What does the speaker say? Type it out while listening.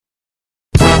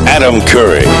Adam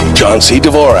Curry, John C.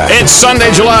 Dvorak. It's Sunday,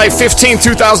 July 15,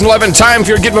 2011. Time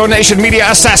for your Gitmo Nation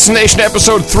Media Assassination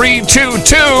Episode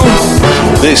 322.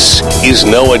 This is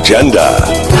No Agenda.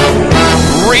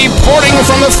 Reporting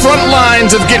from the front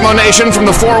lines of Gitmo Nation from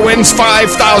the Four Winds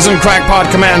 5000 Crackpot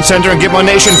Command Center in Gitmo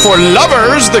Nation for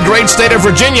Lovers, the great state of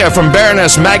Virginia, from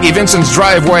Baroness Maggie Vincent's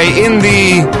driveway in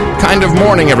the kind of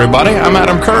morning, everybody. I'm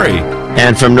Adam Curry.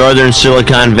 And from northern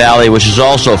Silicon Valley, which is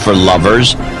also for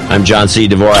lovers, I'm John C.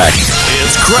 Dvorak.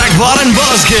 It's Crackpot and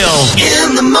Buzzkill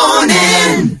in the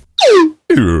morning.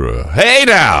 Hey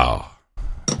now.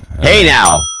 Hey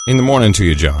now. In the morning to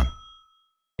you, John.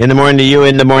 In the morning to you,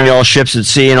 in the morning to all ships at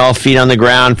sea and all feet on the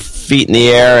ground, feet in the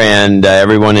air, and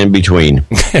everyone in between.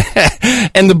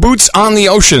 And the boots on the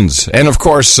oceans. And, of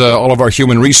course, all of our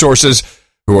human resources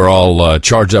who are all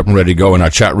charged up and ready to go in our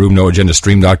chat room,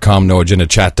 noagendastream.com,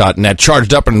 noagendachat.net,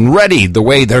 charged up and ready the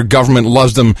way their government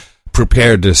loves them,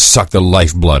 prepared to suck the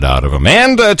lifeblood out of them.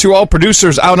 And to all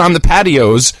producers out on the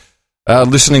patios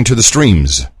listening to the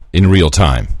streams in real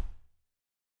time.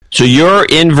 So you're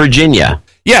in Virginia?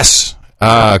 Yes.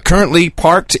 Currently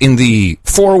parked in the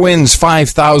Four Winds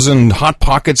 5000 Hot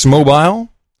Pockets mobile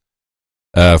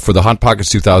for the Hot Pockets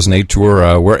 2008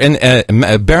 tour. We're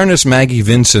in Baroness Maggie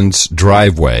Vincent's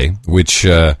driveway, which...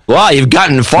 wow, you've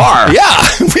gotten far. Yeah,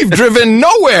 we've driven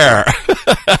nowhere.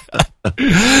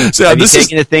 So Have you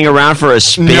taken the thing around for a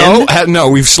spin? No,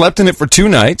 we've slept in it for 2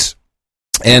 nights.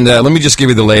 And let me just give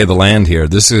you the lay of the land here.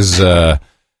 This is... so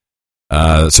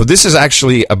this is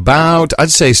actually about,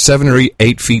 I'd say, 7 or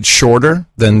 8 feet shorter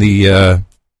than the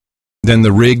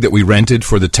rig that we rented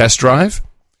for the test drive.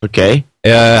 Okay.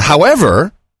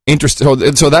 However, so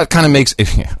that kind of makes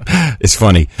it's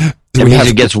funny. It means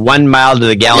it gets 1 mile to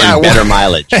the gallon better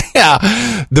mileage.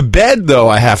 Yeah. The bed, though,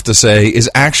 I have to say, is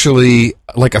actually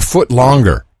like a foot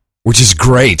longer, which is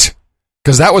great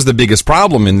because that was the biggest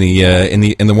problem in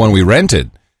the one we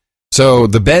rented. So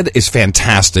the bed is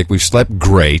fantastic. We've slept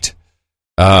great.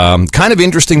 Kind of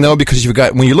interesting, though, because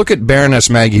when you look at Baroness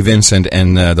Maggie Vincent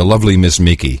and the lovely Miss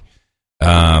Mickey,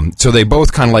 so they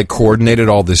both kind of like coordinated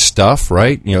all this stuff,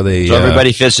 right? You know, so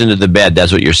everybody fits into the bed.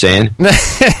 That's what you're saying?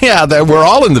 Yeah, we're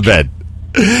all in the bed.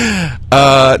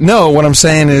 No, what I'm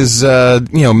saying is,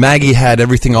 Maggie had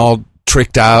everything all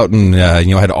tricked out and,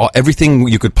 had everything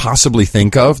you could possibly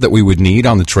think of that we would need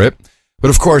on the trip. But,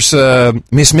 of course,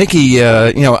 Miss Mickey,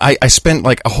 I spent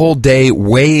like a whole day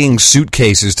weighing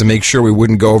suitcases to make sure we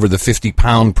wouldn't go over the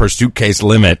 50-pound per suitcase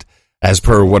limit as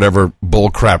per whatever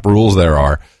bullcrap rules there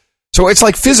are. So it's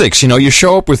like physics, you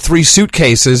show up with 3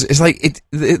 suitcases. It's like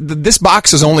this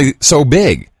box is only so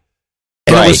big.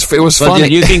 And right. It was funny.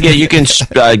 You can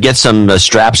get some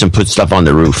straps and put stuff on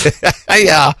the roof.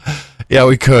 Yeah,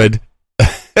 we could.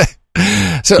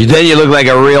 So then you look like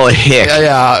a real hick.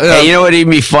 Yeah. Hey, you know what would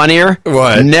even be funnier?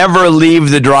 What? Never leave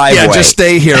the driveway. Yeah, just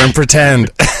stay here and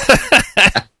pretend.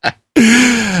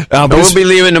 We'll be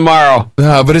leaving tomorrow.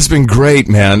 But it's been great,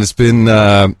 man. It's been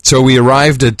so we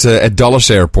arrived at Dulles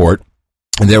Airport,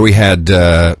 and there we had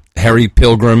Harry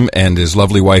Pilgrim and his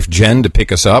lovely wife Jen to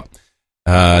pick us up.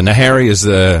 Now Harry is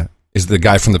the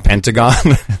guy from the Pentagon,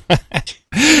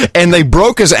 and they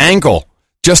broke his ankle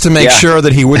just to make sure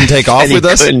that he wouldn't take off with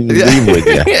us. Couldn't leave with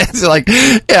you. It's like,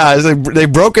 they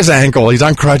broke his ankle. He's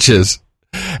on crutches,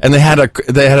 and they had a.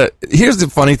 Here's the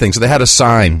funny thing. So they had a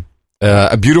sign.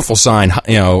 A beautiful sign,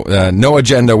 No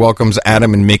Agenda welcomes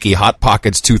Adam and Mickey, Hot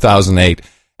Pockets 2008.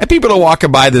 And people are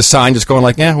walking by this sign just going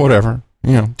like, yeah, whatever.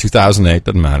 2008,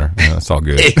 doesn't matter. It's all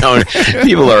good.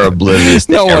 People are oblivious.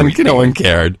 No one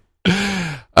cared.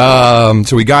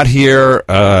 So we got here.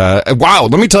 Wow,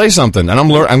 let me tell you something. And I'm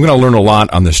going to learn a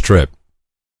lot on this trip.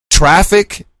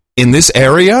 Traffic in this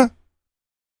area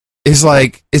is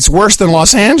like, it's worse than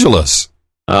Los Angeles.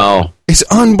 Oh. It's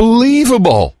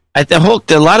unbelievable. A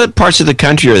lot of parts of the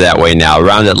country are that way now.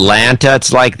 Around Atlanta,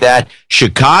 it's like that.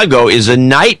 Chicago is a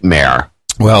nightmare.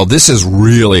 Well, this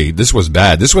was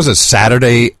bad. This was a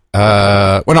Saturday.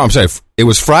 It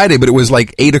was Friday, but it was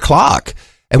like 8 o'clock,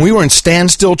 and we were in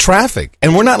standstill traffic.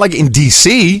 And we're not like in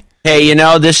D.C. Hey,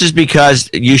 this is because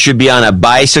you should be on a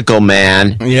bicycle,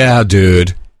 man. Yeah,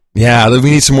 dude. Yeah,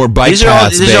 we need some more bike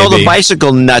paths, These are all the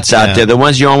bicycle nuts out there, the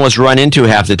ones you almost run into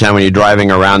half the time when you're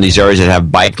driving around these areas that have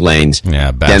bike lanes.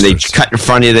 Yeah, bastards. Then they cut in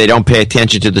front of you, they don't pay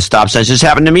attention to the stop signs. This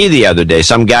happened to me the other day.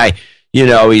 Some guy,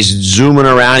 he's zooming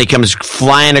around, he comes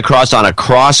flying across on a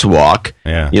crosswalk.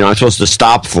 Yeah. I'm supposed to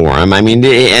stop for him. I mean,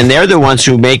 and they're the ones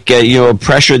who make,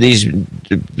 pressure these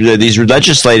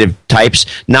legislative types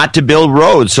not to build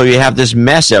roads, so you have this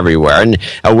mess everywhere, and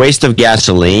a waste of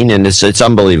gasoline, and it's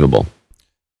unbelievable.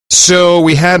 So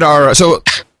we had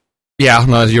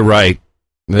you're right.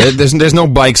 There's no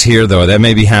bikes here, though. That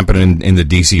may be happening in the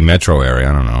D.C. metro area.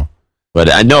 I don't know.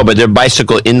 But I know, but they're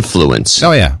bicycle influence.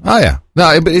 Oh, yeah.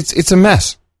 No, but it's a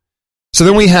mess. So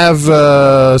then we have,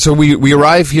 we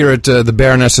arrive here at the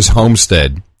Baroness's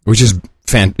homestead, which is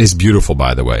beautiful,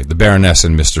 by the way. The Baroness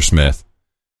and Mr. Smith.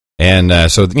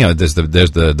 And so, there's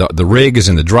the rig is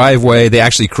in the driveway. They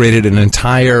actually created an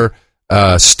entire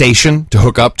station to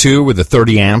hook up to with the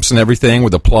 30 amps and everything,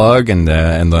 with the plug and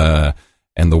the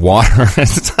water.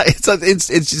 It's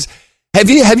just.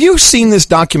 Have you seen this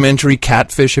documentary,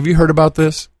 Catfish? Have you heard about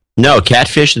this? No,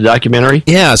 Catfish, the documentary?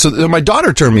 Yeah, so my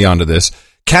daughter turned me on to this.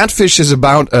 Catfish is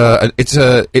about,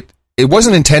 it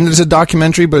wasn't intended as a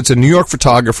documentary, but it's a New York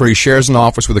photographer. He shares an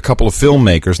office with a couple of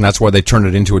filmmakers, and that's why they turned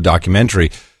it into a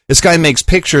documentary. This guy makes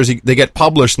pictures, they get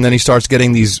published, and then he starts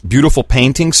getting these beautiful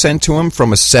paintings sent to him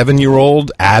from a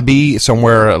 7-year-old Abby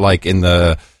somewhere like in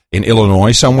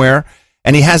Illinois somewhere.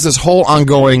 And he has this whole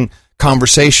ongoing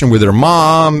conversation with her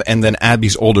mom and then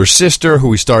Abby's older sister,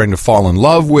 who he's starting to fall in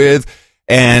love with.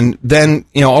 And then,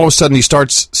 all of a sudden he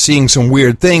starts seeing some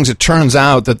weird things. It turns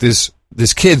out that this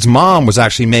kid's mom was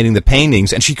actually making the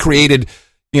paintings, and she created,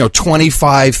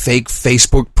 25 fake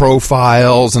Facebook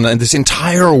profiles and this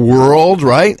entire world,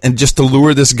 right? And just to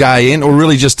lure this guy in, or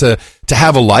really just to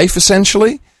have a life,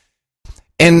 essentially.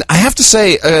 And I have to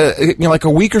say, like a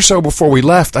week or so before we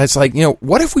left, I was like,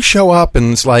 what if we show up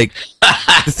and it's like,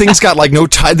 the thing's got like no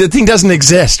time, the thing doesn't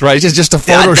exist, right? It's just a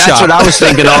Photoshop. That's what I was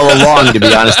thinking all along, to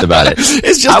be honest about it.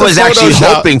 It's just I was actually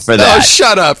hoping for that. Oh,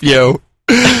 shut up, you.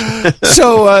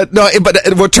 So, no,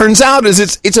 but what turns out is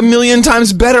it's a million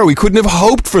times better. We couldn't have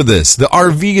hoped for this. The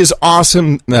RV is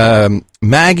awesome.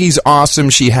 Maggie's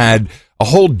awesome. She had a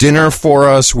whole dinner for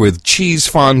us with cheese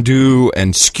fondue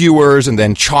and skewers and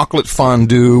then chocolate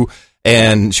fondue,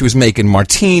 and she was making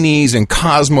martinis and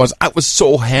Cosmos. I was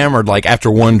so hammered, like, after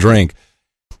one drink.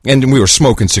 And we were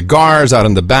smoking cigars out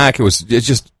in the back. It's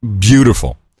just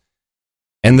beautiful.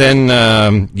 And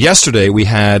then yesterday we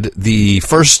had the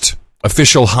first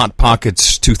official Hot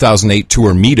Pockets 2008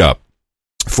 tour meetup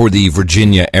for the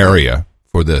Virginia area,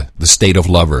 for the State of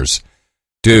Lovers.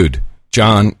 Dude,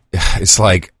 John, it's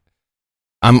like,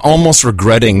 I'm almost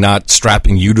regretting not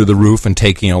strapping you to the roof and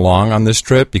taking along on this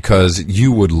trip, because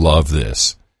you would love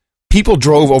this. People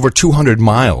drove over 200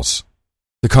 miles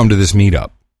to come to this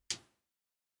meetup.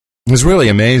 It was really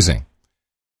amazing.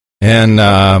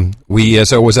 And we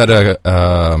was at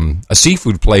a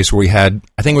seafood place where we had,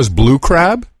 I think it was blue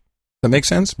crab. Does that make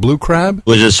sense? Blue crab?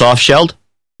 Was it soft-shelled?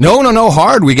 No,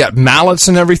 hard. We got mallets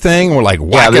and everything. We're like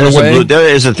whacking away.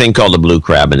 There is a thing called a blue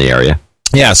crab in the area.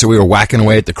 Yeah, so we were whacking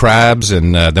away at the crabs,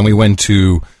 and then we went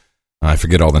to, I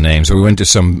forget all the names, but we went to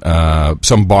some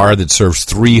bar that serves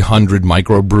 300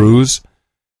 microbrews.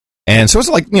 And so it's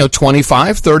like,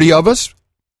 25, 30 of us.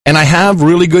 And I have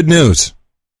really good news.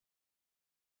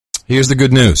 Here's the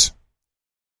good news.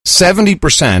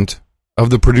 70% of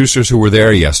the producers who were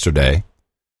there yesterday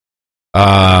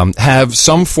have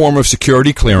some form of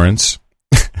security clearance,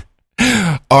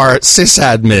 are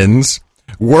sysadmins,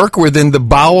 work within the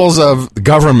bowels of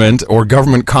government or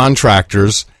government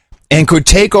contractors, and could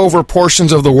take over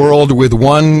portions of the world with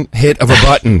one hit of a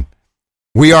button.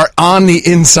 We are on the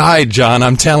inside, John,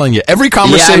 I'm telling you. Every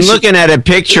conversation... Yeah, I'm looking at a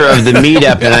picture of the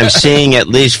meetup, and I'm seeing at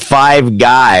least 5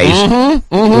 guys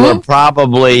who are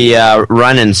probably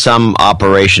running some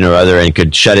operation or other and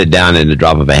could shut it down in the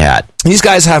drop of a hat. These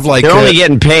guys have like... They're only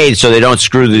getting paid so they don't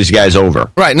screw these guys over.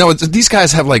 Right, no, these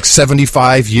guys have like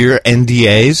 75-year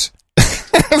NDAs.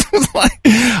 Like,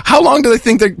 how long do they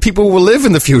think that people will live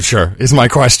in the future, is my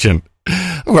question.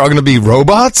 We're all going to be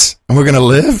robots, and we're going to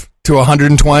live to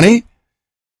 120?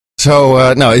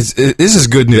 So, no, this is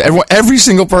good news. Every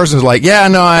single person is like, yeah,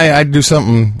 no, I do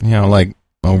something, like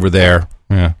over there.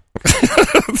 Yeah.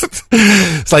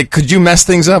 It's like, could you mess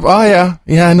things up? Oh,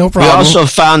 yeah, no problem. We also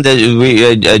found that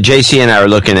JC and I were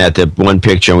looking at the one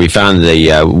picture, and we found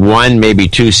the one, maybe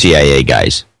 2 CIA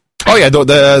guys. Oh, yeah,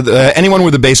 the anyone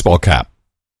with a baseball cap.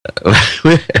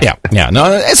 Yeah.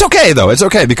 No, it's okay, though. It's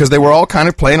okay, because they were all kind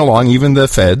of playing along, even the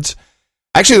feds.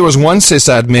 Actually, there was one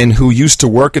sysadmin who used to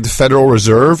work at the Federal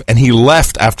Reserve, and he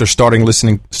left after starting to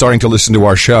listen to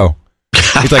our show.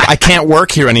 He's like, I can't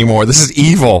work here anymore. This is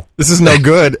evil. This is no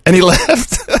good. And he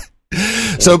left.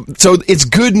 So it's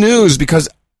good news, because,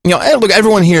 look,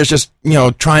 everyone here is just,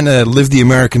 trying to live the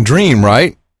American dream,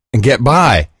 right? And get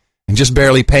by and just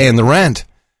barely paying the rent.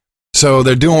 So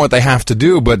they're doing what they have to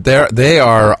do, but they're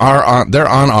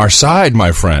on our side,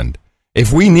 my friend.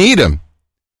 If we need them,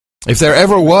 if there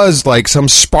ever was like some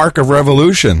spark of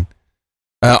revolution,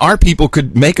 our people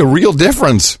could make a real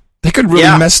difference. They could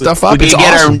really mess stuff up. It's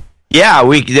awesome. Yeah,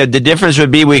 the difference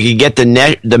would be we could get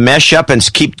the mesh up and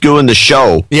keep doing the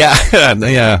show. Yeah,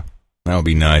 yeah, that would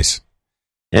be nice.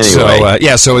 Anyway.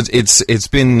 So it's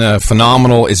been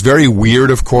phenomenal. It's very weird,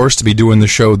 of course, to be doing the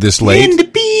show this late. In the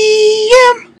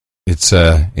PM. It's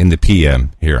in the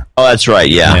PM here. Oh, that's right.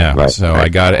 Yeah. Right, so right. I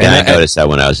got it. And I noticed that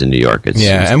when I was in New York.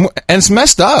 And it's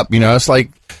messed up. It's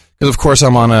like, because of course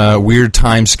I'm on a weird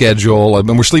time schedule.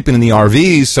 And we're sleeping in the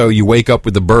RV, so you wake up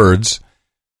with the birds,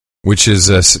 which is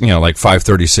like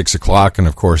 5:30, 6 o'clock, and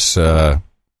of course I'm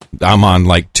on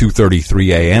like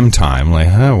 2:33 a.m. time. Like,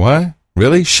 huh? What?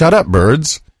 Really? Shut up,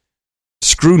 birds.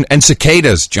 Screw and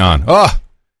cicadas, John. Oh,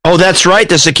 that's right.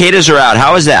 The cicadas are out.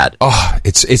 How is that? Oh,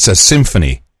 it's a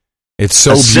symphony. It's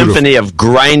so beautiful. Symphony of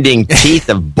grinding teeth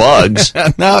of bugs.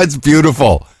 No, it's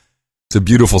beautiful. It's a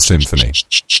beautiful symphony.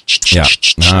 Yeah,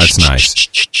 no, it's nice.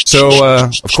 So,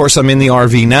 of course, I'm in the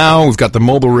RV now. We've got the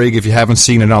mobile rig. If you haven't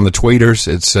seen it on the tweeters,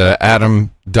 it's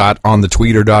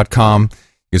adam.onthetweeter.com.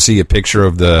 You can see a picture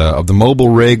of the mobile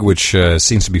rig, which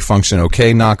seems to be functioning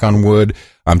okay, knock on wood.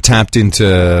 I'm tapped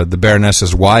into the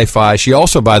Baroness's Wi-Fi. She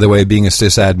also, by the way, being a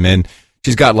sysadmin,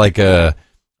 she's got like a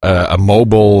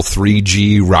mobile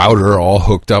 3G router all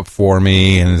hooked up for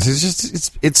me, and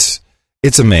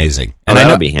it's amazing. And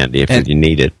that'll be handy if you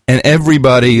need it. And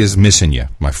everybody is missing you,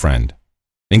 my friend,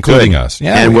 including us.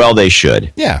 Yeah, and they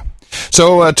should. Yeah.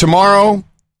 So tomorrow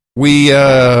we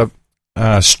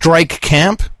strike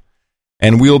camp,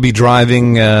 and we'll be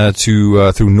driving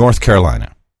through North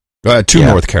Carolina.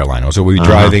 North Carolina. So we'll be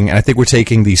driving, and I think we're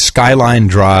taking the Skyline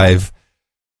Drive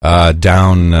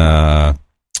down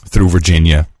through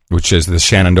Virginia, which is the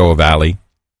Shenandoah Valley.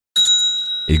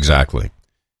 Exactly.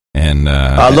 And be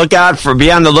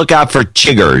on the lookout for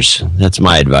chiggers. That's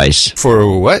my advice.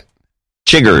 For what?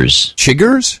 Chiggers.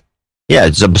 Chiggers? Yeah,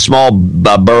 it's a small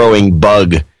burrowing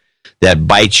bug that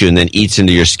bites you and then eats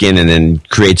into your skin and then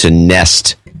creates a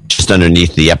nest just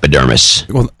underneath the epidermis.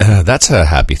 Well, that's a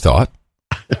happy thought.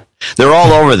 They're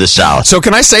all over the South. So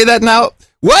can I say that now?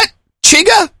 What?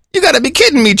 Chigga? You got to be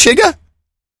kidding me, Chigga.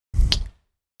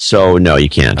 So, no, you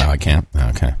can't. Oh, I can't?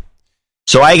 Okay.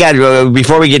 So I got,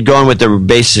 before we get going with the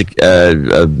basic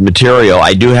material,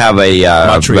 I do have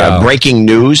a breaking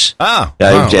news. Wait,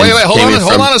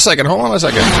 hold on a second.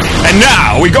 And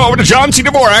now we go over to John C.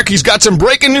 Dvorak. He's got some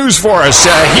breaking news for us.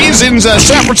 He's in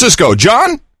San Francisco.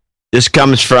 John? This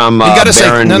comes from you got to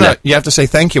say no. You have to say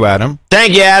thank you, Adam.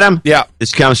 Thank you, Adam. Yeah.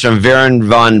 This comes from Varen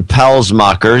von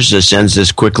Pelsmakers. Sends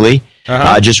this quickly.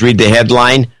 Just read the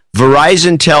headline.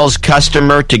 Verizon tells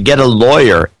customer to get a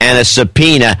lawyer and a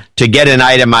subpoena to get an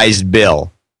itemized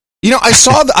bill. I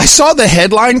saw the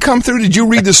headline come through. Did you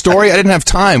read the story? I didn't have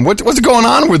time. What's going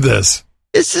on with this?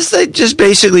 It's just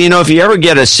basically, if you ever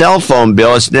get a cell phone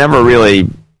bill, it's never really,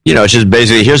 it's just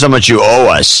basically, here's how much you owe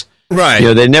us. Right.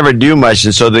 They never do much.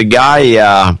 And so the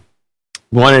guy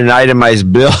wanted an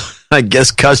itemized bill. I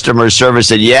guess customer service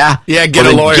said, get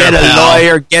a lawyer. Get a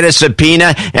lawyer, get a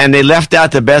subpoena. And they left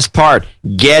out the best part.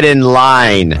 Get in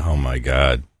line. Oh, my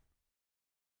God.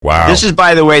 Wow. This is,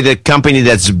 by the way, the company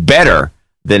that's better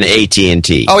than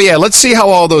AT&T. Oh, yeah. Let's see how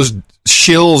all those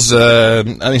shills,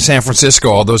 San Francisco,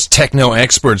 all those techno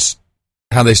experts,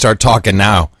 how they start talking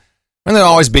now. And they're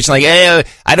always bitching like, hey,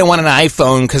 I don't want an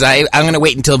iPhone because I'm going to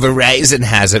wait until Verizon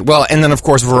has it. Well, and then, of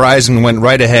course, Verizon went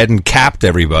right ahead and capped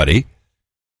everybody.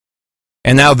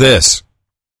 And now this.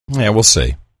 Yeah, we'll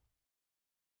see.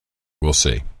 We'll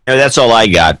see. That's all I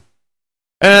got.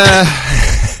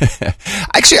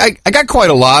 Actually, I got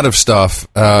quite a lot of stuff.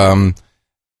 Although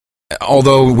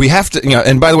we have to,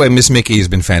 and by the way, Miss Mickey has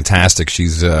been fantastic.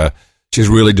 She's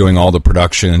really doing all the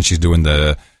production, and she's doing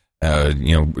the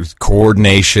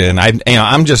coordination.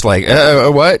 I'm just like,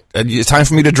 what? It's time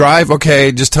for me to drive?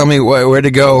 Okay, just tell me where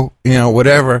to go.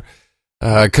 Whatever.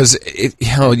 Because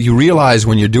you realize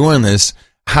when you're doing this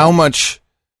how much,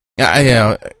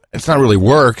 it's not really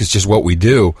work. It's just what we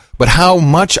do. But how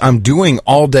much I'm doing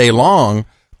all day long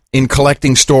in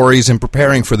collecting stories and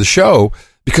preparing for the show.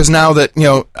 Because now that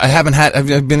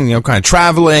I've been kind of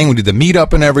traveling. We did the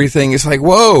meetup and everything. It's like,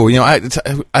 whoa,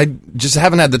 I just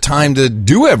haven't had the time to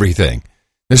do everything.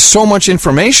 There's so much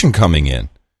information coming in.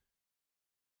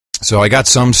 So I got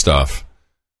some stuff,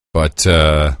 but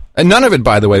and none of it,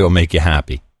 by the way, will make you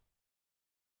happy.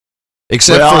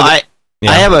 Except I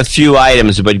have a few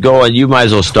items, but go on. You might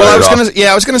as well start. Well, I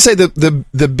was going to say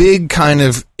the big kind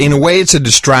of, in a way, it's a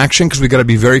distraction because we got to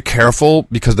be very careful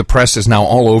because the press is now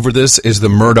all over this. Is the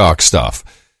Murdoch stuff?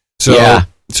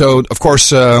 So of course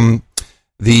the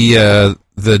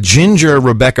ginger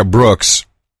Rebecca Brooks,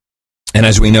 and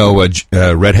as we know,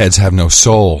 redheads have no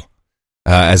soul.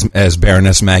 as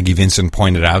Baroness Maggie Vincent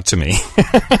pointed out to me,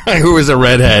 who is a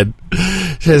redhead.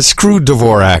 She says, "Screw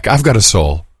Dvorak. I've got a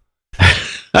soul."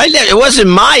 It wasn't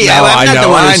my. No, I'm not the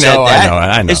one who said that.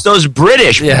 I know. It's those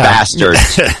British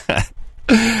bastards.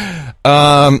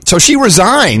 So she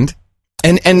resigned,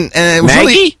 and it was Maggie?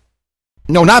 really,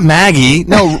 no, not Maggie.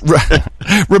 No,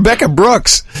 Rebecca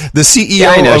Brooks, the CEO.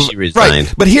 Yeah, I know she resigned.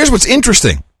 Right, but here's what's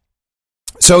interesting.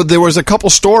 So there was a couple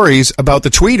stories about the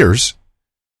tweeters.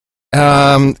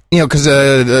 Because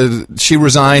she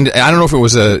resigned. I don't know if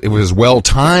it was well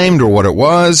timed or what it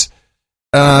was.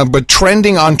 But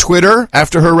trending on Twitter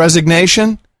after her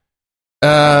resignation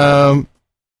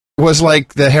was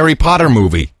like the Harry Potter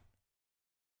movie,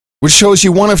 which shows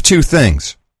you one of two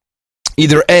things.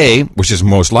 Either A, which is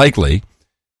most likely,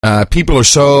 people are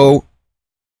so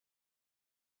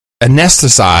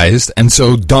anesthetized and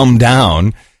so dumbed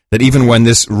down that even when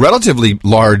this relatively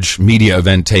large media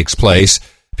event takes place,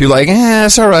 people are like,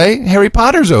 it's all right. Harry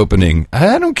Potter's opening.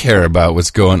 I don't care about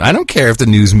what's going on. I don't care if the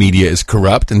news media is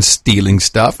corrupt and stealing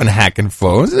stuff and hacking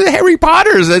phones. Harry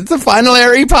Potter's. It's the final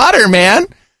Harry Potter, man.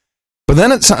 But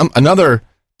then it's another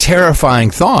terrifying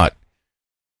thought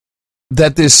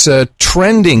that this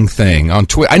trending thing on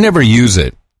Twitter, I never use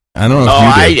it. I don't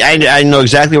know if you do. I know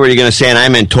exactly what you're going to say, and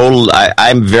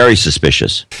I'm very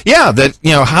suspicious. Yeah, that,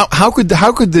 how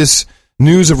could this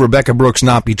news of Rebecca Brooks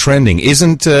not be trending?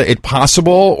 Isn't it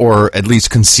possible, or at least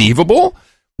conceivable,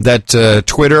 that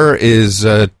Twitter is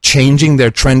changing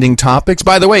their trending topics?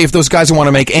 By the way, if those guys want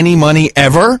to make any money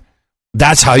ever,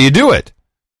 that's how you do it.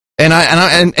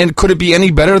 And could it be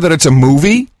any better that it's a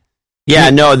movie?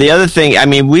 Yeah, no. The other thing, I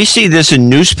mean, we see this in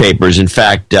newspapers. In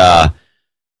fact,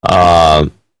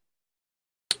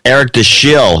 Eric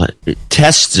DeSchill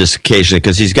tests this occasionally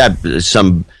because he's got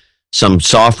some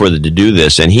software to do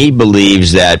this, and he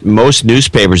believes that most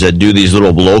newspapers that do these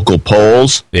little local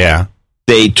polls,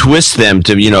 they twist them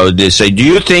to, they say, do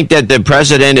you think that the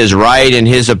president is right in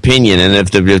his opinion? And if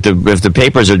the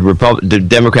paper is the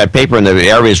Democrat paper and the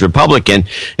area is Republican,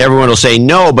 everyone will say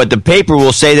no, but the paper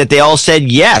will say that they all said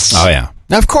yes. Oh yeah,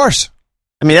 of course.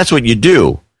 I mean, that's what you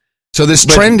do. So this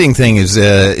trending thing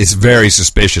is very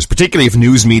suspicious, particularly if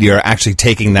news media are actually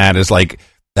taking that as like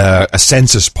a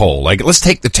census poll. Like, let's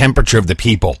take the temperature of the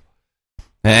people.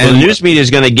 And the news media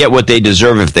is going to get what they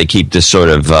deserve if they keep this sort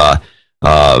of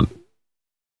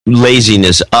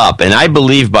laziness up. And I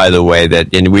believe, by the way,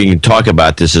 that, and we can talk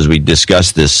about this as we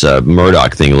discuss this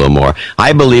Murdoch thing a little more,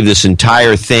 I believe this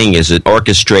entire thing is an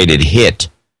orchestrated hit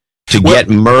to get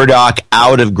Murdoch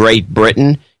out of Great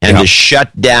Britain and to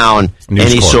shut down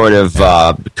any sort of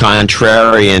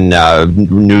contrarian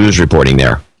news reporting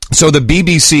there. So the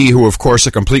BBC, who of course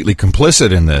are completely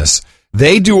complicit in this,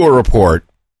 they do a report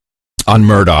on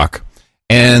Murdoch,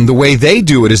 and the way they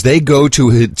do it is they go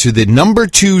to the number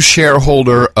 2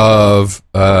 shareholder of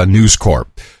News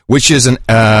Corp, which is an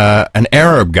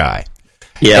Arab guy.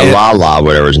 Yeah, Lala,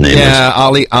 whatever his name is. Yeah,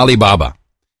 Alibaba.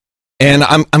 And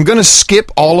I'm going to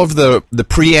skip all of the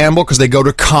preamble because they go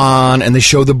to Cannes and they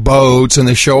show the boats and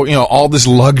they show all this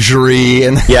luxury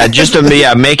and just to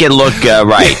make it look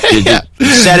right.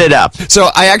 Set it up. So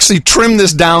I actually trimmed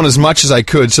this down as much as I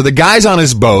could. So the guy's on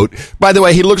his boat. By the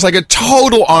way, he looks like a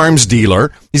total arms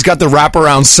dealer. He's got the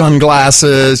wraparound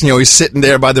sunglasses. He's sitting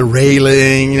there by the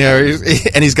railing.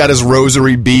 And he's got his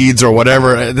rosary beads or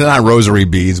whatever. They're not rosary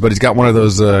beads, but he's got one of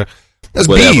those. Those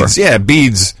beads,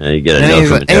 beads. You get a note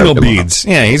from anal beads.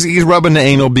 Yeah, he's rubbing the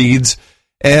anal beads,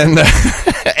 and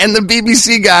and the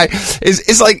BBC guy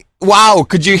is like, wow,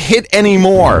 could you hit any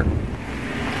more?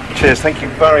 Cheers, thank you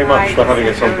very much for having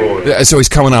us on board. So he's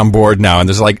coming on board now, and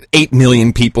there's like 8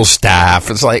 million people staff.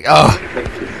 It's like,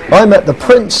 I met the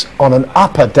Prince on an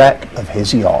upper deck of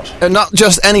his yacht. And not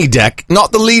just any deck,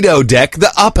 not the Lido deck,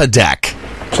 the upper deck.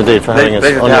 Indeed, for having us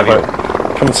on your boat.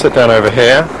 Come and sit down over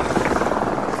here.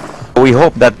 We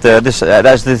hope that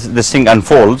as this thing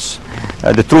unfolds,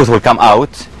 the truth will come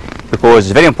out, because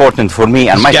it's very important for me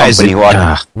and my company who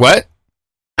are... What?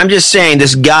 I'm just saying,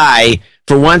 this guy,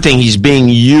 for one thing, he's being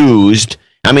used.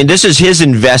 I mean, this is his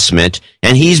investment,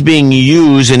 and he's being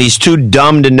used, and he's too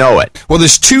dumb to know it. Well,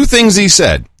 there's 2 things he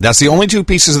said. That's the only 2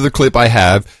 pieces of the clip I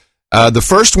have. The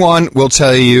first one will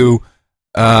tell you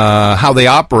how they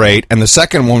operate, and the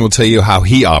second one will tell you how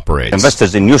he operates.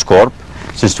 Investors in News Corp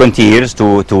since 20 years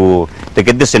to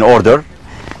get this in order,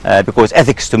 because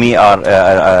ethics to me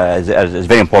is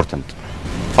very important.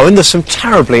 I mean, there's some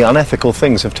terribly unethical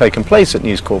things have taken place at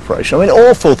News Corporation. I mean,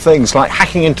 awful things like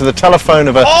hacking into the telephone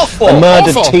of a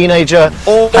murdered teenager,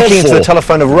 hacking into the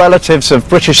telephone of relatives of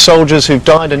British soldiers who've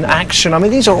died in action. I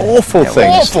mean, these are awful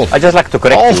things. I'd just like to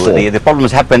correct you. The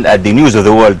problems happened at the News of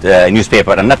the World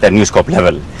newspaper and not at News Corp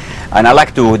level. And I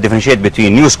like to differentiate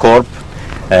between News Corp,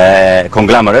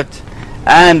 conglomerate,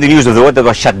 and the News of the World that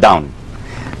was shut down.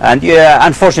 And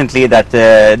unfortunately, that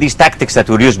these tactics that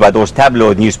were used by those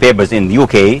tabloid newspapers in the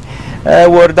UK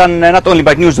were done not only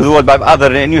by News of the World, but by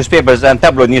other newspapers and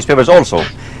tabloid newspapers also.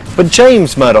 But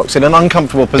James Murdoch's in an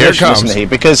uncomfortable position, isn't he?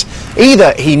 Because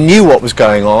either he knew what was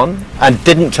going on and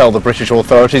didn't tell the British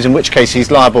authorities, in which case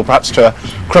he's liable perhaps to a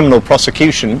criminal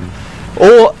prosecution,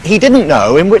 or he didn't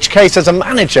know, in which case, as a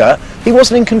manager, he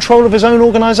wasn't in control of his own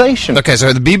organisation. Okay,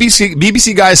 so the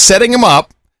BBC guy is setting him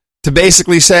up to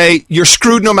basically say, you're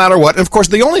screwed no matter what. And, of course,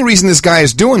 the only reason this guy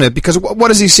is doing it, because what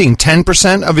has he seen?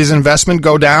 10% of his investment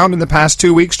go down in the past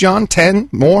 2 weeks, John? 10?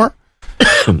 More?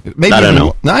 Maybe I don't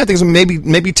know. No, I think it's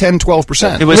maybe 10,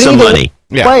 12%. It was some money.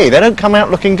 Way, they don't come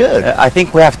out looking good. I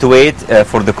think we have to wait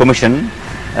for the commission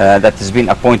that has been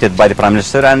appointed by the Prime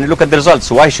Minister and look at the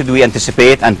results. Why should we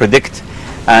anticipate and predict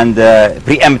and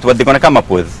preempt what they're going to come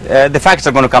up with? The facts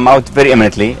are going to come out very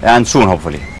imminently and soon,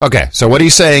 hopefully. Okay, so what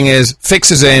he's saying is, fix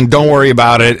is in, don't worry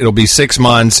about it, it'll be 6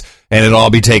 months, and it'll all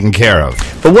be taken care of.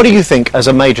 But what do you think as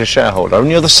a major shareholder? I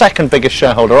mean, you're the second biggest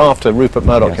shareholder after Rupert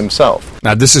Murdoch himself.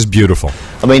 Now, this is beautiful.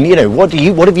 I mean, you know, what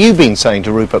have you been saying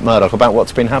to Rupert Murdoch about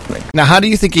what's been happening? Now, how do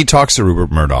you think he talks to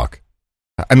Rupert Murdoch?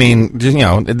 I mean, you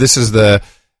know, this is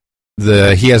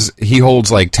he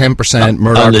holds like 10%.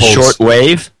 Murdoch on the holds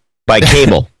shortwave by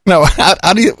cable. No,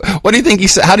 how do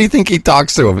you think he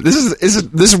talks to him?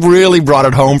 This really brought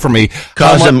it home for me.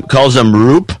 Calls him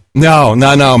Roop? No,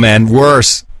 man,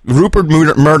 worse. Rupert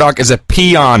Murdoch is a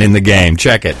peon in the game.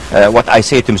 Check it. What I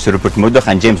say to Mr. Rupert Murdoch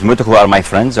and James Murdoch, who are my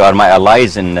friends, who are my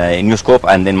allies in News Corp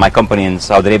and in my company in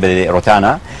Saudi Arabia,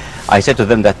 Rotana, I said to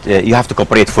them that you have to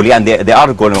cooperate fully, and they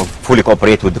are going to fully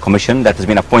cooperate with the commission that has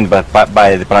been appointed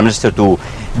by the Prime Minister to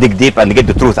dig deep and get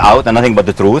the truth out, and nothing but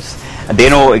the truth. They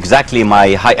know exactly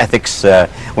my high ethics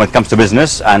when it comes to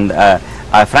business, and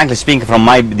frankly speaking, from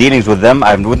my dealings with them,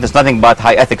 I've witnessed nothing but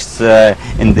high ethics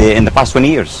in the past 20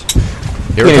 years.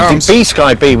 Here it comes. B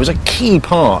Sky B was a key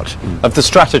part of the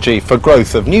strategy for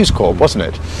growth of News Corp, wasn't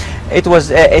it? It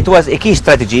was a key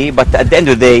strategy, but at the end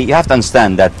of the day, you have to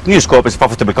understand that News Corp is a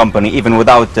profitable company even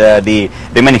without the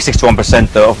remaining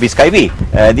 61% of B Sky B.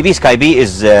 The B Sky B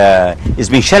is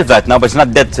being shelved right now, but it's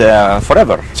not dead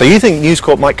forever. So you think News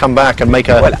Corp might come back and make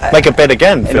a bid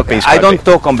again for look, B Sky I B? don't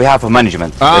talk on behalf of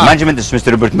management. The management is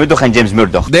Mr. Rupert Murdoch and James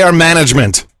Murdoch. They are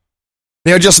management.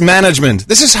 They are just management.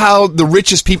 This is how the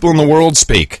richest people in the world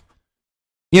speak.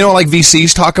 You know, like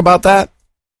VCs talk about that.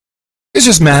 It's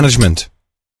just management.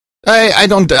 I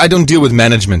don't deal with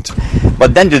management.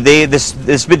 But then today, this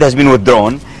bid has been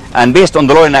withdrawn, and based on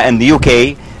the law in the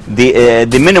UK,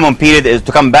 the minimum period is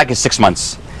to come back is 6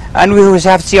 months, and we will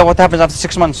have to see what happens after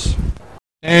 6 months.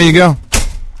 There you go.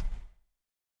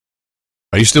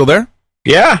 Are you still there?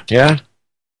 Yeah.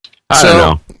 I don't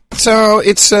know. So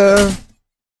it's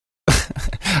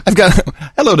I've got.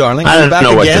 Hello, darling. I don't back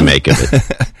know again. what to make of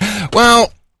it.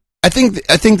 Well, I think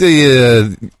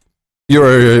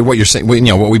what you're saying. You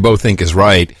know, what we both think is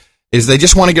right is they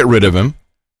just want to get rid of him.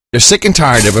 They're sick and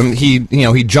tired of him. He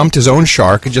jumped his own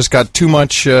shark. It just got too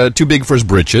big for his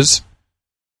britches.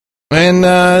 And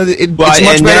it's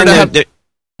much better to have.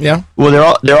 Yeah.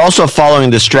 Well, they're also following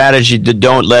the strategy to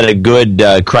don't let a good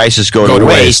crisis go to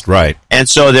waste. Right. And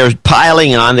so they're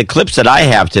piling on. The clips that I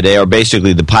have today are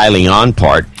basically the piling on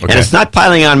part. Okay. And it's not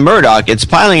piling on Murdoch. It's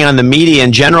piling on the media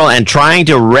in general and trying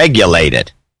to regulate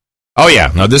it. Oh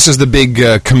yeah. Now this is the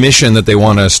big commission that they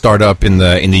want to start up in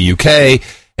the UK.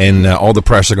 And all the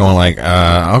press are going like,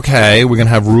 okay, we're going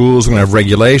to have rules, we're going to have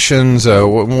regulations.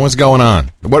 What's going on?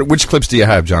 Which clips do you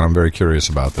have, John? I'm very curious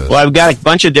about this. Well, I've got a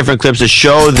bunch of different clips to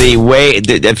show the way.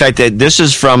 In fact, this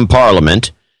is from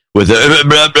Parliament with the.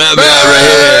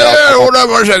 Hold on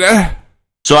one second.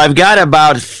 So I've got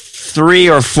about 3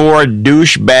 or 4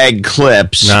 douchebag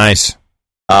clips. Nice.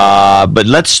 But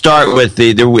let's start with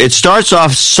it starts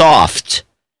off soft,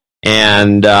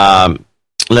 and.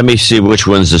 Let me see which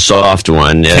one's the soft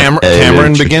one.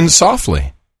 Cameron begins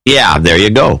softly. Yeah, there you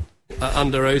go.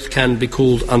 Under oath can be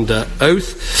called under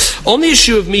oath. On the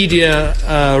issue of media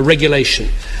regulation,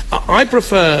 I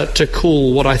prefer to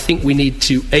call what I think we need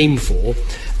to aim for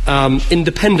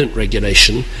independent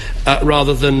regulation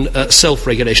rather than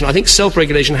self-regulation. I think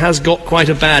self-regulation has got quite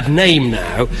a bad name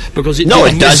now because it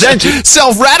doesn't.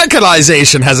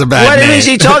 Self-radicalization has a bad name. What is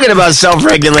he talking about?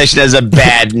 Self-regulation has a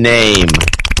bad name.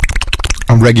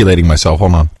 I'm regulating myself.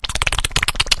 Hold on.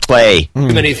 play.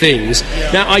 Too many things.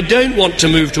 Now, I don't want to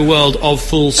move to a world of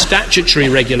full statutory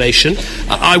regulation.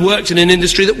 I worked in an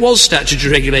industry that was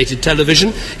statutory regulated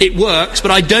television. It works,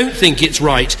 but I don't think it's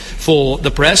right for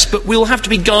the press. But we'll have to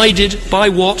be guided by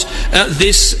what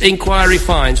this inquiry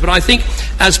finds. But I think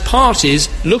as parties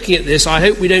looking at this, I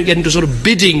hope we don't get into a sort of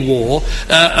bidding war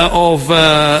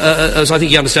as I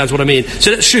think he understands what I mean.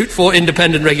 So let's shoot for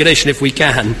independent regulation if we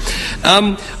can.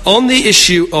 On the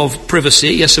issue of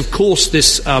privacy, yes, of course,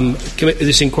 this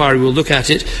inquiry will look at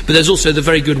it, but there's also the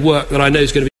very good work that I know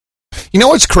is going to be... You know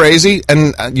what's crazy,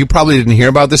 and you probably didn't hear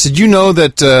about this, did you know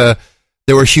that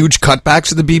there were huge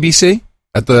cutbacks at the BBC?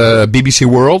 At the BBC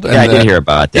World? And, I did hear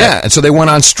about that. Yeah, and so they went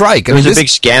on strike. It was a big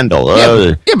scandal.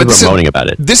 But moaning about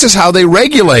it. This is how they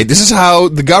regulate. This is how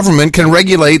the government can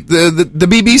regulate the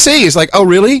BBC. It's like, oh,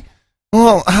 really?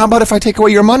 Well, how about if I take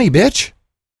away your money, bitch?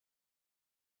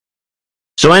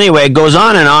 So anyway, it goes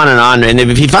on and on and on, and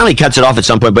if he finally cuts it off at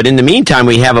some point, but in the meantime,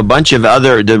 we have a bunch of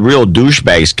the real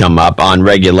douchebags come up on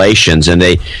regulations, and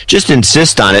they just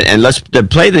insist on it, and let's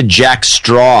play the Jack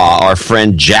Straw, our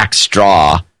friend Jack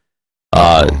Straw,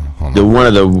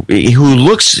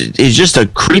 he's just a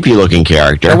creepy looking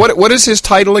character. Now, what is his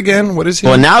title again? What is he?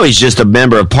 Well, now he's just a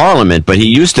member of Parliament, but he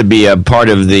used to be a part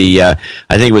of the I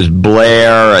think it was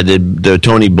Blair, the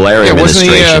Tony Blair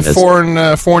administration. Wasn't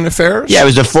he foreign affairs? Yeah, he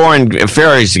was a foreign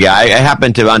affairs guy. I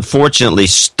happened to unfortunately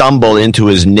stumble into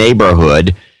his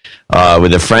neighborhood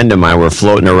with a friend of mine. We're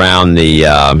floating around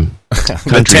the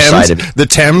countryside. The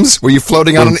Thames? Were you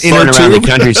floating on an inner tube? Around the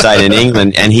countryside in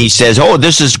England, and he says, "Oh,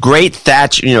 this is great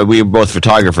thatch." You know, we were both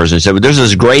photographers, and he said, "There's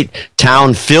this great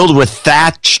town filled with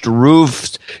thatched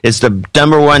roofs. It's the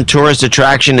number one tourist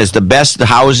attraction. It's the best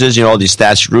houses. You know, all these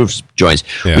thatched roofs joints."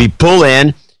 Yeah. We pull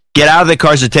in, get out of the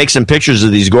cars to take some pictures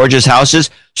of these gorgeous houses,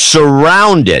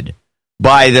 surrounded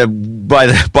by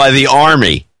the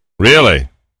army. Really?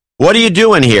 What are you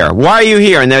doing here? Why are you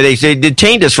here? And they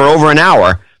detained us for over an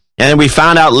hour. And then we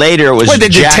found out later it was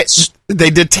they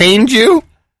detained you?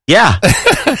 Yeah.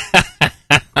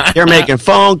 They're making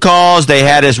phone calls. They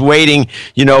had us waiting,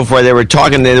 they were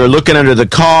talking. They were looking under the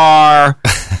car.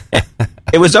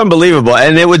 It was unbelievable.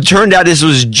 And it turned out this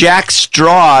was Jack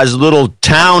Straw's little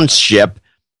township.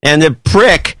 And the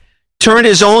prick turned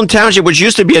his own township, which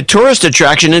used to be a tourist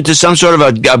attraction, into some sort of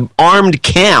a armed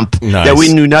camp that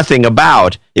we knew nothing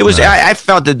about. It was. Nice. I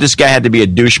felt that this guy had to be a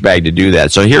douchebag to do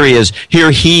that. So here he is.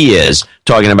 Here he is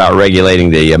talking about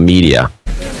regulating the media.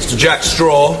 Mr. Jack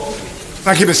Straw.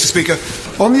 Thank you, Mr. Speaker.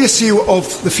 On the issue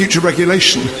of the future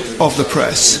regulation of the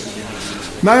press,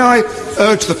 may I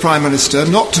urge the Prime Minister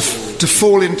not to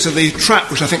fall into the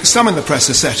trap which I think some in the press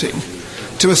are setting,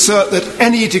 to assert that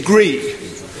any degree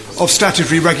of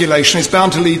statutory regulation is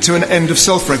bound to lead to an end of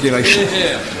self-regulation.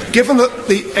 Given that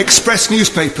the Express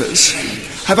newspapers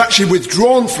have actually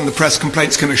withdrawn from the Press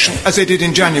Complaints Commission, as they did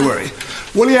in January,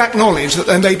 will he acknowledge that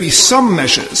there may be some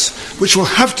measures which will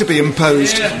have to be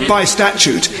imposed by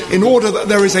statute in order that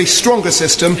there is a stronger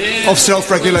system of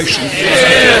self-regulation?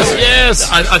 Yes.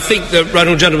 I think the right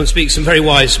honourable gentleman speaks some very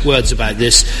wise words about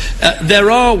this. There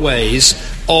are ways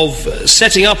of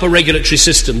setting up a regulatory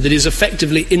system that is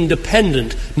effectively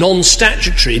independent,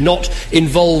 non-statutory, not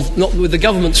involved, not with the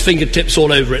government's fingertips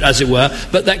all over it, as it were,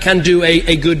 but that can do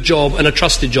a good job and a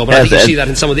trusted job. And I think you see that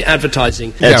in some of the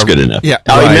advertising. That's good enough. Yeah,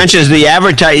 He mentions the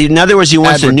advertising. In other words, he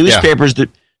wants the newspapers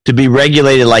to be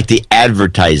regulated like the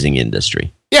advertising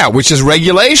industry. Yeah, which is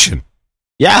regulation.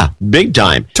 Yeah, big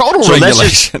time. Total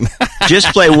regulation. Just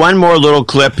play one more little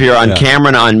clip here on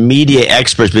Cameron on media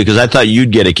experts, because I thought you'd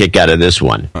get a kick out of this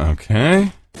one.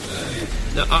 Okay.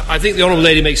 Now, I think the Honourable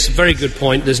Lady makes a very good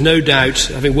point. There's no doubt,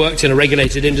 having worked in a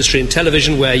regulated industry in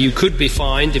television where you could be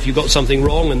fined if you got something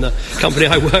wrong, and the company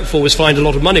I worked for was fined a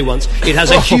lot of money once, it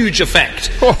has a huge effect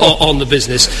on the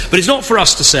business. But it's not for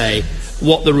us to say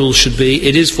what the rules should be.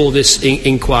 It is for this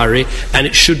inquiry, and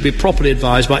it should be properly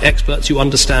advised by experts who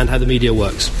understand how the media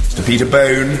works. Mr. Peter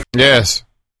Bone. Yes,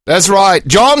 that's right.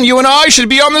 John, you and I should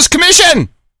be on this commission.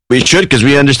 We should, because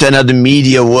we understand how the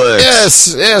media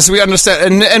works. Yes, we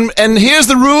understand. And here's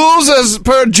the rules as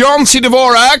per John C.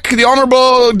 Dvorak, the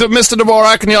Honourable Mr.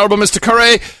 Dvorak and the Honourable Mr.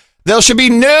 Curry. There should be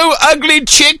no ugly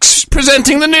chicks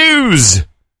presenting the news.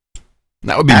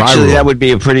 That would be my rule. Actually, that would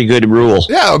be a pretty good rule.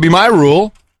 Yeah, that would be my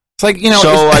rule. It's like,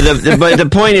 but the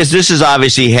point is, this is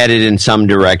obviously headed in some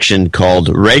direction called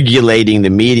regulating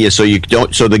the media, so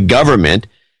the government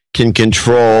can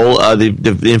control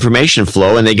the information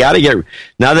flow, and they got to get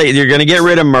now. They're going to get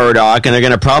rid of Murdoch, and they're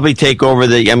going to probably take over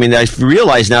the. I mean, I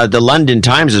realize now that the London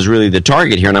Times is really the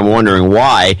target here, and I'm wondering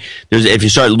why. If you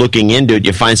start looking into it,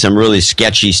 you find some really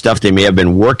sketchy stuff they may have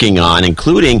been working on,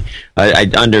 including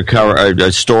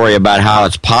a story about how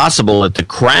it's possible that the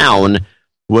Crown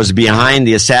was behind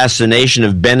the assassination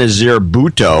of Benazir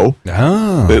Bhutto,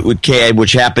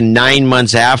 which happened 9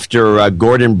 months after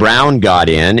Gordon Brown got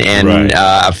in, and and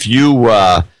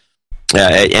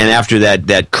after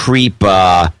that creep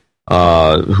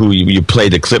who you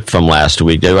played the clip from last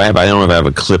week. I don't know if I have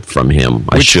a clip from him.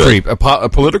 Which creep? A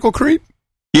political creep?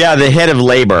 Yeah, the head of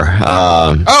Labor.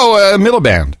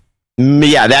 Miliband.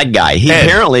 Yeah, that guy. He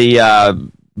apparently.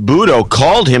 Bhutto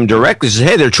called him directly and said,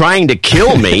 "Hey, they're trying to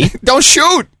kill me." Don't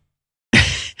shoot.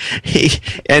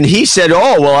 He said,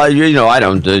 "Oh, well, I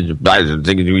don't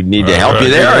think we need to help you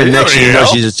there." And next thing you know,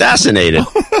 she's assassinated.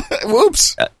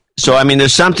 Whoops. So, I mean,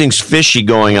 there's something fishy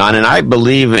going on, and I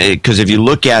believe, because if you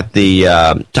look at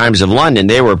the Times of London,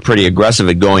 they were pretty aggressive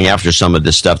at going after some of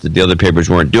the stuff that the other papers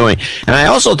weren't doing. And I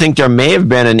also think there may have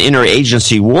been an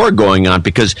interagency war going on,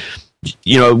 because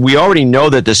we already know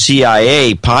that the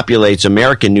CIA populates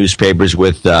American newspapers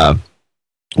with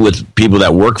people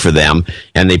that work for them,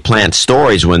 and they plant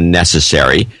stories when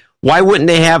necessary. Why wouldn't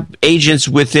they have agents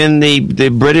within the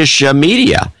British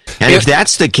media? And if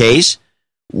that's the case,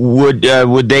 would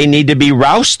they need to be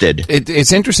rousted?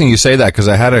 It's interesting you say that, because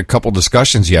I had a couple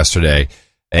discussions yesterday,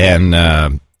 and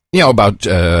about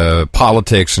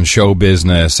politics and show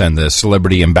business and the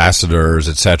celebrity ambassadors,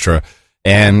 etc.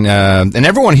 And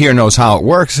everyone here knows how it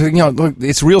works. Look,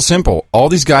 it's real simple. All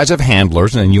these guys have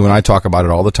handlers, and you and I talk about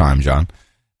it all the time, John.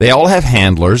 They all have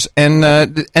handlers, and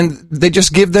they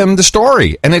just give them the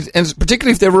story. And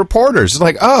particularly if they're reporters, it's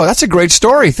like, oh, that's a great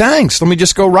story. Thanks. Let me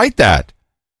just go write that.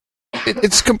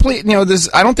 It's complete.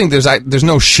 I don't think there's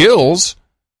no shills.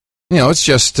 It's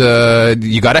just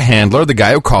you got a handler, the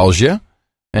guy who calls you,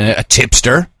 and a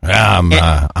tipster.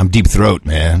 I'm deep throat,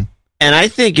 man. And I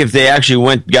think if they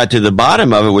actually got to the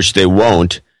bottom of it, which they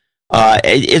won't,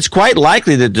 it's quite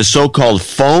likely that the so-called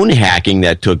phone hacking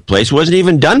that took place wasn't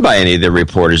even done by any of the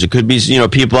reporters. It could be,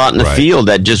 people out in the field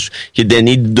that they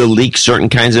needed to leak certain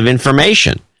kinds of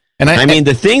information. And I mean,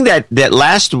 the thing that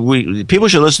last week, people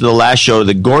should listen to the last show,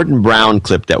 the Gordon Brown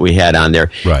clip that we had on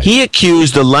there. Right. He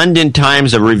accused the London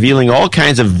Times of revealing all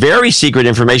kinds of very secret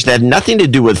information that had nothing to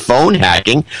do with phone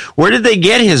hacking. Where did they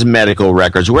get his medical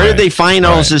records? Where did they find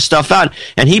all this stuff out?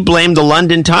 And he blamed the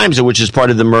London Times, which is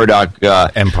part of the Murdoch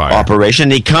empire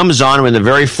operation. He comes on in a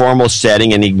very formal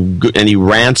setting, and he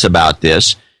rants about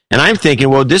this. And I'm thinking,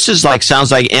 well, this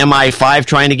sounds like MI5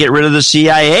 trying to get rid of the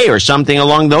CIA or something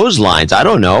along those lines. I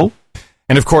don't know.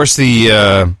 And of course,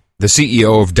 the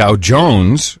CEO of Dow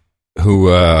Jones, who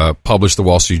published the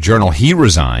Wall Street Journal, he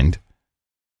resigned.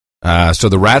 So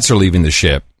the rats are leaving the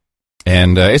ship,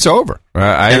 and it's over.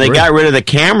 They got rid of the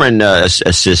Cameron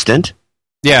assistant.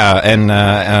 Yeah, and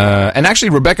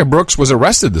actually, Rebecca Brooks was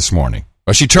arrested this morning.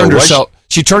 She turned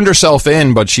herself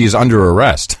in, but she's under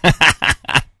arrest.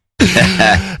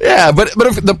 Yeah, but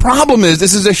the problem is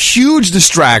this is a huge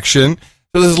distraction.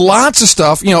 So there's lots of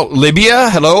stuff. Libya,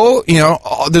 hello.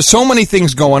 There's so many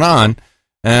things going on.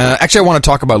 Actually, I want to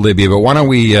talk about Libya, but why don't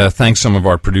we thank some of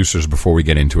our producers before we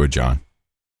get into it, John?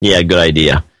 Yeah, good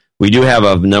idea. We do have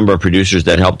a number of producers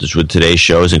that helped us with today's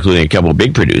shows, including a couple of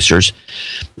big producers.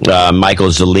 Sir Michael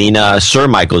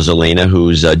Zelina,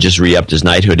 who's just re-upped his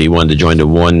knighthood. He wanted to join the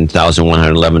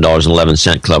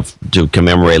 $1,111.11 club to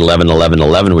commemorate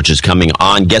 11/11/11, which is coming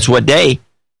on. Guess what day?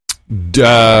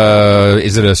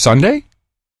 Is it a Sunday?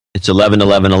 It's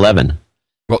 11/11/11.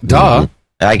 Well, duh.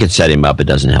 I could set him up. It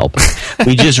doesn't help.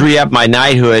 We just re-upped my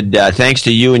knighthood. Thanks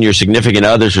to you and your significant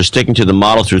others for sticking to the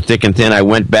model through thick and thin. I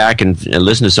went back and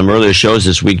listened to some earlier shows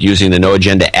this week using the No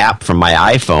Agenda app from my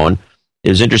iPhone. It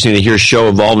was interesting to hear a show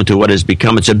evolve into what has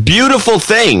become. It's a beautiful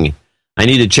thing. I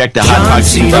need to check the Hot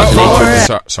Pockets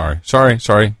 2008.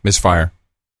 Sorry. Misfire.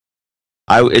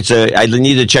 I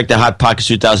need to check the Hot Pockets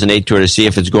 2008 tour to see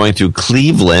if it's going through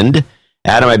Cleveland.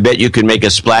 Adam, I bet you could make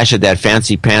a splash at that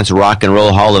fancy pants Rock and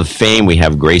Roll Hall of Fame we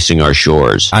have gracing our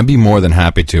shores. I'd be more than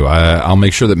happy to. I'll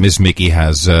make sure that Miss Mickey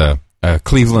has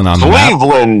Cleveland on the map.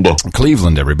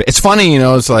 Cleveland, everybody. It's funny,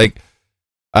 it's like,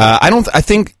 I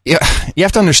think you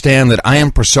have to understand that I am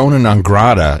persona non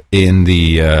grata in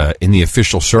the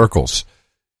official circles.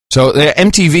 So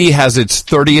MTV has its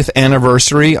 30th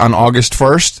anniversary on August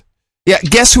 1st. Yeah,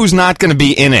 guess who's not going to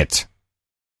be in it?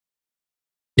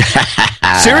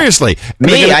 Seriously,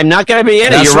 I'm not going to be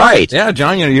in it. You're right. Yeah,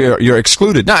 John, you're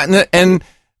excluded. And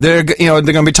They're going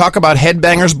to be talking about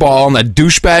Headbangers Ball, and that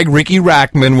douchebag Ricky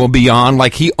Rackman will be on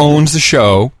like he owns the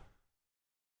show.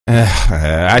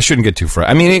 I shouldn't get too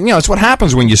frustrated. I mean, it's what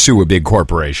happens when you sue a big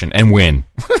corporation and win.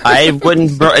 I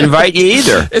wouldn't invite you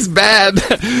either. It's bad,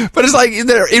 but it's like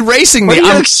they're erasing me. What do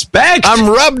you expect? I'm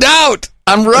rubbed out.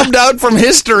 I'm rubbed out from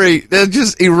history. They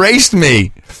just erased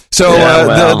me. So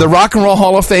the Rock and Roll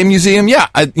Hall of Fame Museum, you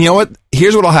know what?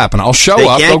 Here's what'll happen. I'll show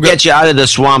up. They can't get you out of the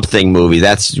Swamp Thing movie.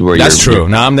 That's true.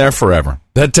 Now I'm there forever.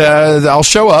 I'll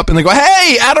show up and they go,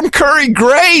 "Hey, Adam Curry,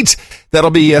 great!"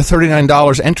 That'll be a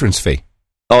 $39 entrance fee.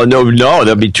 Oh no!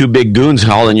 There'll be two big goons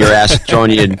hauling your ass,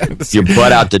 throwing your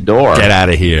butt out the door. Get out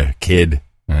of here, kid.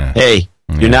 Hey,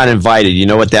 you're not invited. You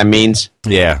know what that means?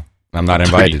 Yeah, I'm not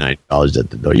invited. $39 at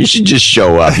the door. You should just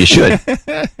show up. You should.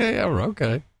 Yeah,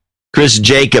 okay. Chris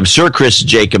Jacob, Sir Chris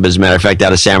Jacob, as a matter of fact,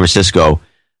 out of San Francisco,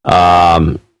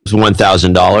 was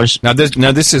 $1,000.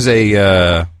 Now this is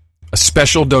a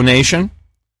special donation.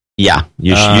 Yeah,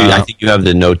 I think you have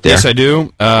the note there. Yes, I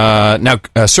do. Now,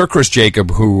 Sir Chris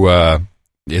Jacob, who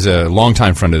is a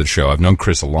longtime friend of the show. I've known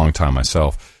Chris a long time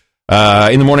myself.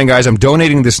 In the morning, guys, I'm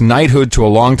donating this knighthood to a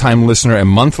longtime listener and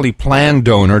monthly plan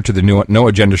donor to the No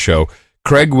Agenda show,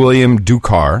 Craig William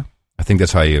Ducar. I think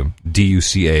that's how you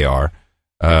Ducar.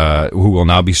 Who will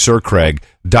now be Sir Craig,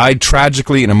 died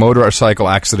tragically in a motorcycle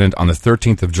accident on the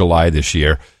 13th of July this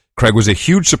year. Craig was a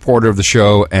huge supporter of the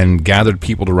show and gathered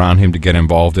people around him to get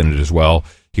involved in it as well.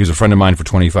 He was a friend of mine for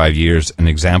 25 years, an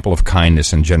example of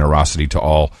kindness and generosity to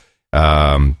all.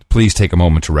 Please take a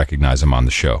moment to recognize him on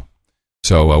the show.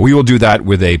 So we will do that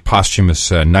with a posthumous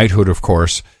knighthood, of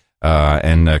course.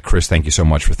 And Chris, thank you so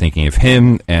much for thinking of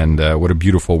him, and what a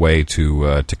beautiful way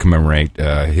to commemorate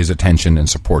his attention and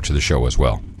support to the show as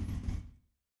well.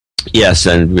 Yes,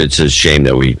 and it's a shame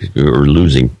that we are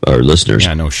losing our listeners.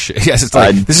 Yeah, no shit. Yes, it's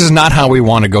like this is not how we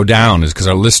want to go down. Is because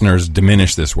our listeners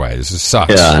diminish this way. This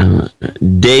sucks. Yeah.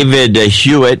 David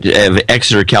Hewitt of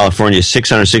Exeter, California,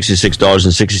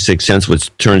 $666.66,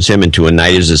 which turns him into a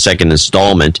knight as a second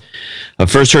installment. I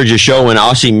first heard your show when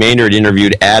Aussie Maynard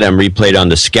interviewed Adam, replayed on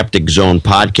the Skeptic Zone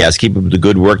podcast. Keep up the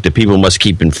good work. The people must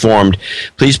keep informed.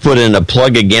 Please put in a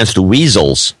plug against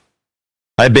weasels.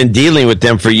 I've been dealing with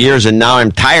them for years, and now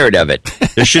I'm tired of it.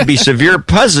 There should be severe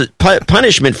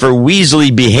punishment for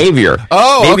weaselly behavior.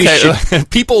 Oh, maybe okay.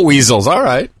 People weasels, all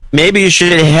right. Maybe you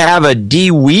should have a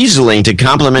de-weaseling to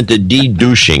complement the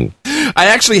de-douching. I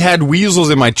actually had weasels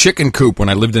in my chicken coop when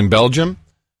I lived in Belgium.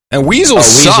 And weasels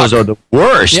suck. Weasels are the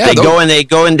worst. Yeah, they go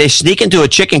and they sneak into a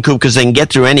chicken coop because they can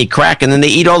get through any crack, and then they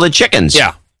eat all the chickens.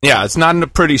 Yeah, it's not a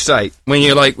pretty sight when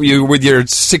you're with your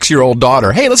 6-year-old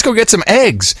daughter. Hey, let's go get some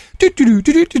eggs.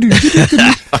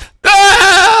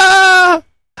 Ah!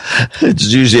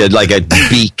 It's usually like a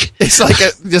beak. It's like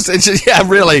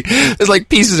really. There's like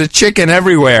pieces of chicken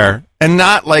everywhere, and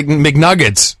not like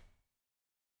McNuggets.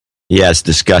 Yeah, it's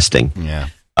disgusting. Yeah.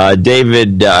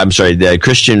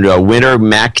 Christian Winter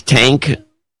Mac Tank,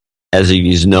 as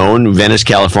he's known, Venice,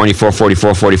 California,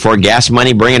 44444. Gas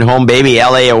money, bring it home, baby.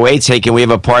 LA awaits. Hey, can we have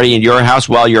a party in your house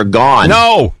while you're gone?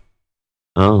 No.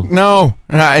 Oh. No.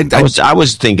 I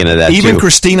was thinking of that, even too.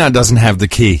 Christina doesn't have the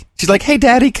key. She's like, hey,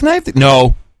 Daddy, can I have the...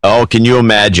 No. Oh, can you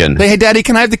imagine? Hey, Daddy,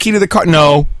 can I have the key to the car?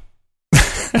 No.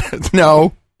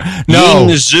 No.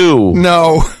 Yingzhou.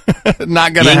 No.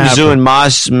 Not going to happen. Yingzhou and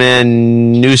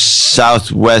Mossman, New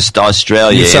Southwest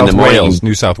Australia. New South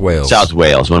Wales. South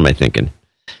Wales. What am I thinking?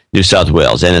 New South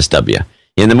Wales, NSW.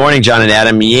 In the morning, John and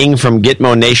Adam. Ying from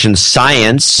Gitmo Nation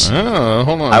Science. Oh,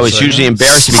 hold on. I was hugely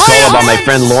embarrassed to be called about my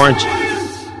friend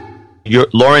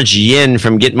Lawrence Yin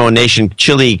from Gitmo Nation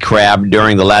Chili Crab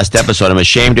during the last episode. I'm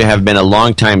ashamed to have been a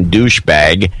long-time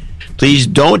douchebag. Please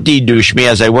don't de-douche me,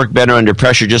 as I work better under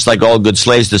pressure, just like all good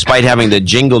slaves. Despite having the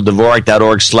jingle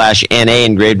Dvorak.org/NA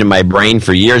engraved in my brain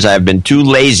for years, I have been too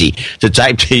lazy to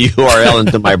type the URL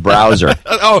into my browser.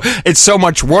 Oh, it's so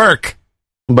much work.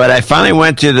 But I finally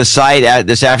went to the site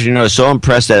this afternoon. I was so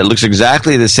impressed that it looks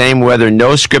exactly the same whether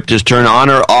no script is turned on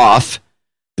or off.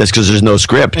 That's because there's no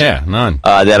script. Yeah, none.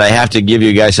 That I have to give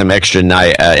you guys some extra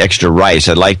rice.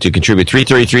 I'd like to contribute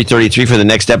 $333.33 for the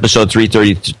next episode,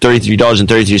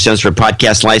 $33.33 for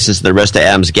podcast license, and the rest of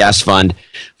Adam's gas fund,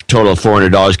 total of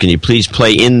 $400. Can you please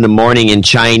play In the Morning in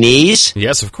Chinese?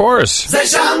 Yes, of course.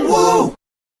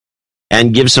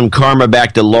 And give some karma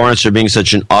back to Lawrence for being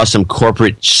such an awesome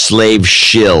corporate slave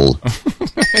shill.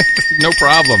 No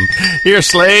problem. Here,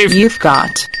 slave. You've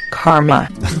got karma.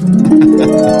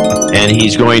 And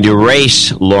he's going to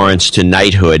race Lawrence to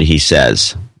knighthood, he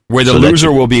says. Where the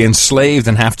loser will be enslaved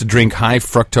and have to drink high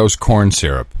fructose corn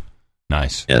syrup.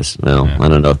 Nice. Yes. Well, I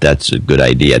don't know if that's a good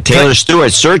idea. Taylor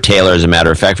Stewart, Sir Taylor, as a matter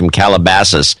of fact, from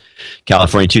Calabasas,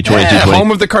 California, 222.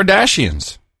 Home of the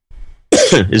Kardashians.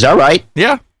 Is that right?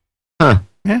 Yeah. Huh.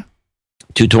 Yeah.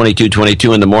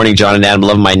 222 in the morning. John and Adam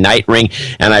love my night ring,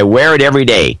 and I wear it every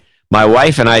day. My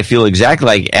wife and I feel exactly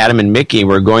like Adam and Mickey.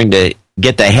 We're going to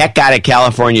get the heck out of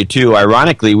California, too.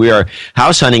 Ironically, we are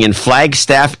house hunting in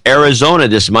Flagstaff, Arizona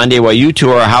this Monday, while you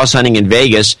two are house hunting in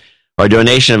Vegas. Our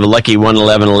donation of a lucky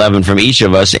 11111 from each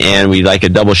of us, and we'd like a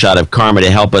double shot of karma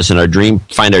to help us in our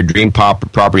find our dream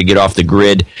property, get off the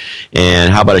grid.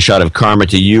 And how about a shot of karma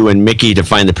to you and Mickey to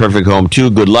find the perfect home, too?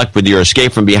 Good luck with your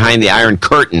escape from behind the Iron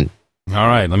Curtain. All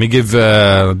right, let me give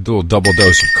a little double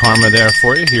dose of karma there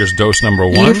for you. Here's dose number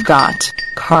 1. You've got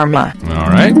karma. All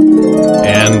right.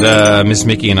 And Miss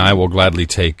Mickey and I will gladly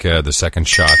take the second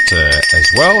shot as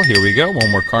well. Here we go.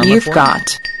 One more karma You've for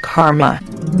got karma.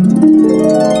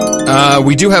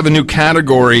 We do have a new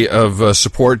category of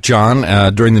support,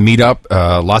 John. During the meetup,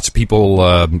 lots of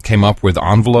people came up with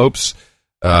envelopes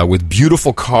with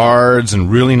beautiful cards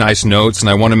and really nice notes, and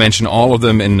I want to mention all of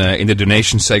them in the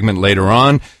donation segment later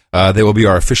on. They will be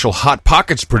our official Hot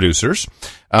Pockets producers.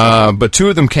 But 2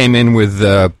 of them came in with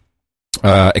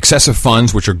excessive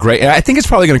funds, which are great. I think it's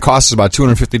probably going to cost us about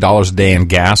 $250 a day in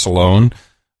gas alone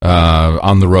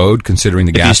on the road, considering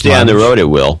the gas. If you stay on the road, it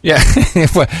will. Yeah.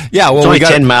 Well, it's only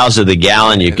 10 miles of the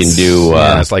gallon you can do.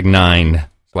 It's like 9.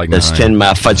 That's 10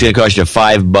 miles. It's going to cost you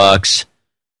 $5.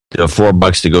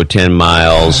 $4 to go 10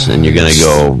 miles, and you're going to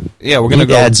go. Yeah, we're going to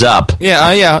go. Adds up.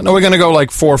 Yeah. No, we're going to go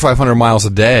like 400 or 500 miles a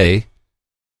day.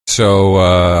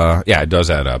 So, it does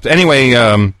add up. Anyway,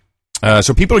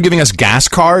 so people are giving us gas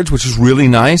cards, which is really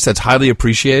nice. That's highly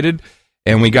appreciated.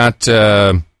 And we got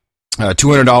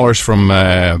 $200 from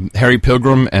Harry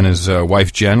Pilgrim and his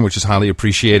wife Jen, which is highly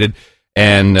appreciated.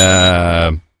 And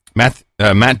Matt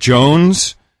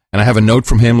Jones, and I have a note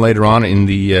from him later on in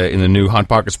the new Hot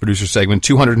Pockets producer segment,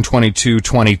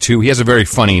 $222.22. He has a very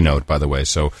funny note, by the way,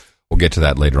 so we'll get to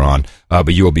that later on.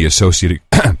 But you will be associate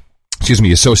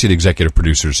executive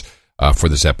producers for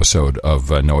this episode of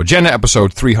No Agenda,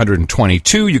 episode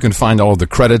 322. You can find all of the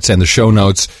credits and the show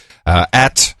notes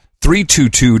at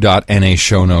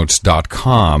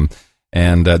 322.nashownotes.com.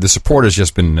 And the support has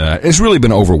just been, it's really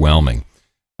been overwhelming.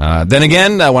 Then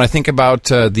again, when I think about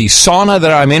the sauna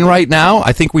that I'm in right now,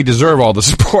 I think we deserve all the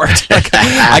support.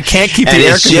 I can't keep the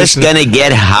air conditioner. It's just going to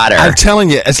get hotter. I'm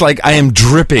telling you, it's like I am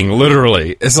dripping,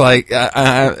 literally. It's like,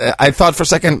 I thought for a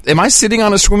second, am I sitting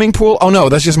on a swimming pool? Oh, no,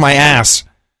 that's just my ass.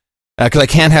 Because I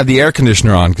can't have the air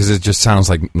conditioner on because it just sounds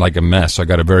like a mess. So I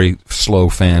got a very slow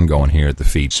fan going here at the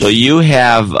feet. So you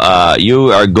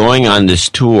are going on this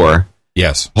tour.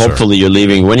 Yes. Hopefully you're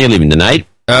leaving. When are you leaving? Tonight?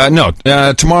 No,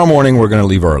 tomorrow morning we're going to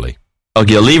leave early.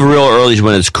 Okay, you'll leave real early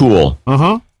when it's cool.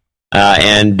 Uh-huh.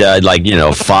 And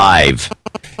 5.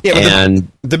 Yeah,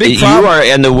 and the big problem, you are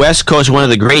in the West Coast, one of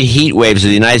the great heat waves of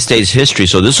the United States history,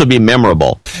 so this will be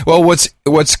memorable. Well, what's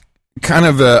kind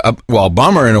of a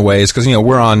bummer in a way is because,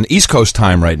 we're on East Coast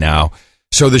time right now,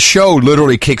 so the show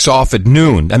literally kicks off at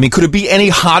noon. I mean, could it be any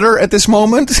hotter at this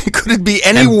moment? Could it be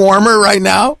any warmer right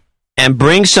now? And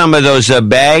bring some of those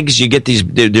bags. You get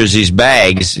there's these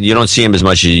bags. You don't see them as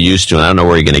much as you used to, and I don't know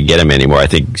where you're going to get them anymore. I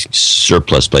think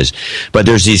surplus place. But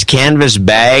there's these canvas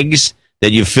bags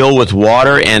that you fill with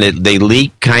water, and they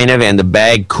leak kind of, and the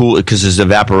bag cool because there's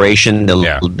evaporation.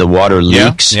 The water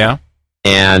leaks. Yeah.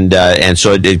 And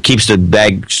so it keeps the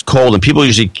bags cold, and people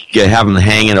usually have them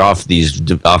hanging off these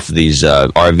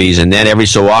RVs, and then every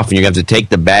so often you have to take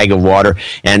the bag of water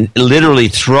and literally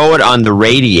throw it on the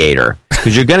radiator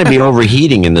because you're going to be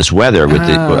overheating in this weather.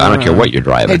 I don't care what you're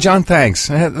driving. Hey, John, thanks.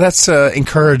 That's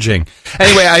encouraging.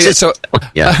 Anyway,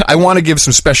 I want to give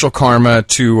some special karma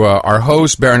to our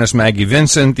host, Baroness Maggie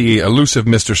Vincent, the elusive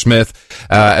Mr. Smith,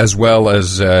 as well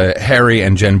as Harry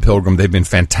and Jen Pilgrim. They've been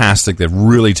fantastic. They've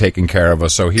really taken care of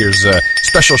us. So here's a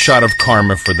special shot of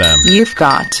karma for them. You've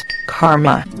got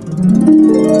karma.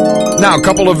 Now, a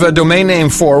couple of domain name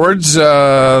forwards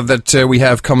that we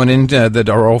have coming in that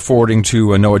are all forwarding to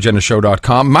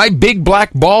noagendashow.com.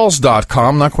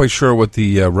 MyBigBlackBalls.com. Not quite sure what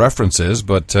the reference is,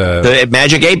 but... the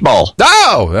Magic 8 Ball.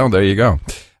 Oh, well, there you go.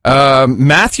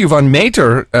 Matthew Van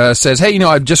Meter says, hey,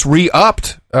 I've just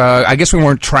re-upped. I guess we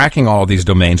weren't tracking all of these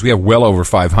domains. We have well over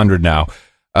 500 now.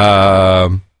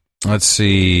 Let's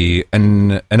see,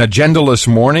 an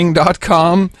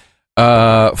agendalessmorning.com,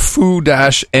 foo-nwo.com,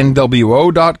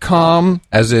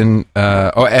 as in,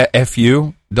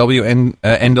 F-U,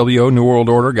 NWO, New World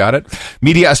Order, got it.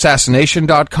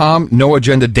 Mediaassassination.com,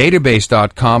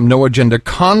 noagendadatabase.com,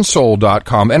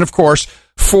 noagendaconsole.com, and of course,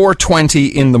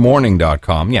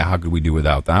 420inthemorning.com. Yeah, how could we do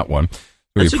without that one?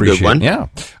 We That's appreciate a good one. Yeah.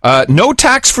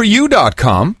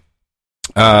 NoTaxForYou.com,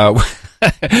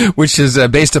 which is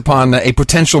based upon a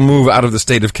potential move out of the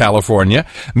state of California.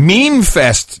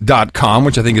 MemeFest.com,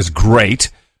 which I think is great.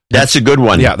 That's a good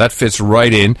one. Yeah, that fits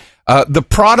right in.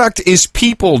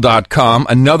 TheProductIsPeople.com,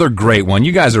 another great one.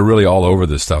 You guys are really all over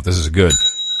this stuff. This is good.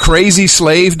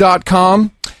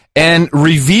 CrazySlave.com and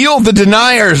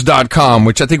RevealTheDeniers.com,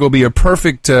 which I think will be a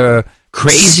perfect...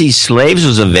 Crazy Slaves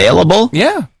was available?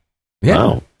 Yeah.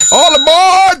 Wow. All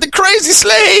aboard the Crazy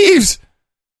Slaves!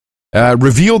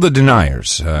 Reveal the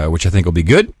Deniers, which I think will be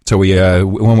good. So we,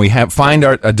 when we find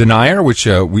a denier, which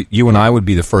you and I would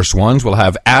be the first ones, we'll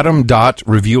have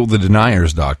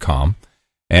adam.revealthedeniers.com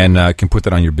and can put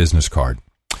that on your business card.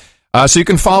 So you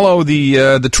can follow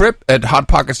the trip at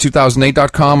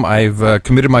hotpockets2008.com. I've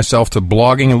committed myself to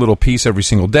blogging a little piece every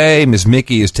single day. Ms.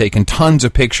 Mickey has taken tons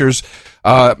of pictures.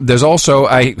 There's also,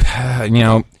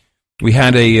 we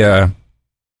had a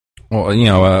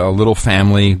little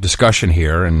family discussion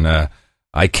here, and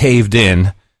I caved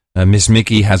in. Miss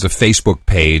Mickey has a Facebook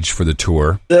page for the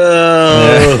tour.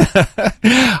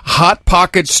 Hot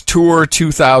Pockets Tour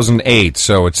 2008.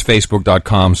 So it's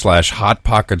facebook.com/Hot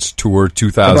Pockets Tour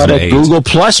 2008. About a Google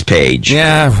Plus page.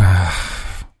 Yeah.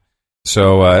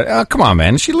 So, come on,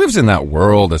 man. She lives in that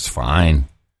world. It's fine.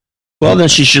 Well, then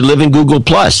she should live in Google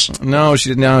Plus. No,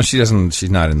 she doesn't. She's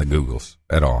not in the Googles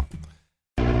at all.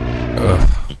 Ugh.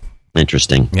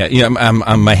 Interesting. Yeah.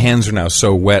 My hands are now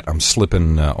so wet. I'm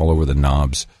slipping all over the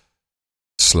knobs,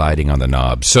 sliding on the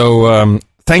knobs. So,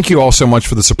 thank you all so much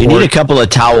for the support. You need a couple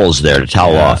of towels there to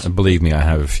towel off. Believe me, I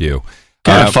have a few.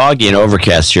 Kind of foggy and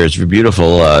overcast here. It's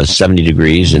beautiful, 70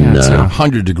 degrees. And it's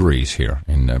 100 degrees here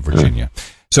in Virginia.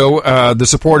 So the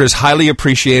support is highly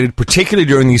appreciated, particularly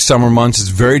during these summer months. It's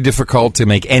very difficult to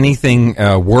make anything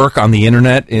work on the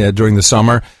internet during the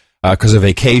summer because of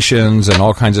vacations and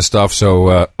all kinds of stuff.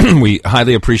 So we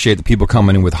highly appreciate the people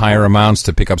coming in with higher amounts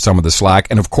to pick up some of the slack.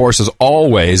 And, of course, as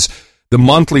always, the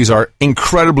monthlies are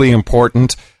incredibly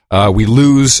important. We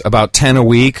lose about 10 a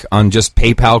week on just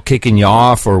PayPal kicking you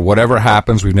off or whatever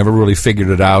happens. We've never really figured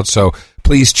it out. So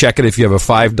please check it if you have a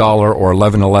 $5 or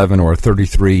 $11.11 or a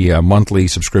 $33 monthly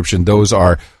subscription. Those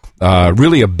are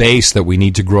really a base that we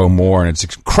need to grow more, and it's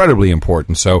incredibly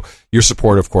important. So your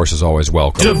support, of course, is always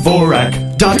welcome.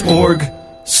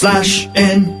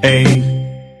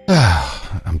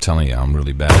 Dvorak.org/NA. I'm telling you, I'm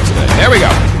really bad today. There we go.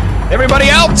 Everybody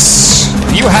else,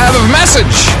 you have a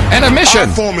message and a mission.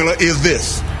 Our formula is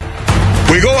this.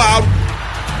 We go out,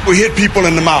 we hit people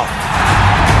in the mouth.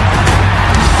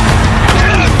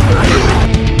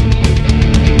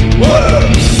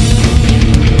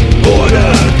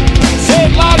 Order! Say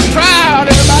it loud and proud,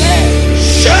 everybody!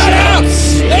 Shut up,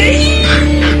 slave!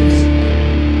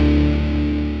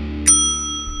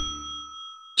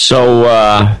 So,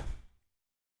 I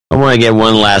want to get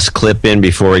one last clip in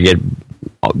before we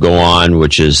go on,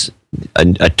 which is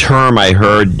a term I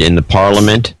heard in the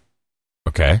Parliament.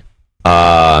 Okay.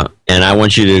 And I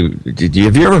want you to.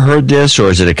 Have you ever heard this, or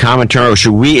is it a common term, or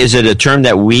is it a term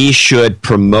that we should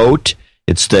promote?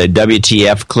 It's the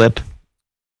WTF clip.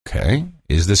 Okay.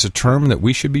 Is this a term that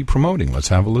we should be promoting? Let's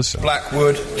have a listen.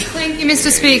 Blackwood. Thank you,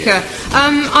 Mr. Speaker.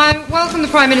 I welcome the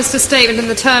Prime Minister's statement and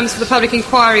the terms for the public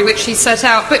inquiry which he set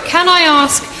out, but can I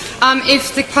ask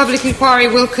if the public inquiry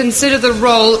will consider the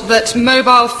role that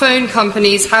mobile phone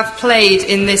companies have played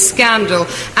in this scandal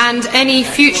and any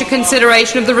future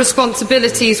consideration of the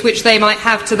responsibilities which they might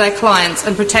have to their clients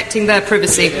and protecting their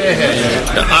privacy?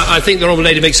 I think the Honourable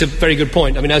Lady makes a very good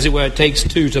point. I mean, as it were, it takes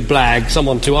two to blag,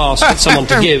 someone to ask, and someone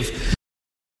to give.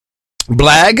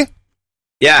 Blag?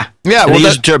 Yeah. Yeah. Well,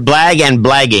 used to blag and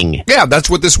blagging. Yeah, that's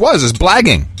what this was, is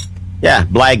blagging. Yeah,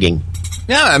 blagging.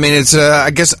 Yeah, I mean, it's,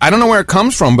 I guess, I don't know where it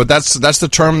comes from, but that's the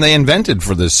term they invented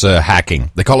for this hacking.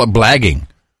 They call it blagging.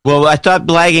 Well, I thought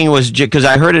blagging was, because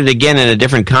I heard it again in a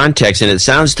different context, and it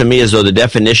sounds to me as though the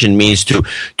definition means to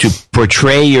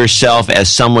portray yourself as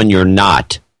someone you're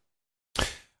not.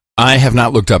 I have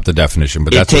not looked up the definition,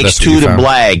 but it takes two to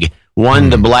blag. One,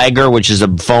 the blagger, which is a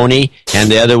phony,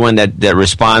 and the other one that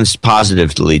responds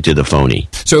positively to the phony.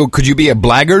 So could you be a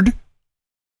blackguard?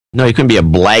 No, you couldn't be a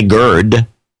blackguard.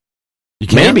 You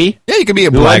can? Maybe. Yeah, you can be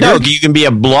a blackguard. No, you can be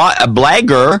a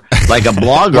blagger, like a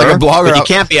blogger. Like a blogger. But you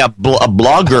can't be a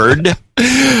blackguard.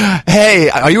 Hey,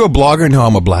 are you a blogger? No,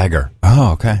 I'm a blagger.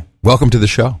 Oh, okay. Welcome to the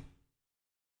show.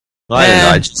 Well,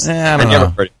 I don't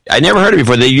know. I never heard it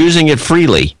before. They're using it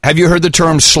freely. Have you heard the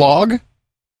term slog?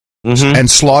 Mm-hmm. And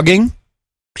slogging?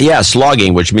 Yeah,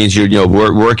 slogging, which means you're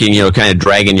working, kind of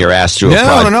dragging your ass through a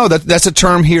project. No. That's a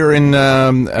term here in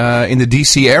the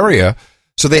D.C. area.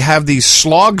 So they have these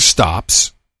slog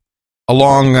stops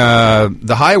along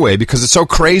the highway because it's so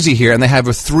crazy here, and they have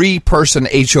a 3-person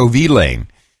HOV lane.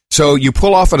 So you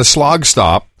pull off at a slog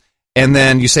stop, and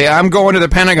then you say, I'm going to the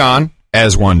Pentagon,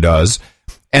 as one does,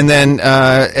 and then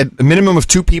at a minimum of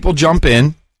 2 people jump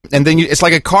in, and then it's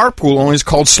like a carpool, only it's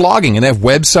called slogging, and they have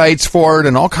websites for it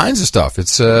and all kinds of stuff.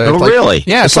 It's really?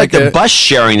 Yeah, it's like the bus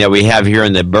sharing that we have here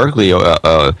in the Berkeley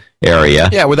area.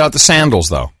 Yeah, without the sandals,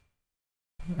 though.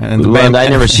 And I've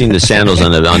never seen the sandals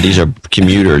on these are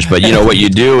commuters, but you know what you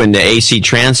do in the AC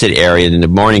Transit area in the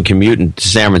morning commute to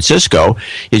San Francisco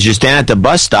is you stand at the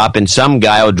bus stop and some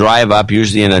guy will drive up,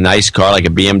 usually in a nice car like a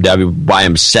BMW by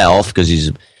himself because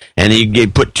and he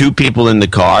put 2 people in the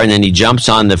car, and then he jumps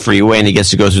on the freeway and he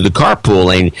gets to go through the carpool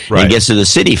lane and gets to the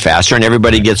city faster, and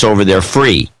everybody gets over there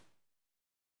free.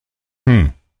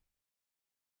 Well,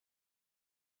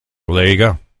 there you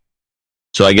go.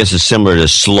 So I guess it's similar to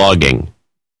slogging.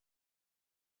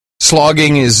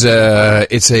 Slogging is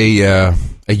it's a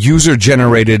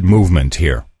user-generated movement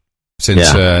here.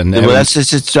 Since I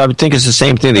think it's the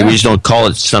same thing. We just don't call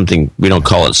it something. We don't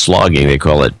call it slogging. They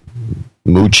call it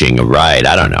mooching a ride.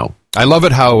 I don't know. I love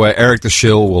it how Eric the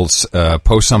Shill will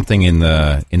post something in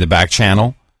the back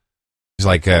channel. He's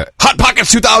like,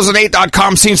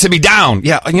 HotPockets2008.com seems to be down.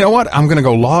 Yeah, you know what? I'm going to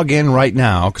go log in right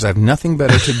now because I have nothing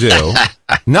better to do.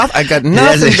 I got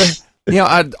nothing. You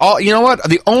know what?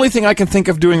 The only thing I can think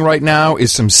of doing right now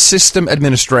is some system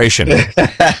administration.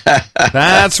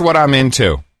 That's what I'm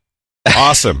into.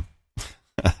 Awesome.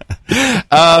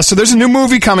 So there's a new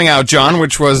movie coming out, John,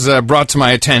 which was brought to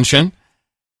my attention.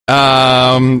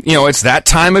 It's that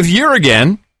time of year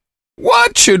again.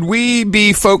 What should we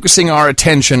be focusing our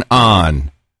attention on?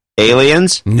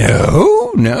 Aliens?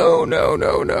 No,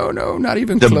 not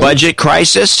even the close. Budget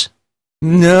crisis?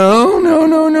 No.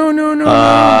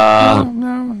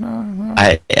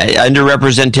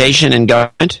 Underrepresentation in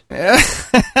government?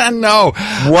 No.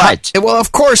 What? Well,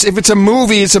 of course, if it's a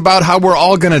movie, it's about how we're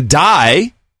all going to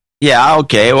die. Yeah,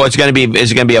 okay. Well, is it going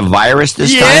to be a virus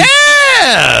this time?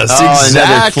 Yes,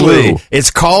 exactly. It's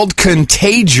called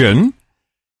Contagion.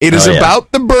 It is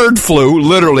about the bird flu,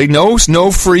 literally.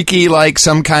 No freaky, like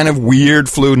some kind of weird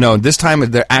flu. No, this time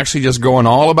they're actually just going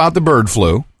all about the bird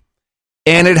flu.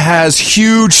 And it has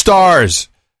huge stars.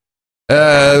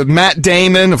 Matt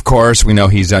Damon, of course, we know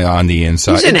he's on the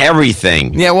inside. He's in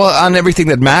everything. Yeah, well, on everything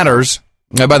that matters.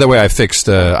 By the way, I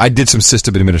did some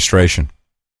system administration.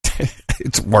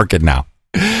 It's working now.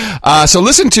 So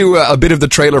listen to a bit of the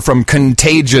trailer from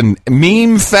Contagion.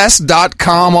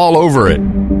 Memefest.com all over it.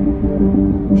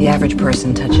 The average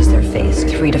person touches their face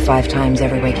 3 to 5 times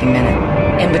every waking minute.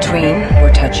 In between,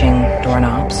 we're touching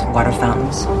doorknobs, water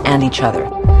fountains, and each other.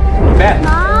 Beth.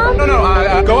 Mom?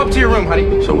 No, go up to your room,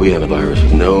 honey. So we have a virus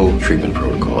with no treatment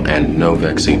protocol and no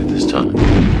vaccine at this time.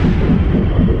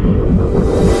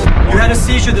 You had a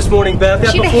seizure this morning, Beth.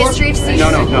 She had a history of seizures,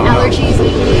 No. allergies.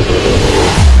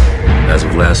 As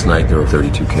of last night, there were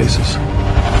 32 cases.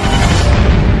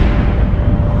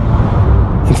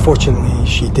 Unfortunately,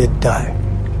 she did die.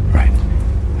 Right.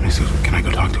 And he says, can I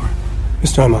go talk to her?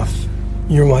 Mr. Imhoff,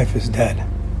 your wife is dead.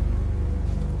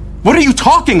 What are you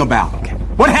talking about? Okay.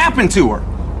 What happened to her?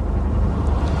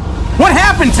 What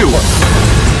happened to her?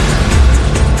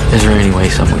 Is there any way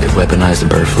someone could weaponize the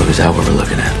bird flu? Is that what we're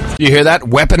looking at? You hear that?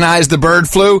 Weaponize the bird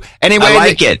flu? Anyway, I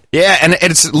like it. Yeah, and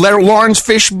it's Lawrence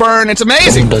Fishburne. It's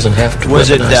amazing. Someone doesn't have to. Was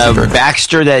it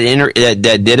Baxter that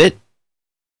did it?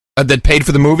 That paid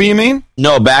for the movie, you mean?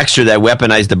 No, Baxter that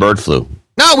weaponized the bird flu.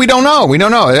 No, we don't know.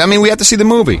 I mean, we have to see the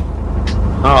movie.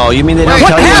 Oh, you mean they don't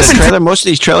tell you in the trailer? Most of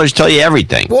these trailers tell you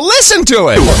everything. Well, listen to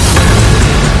it.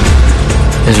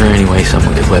 Is there any way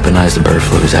someone could weaponize the bird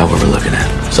flu? Is that what we're looking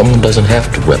at? Someone doesn't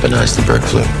have to weaponize the bird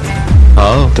flu.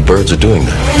 Oh. The birds are doing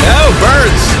that. No,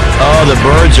 birds. Oh, the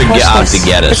birds are out to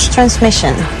get us. It's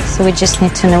transmission, so we just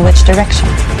need to know which direction.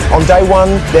 On day 1,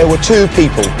 there were 2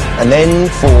 people, and then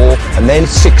 4, and then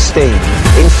 16.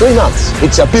 In 3 months,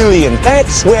 it's 1 billion.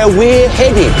 That's where we're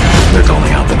headed. They're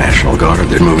calling out the National Guard.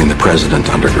 They're moving the president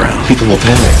underground. People will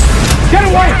panic. Get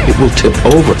away! It will tip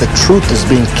over. The truth is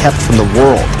being kept from the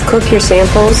world. Cook your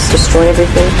samples, destroy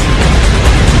everything.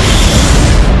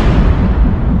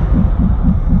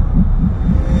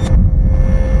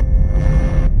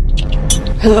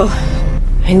 Hello.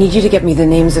 I need you to get me the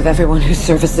names of everyone who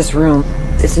serviced this room.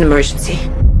 It's an emergency.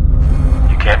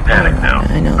 You can't panic now.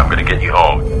 I know. I'm going to get you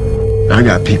home. I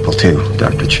got people too,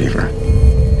 Dr. Cheever.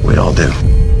 We all do.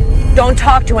 Don't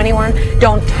talk to anyone.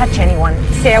 Don't touch anyone.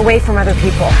 Stay away from other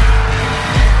people.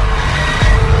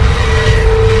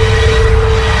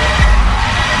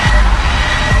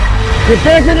 Get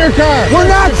back in your car! We're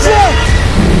not sick!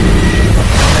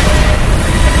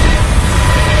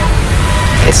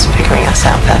 always figuring us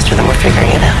out faster than we're figuring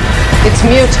it out. It's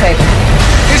mutating.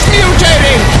 It's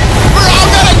mutating! We're all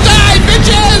gonna die,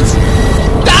 bitches!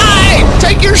 Die!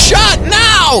 Take your shot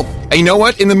now! And you know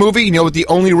what? In the movie, you know what the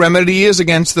only remedy is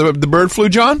against the bird flu,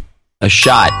 John? A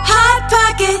shot. Hot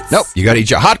Pockets. Nope, you got to eat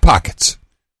your Hot Pockets.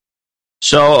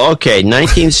 So, okay,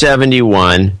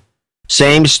 1971,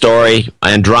 same story,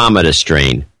 Andromeda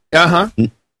strain.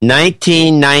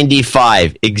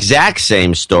 1995, exact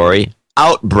same story,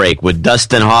 Outbreak with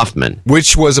Dustin Hoffman.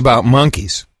 Which was about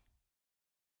monkeys.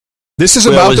 This is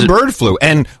about the bird flu.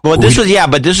 And this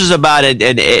was about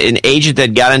an agent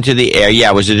that got into the air.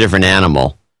 Yeah, it was a different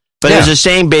animal. But it's the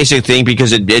same basic thing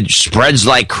because it spreads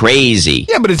like crazy.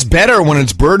 Yeah, but it's better when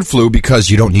it's bird flu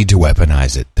because you don't need to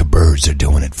weaponize it. The birds are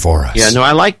doing it for us. Yeah, no,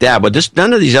 I like that. But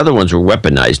none of these other ones were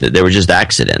weaponized. They were just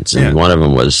accidents. And one of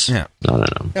them was, I don't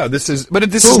know. Yeah, this is not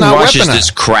watches weaponized.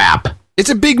 This crap? It's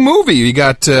a big movie. You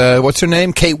got, what's her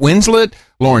name? Kate Winslet,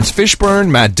 Lawrence Fishburne,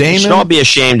 Matt Damon. They should all be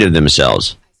ashamed of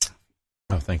themselves.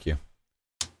 Oh, thank you.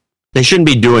 They shouldn't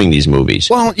be doing these movies.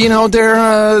 Well, you know,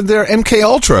 they're MK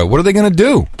Ultra. What are they going to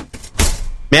do?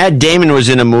 Matt Damon was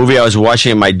in a movie I was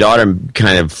watching, and my daughter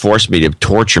kind of forced me to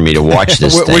torture me to watch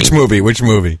this thing. Which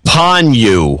movie? Pawn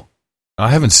You.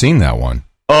 I haven't seen that one.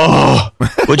 Oh,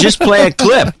 well, just play a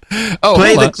clip.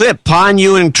 Play the clip. Pawn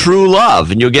You in True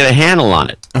Love, and you'll get a handle on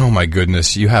it. Oh, my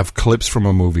goodness. You have clips from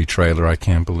a movie trailer. I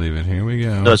can't believe it. Here we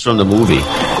go. No, it's from the movie.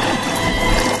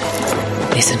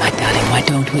 Listen, my darling, why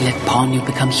don't we let Pawn You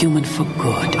become human for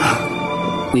good?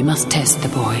 We must test the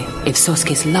boy. If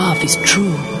Sosuke's love is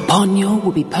true, Ponyo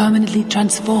will be permanently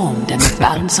transformed and the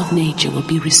balance of nature will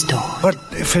be restored. But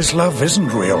if his love isn't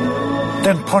real,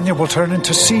 then Ponyo will turn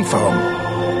into sea foam.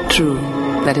 True.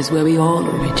 That is where we all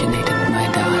originated,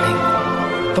 my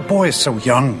darling. The boy is so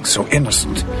young, so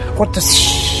innocent.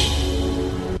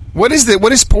 What is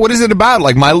it about?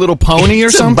 Like My Little Pony or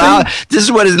something?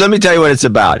 Let me tell you what it's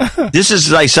about. This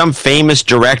is like some famous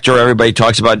director everybody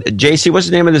talks about. JC, what's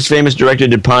the name of this famous director who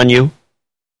did Pawn You?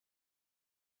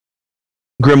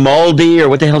 Grimaldi, or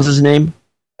what the hell's his name?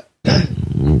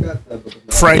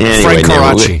 Frank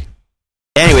Caracci.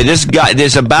 Anyway,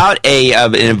 this about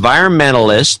an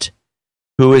environmentalist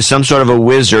who is some sort of a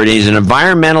wizard. He's an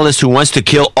environmentalist who wants to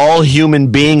kill all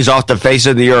human beings off the face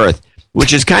of the earth,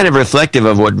 which is kind of reflective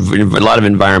of what a lot of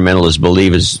environmentalists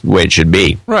believe is the way it should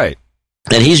be. Right.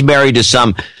 And he's married to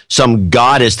some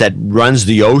goddess that runs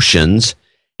the oceans,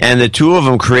 and the two of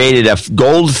them created a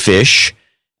goldfish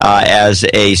as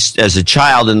a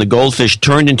child, and the goldfish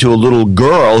turned into a little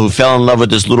girl who fell in love with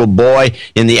this little boy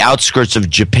in the outskirts of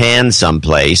Japan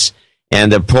someplace,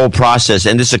 and the whole process,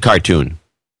 and this is a cartoon.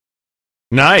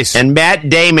 Nice. And Matt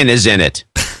Damon is in it.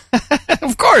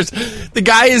 Of course. The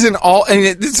guy is in all... I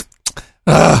mean,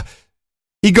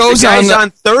 he goes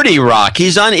on 30 Rock. He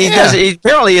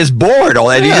apparently is bored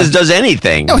already. He just does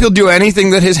anything. No, he'll do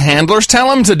anything that his handlers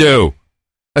tell him to do.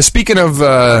 Speaking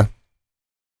of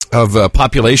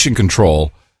population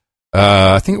control,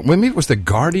 I think maybe it was The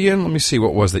Guardian. Let me see,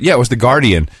 what was it? Yeah, it was The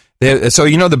Guardian. So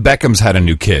you know the Beckhams had a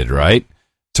new kid, right?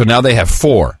 So now they have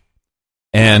 4.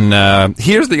 And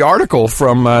here's the article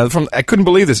from I couldn't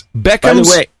believe this. Beckham's...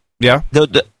 By the way, yeah,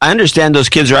 I understand those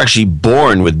kids are actually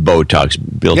born with Botox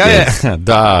built in. Yeah.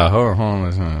 Duh. Hold on.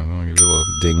 Let me give you a little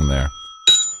ding there.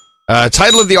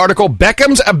 Title of the article,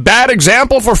 Beckham's a bad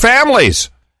example for families.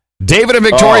 David and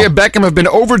Victoria Beckham have been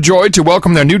overjoyed to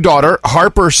welcome their new daughter,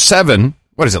 Harper 7.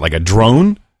 What is it, like a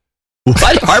drone?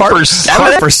 What? Harper 7?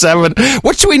 Harper 7.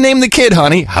 What should we name the kid,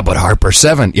 honey? How about Harper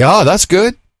 7? Yeah, that's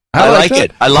good. I like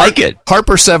it. I like it.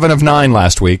 Harper 7 of 9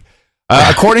 last week.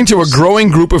 According to a growing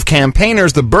group of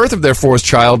campaigners, the birth of their 4th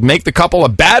child make the couple a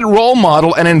bad role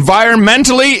model and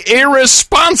environmentally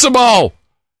irresponsible.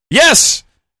 Yes,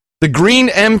 the Green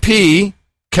MP,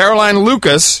 Caroline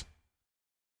Lucas,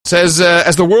 says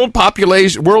as the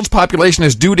world's population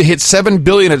is due to hit 7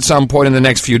 billion at some point in the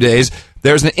next few days,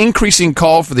 there's an increasing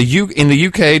call for in the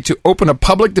UK to open a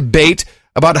public debate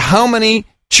about how many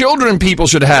children people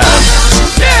should have.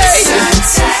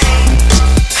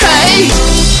 Hey!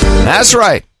 That's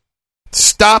right.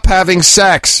 Stop having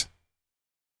sex.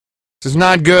 This is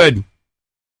not good.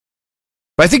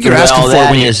 But I think you're asking for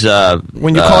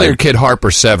when you call your kid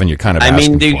Harper 7, you're kind of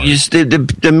asking for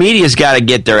it. The media's got to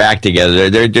get their act together.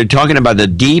 They're talking about the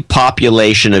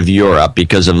depopulation of Europe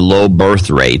because of low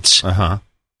birth rates.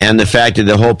 And the fact that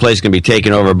the whole place is going to be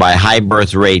taken over by high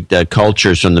birth rate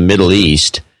cultures from the Middle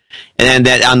East. And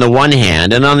that on the one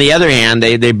hand, and on the other hand,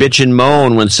 they bitch and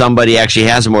moan when somebody actually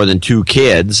has more than 2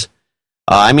 kids.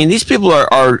 I mean, these people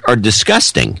are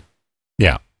disgusting.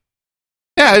 Yeah,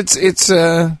 it's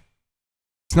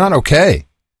not okay.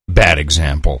 Bad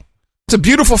example. It's a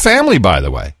beautiful family, by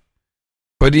the way.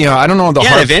 But, I don't know.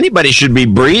 If anybody should be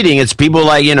breeding, it's people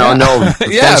like, no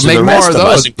offense to make the more rest of of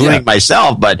us, those. including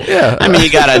myself. But, I mean,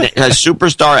 you got a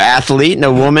superstar athlete and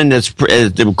a woman that's,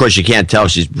 of course, you can't tell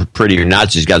if she's pretty or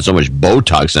not. She's got so much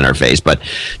Botox in her face. But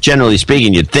generally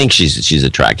speaking, you'd think she's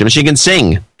attractive. And she can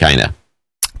sing, kind of.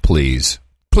 Please,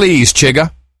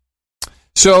 Chigga.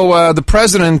 So the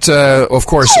president, of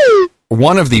course,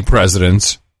 one of the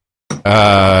presidents,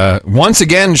 once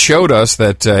again showed us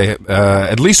that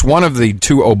at least one of the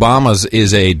two Obamas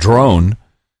is a drone.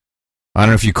 I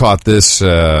don't know if you caught this.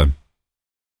 Right,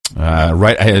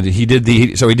 he did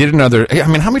another. I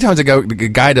mean, how many times ago the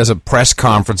guy does a press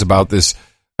conference about this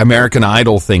American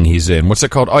Idol thing he's in? What's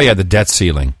it called? Oh yeah, the debt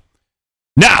ceiling.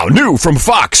 Now, new from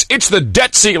Fox, it's the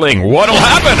debt ceiling. What'll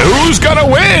happen? Who's gonna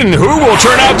win? Who will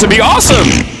turn out to be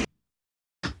awesome?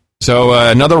 So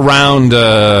another round,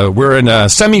 we're in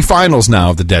semifinals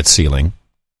now of the debt ceiling.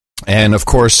 And, of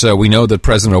course, we know that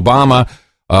President Obama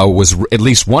was, at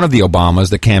least one of the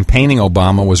Obamas, the campaigning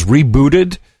Obama, was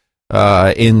rebooted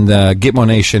in the Gitmo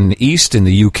Nation East in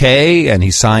the UK, and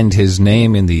he signed his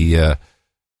name in the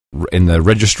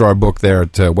registrar book there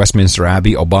at Westminster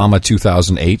Abbey, Obama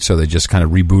 2008, so they just kind of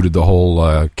rebooted the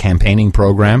whole campaigning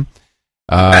program.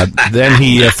 Then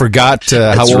he forgot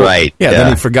how old. Right. Yeah,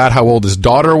 then he forgot how old his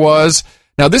daughter was.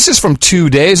 Now this is from 2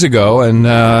 days ago, and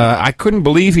I couldn't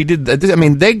believe he did that. I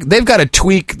mean, they've got to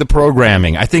tweak the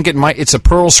programming. I think it's a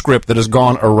Perl script that has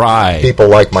gone awry. People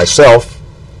like myself,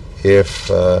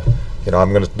 if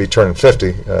I'm going to be turning 50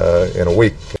 in a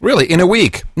week. Really, in a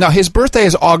week? Now his birthday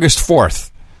is August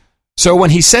 4th, so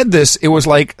when he said this, it was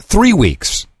like 3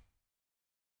 weeks.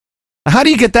 Now, how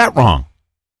do you get that wrong?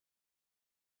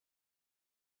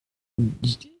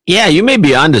 Yeah, you may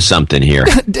be onto something here.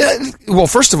 Well,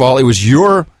 first of all, it was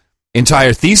your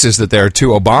entire thesis that there are two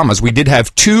Obamas. We did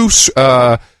have two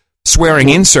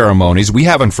swearing-in ceremonies. We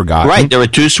haven't forgotten. Right, there were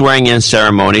two swearing-in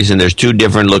ceremonies, and there's two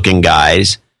different-looking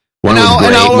guys. And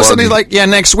all of a sudden he's like,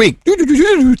 next week.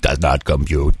 Does not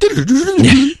compute.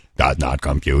 Does not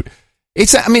compute.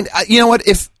 It's, I mean, you know what,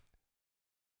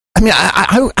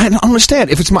 I don't understand.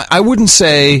 If it's I wouldn't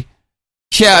say...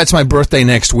 Yeah, it's my birthday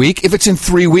next week. If it's in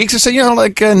 3 weeks, I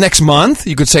say, next month.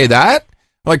 You could say that,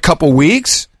 like a couple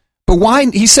weeks. But why?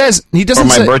 He says he doesn't.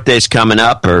 Or my birthday's coming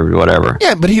up, or whatever.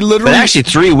 Yeah, but he literally. But actually,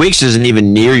 3 weeks isn't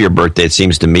even near your birthday. It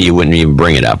seems to me you wouldn't even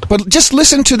bring it up. But just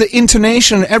listen to the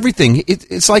intonation and everything.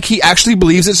 It's like he actually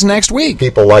believes it's next week.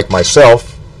 People like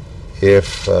myself,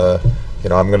 if I'm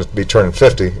going to be turning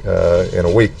 50 in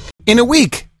a week. In a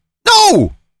week?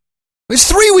 No, it's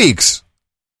 3 weeks.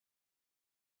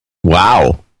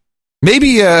 Wow.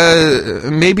 Maybe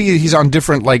he's on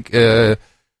different, they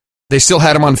still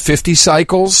had him on 50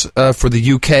 cycles for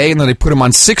the UK, and then they put him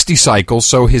on 60 cycles,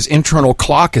 so his internal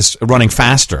clock is running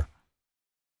faster.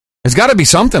 There's got to be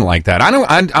something like that.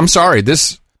 I'm sorry,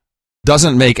 this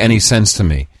doesn't make any sense to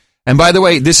me. And by the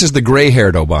way, this is the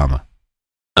gray-haired Obama.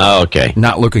 Oh, okay.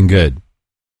 Not looking good.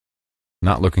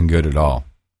 Not looking good at all.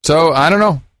 So, I don't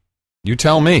know. You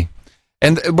tell me.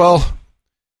 And, well...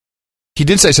 He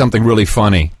did say something really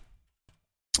funny.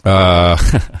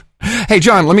 Hey,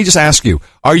 John, let me just ask you.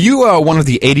 Are you one of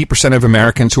the 80% of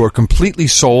Americans who are completely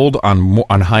sold on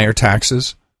higher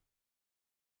taxes?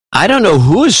 I don't know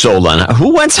who is sold on.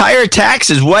 Who wants higher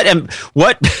taxes? What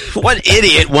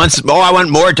idiot wants, I want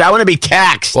more. I want to be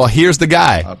taxed. Well, here's the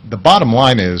guy. The bottom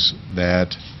line is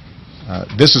that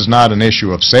this is not an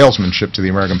issue of salesmanship to the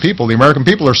American people. The American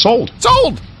people are sold.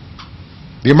 Sold!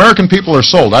 The American people are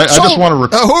sold. I just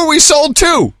want to... who are we sold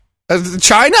to?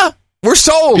 China? We're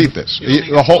sold. Repeat this.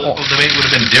 The whole debate would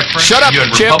have been different. Shut up, you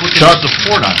had Chip. Republicans Chuck.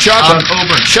 support on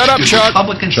Shut up, Chuck.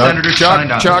 Republican senators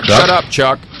signed on. Chuck, shut up,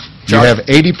 Chuck. You have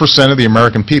 80% of the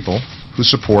American people who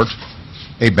support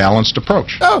a balanced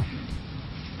approach. Oh.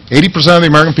 80% of the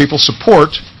American people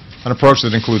support an approach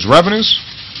that includes revenues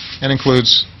and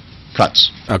includes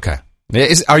cuts. Okay.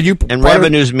 Are you? And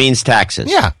revenues means taxes.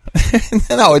 Yeah.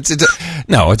 No,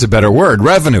 it's a better word.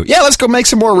 Revenue. Yeah, let's go make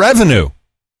some more revenue.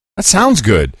 That sounds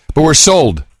good. But we're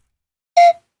sold.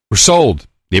 We're sold.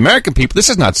 The American people. This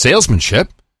is not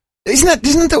salesmanship. This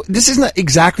isn't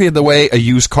exactly the way a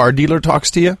used car dealer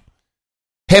talks to you.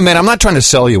 Hey, man, I'm not trying to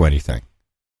sell you anything.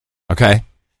 Okay,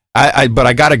 but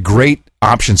I got a great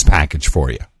options package for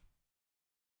you.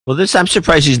 Well, I'm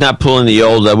surprised he's not pulling the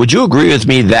old, would you agree with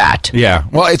me that? Yeah,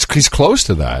 well, he's close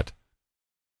to that.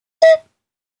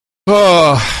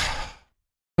 Oh.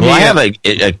 Well, I have I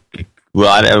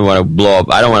don't want to blow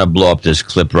up. I don't want to blow up this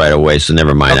clip right away, so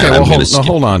never mind. Okay,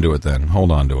 hold on to it then.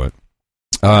 Hold on to it.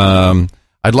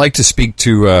 I'd like to speak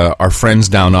to our friends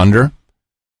down under.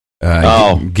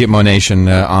 Gitmo Nation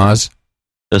Oz.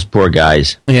 Those poor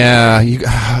guys. Yeah,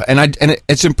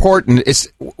 it's important. It's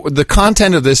the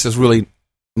content of this is really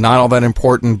not all that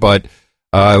important, but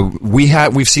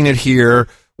we've seen it here.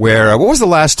 Where what was the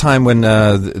last time when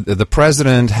the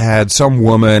president had some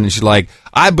woman and she's like,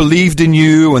 I believed in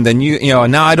you, and then you know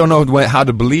now I don't know how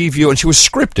to believe you, and she was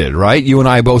scripted, right? You and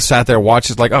I both sat there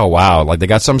watched it like, oh wow, like they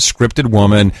got some scripted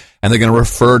woman and they're going to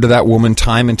refer to that woman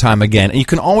time and time again, and you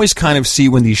can always kind of see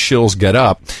when these shills get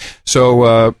up.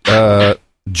 So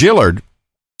Gillard,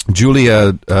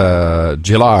 Julia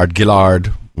Gillard,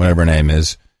 whatever her name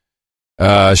is.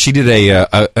 She did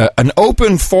an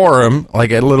open forum,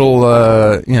 like a little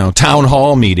town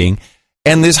hall meeting,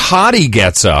 and this hottie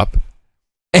gets up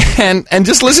and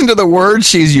just listen to the words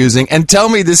she's using and tell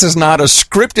me this is not a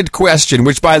scripted question,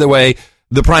 which, by the way,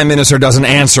 the Prime Minister doesn't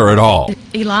answer at all.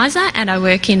 Eliza, and I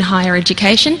work in higher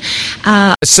education.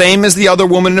 Same as the other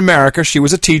woman in America. She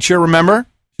was a teacher, remember?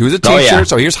 She was a teacher, yeah.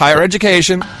 So here's higher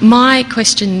education. My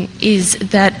question is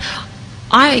that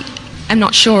I'm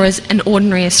not sure, as an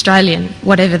ordinary Australian,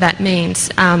 whatever that means,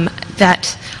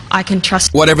 that I can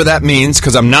trust... Whatever that means,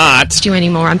 because I'm not... ...you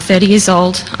anymore. I'm 30 years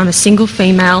old. I'm a single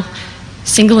female,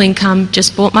 single income,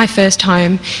 just bought my first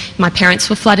home. My parents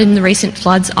were flooded in the recent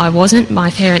floods. I wasn't.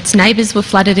 My parents' neighbours were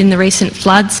flooded in the recent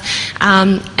floods.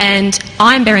 And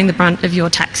I'm bearing the brunt of your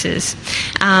taxes.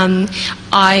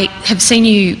 I have seen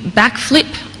you backflip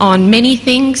on many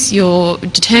things. Your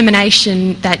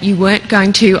determination that you weren't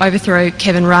going to overthrow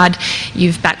Kevin Rudd.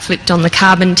 You've backflipped on the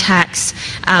carbon tax.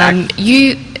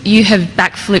 You have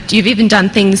backflipped. You've even done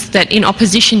things that in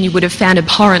opposition you would have found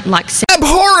abhorrent, like...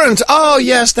 Abhorrent! Oh,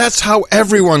 yes, that's how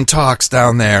everyone talks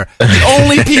down there. The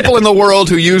only people in the world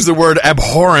who use the word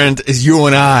abhorrent is you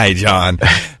and I, John.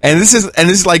 And this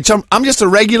is like, I'm just a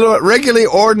regularly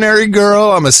ordinary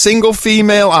girl. I'm a single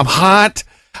female. I'm hot.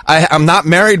 I'm not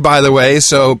married, by the way,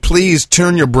 so please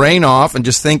turn your brain off and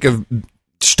just think of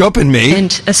stopping me.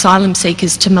 And asylum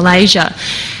seekers to Malaysia.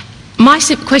 My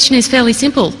question is fairly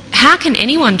simple. How can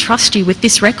anyone trust you with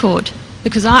this record?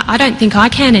 Because I don't think I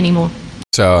can anymore.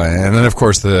 So, and then, of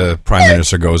course, the Prime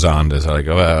Minister goes on to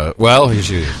say, well, here's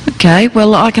you. Okay,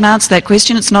 well, I can answer that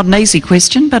question. It's not an easy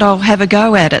question, but I'll have a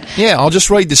go at it. Yeah, I'll just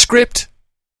read the script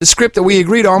that we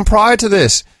agreed on prior to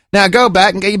this. Now, go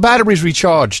back and get your batteries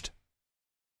recharged.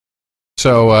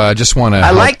 So, I just want to...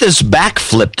 I like this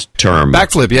backflipped term.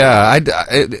 Backflip, yeah.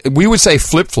 We would say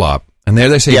flip-flop. And there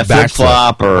they say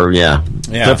flip-flop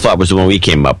Flip-flop was the one we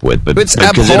came up with. But it's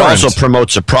because it also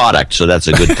promotes a product, so that's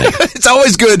a good thing. It's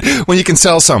always good when you can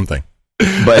sell something.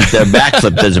 But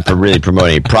backflip doesn't really promote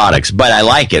any products. But I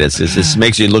like it. It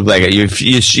makes you look like you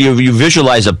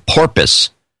visualize a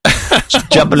porpoise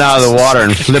jumping out of the water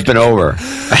and flipping over.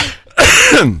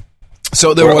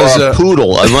 So there was a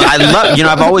poodle. I love.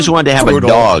 I've always wanted to have a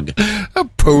dog. A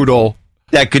poodle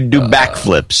that could do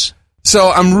backflips.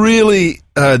 So I'm really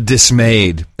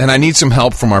dismayed, and I need some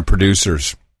help from our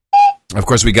producers. Of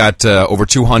course, we got over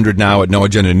 200 now at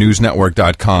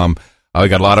NoAgendaNewsNetwork.com. We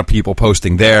got a lot of people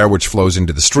posting there, which flows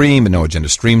into the stream at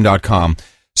NoAgendaStream.com.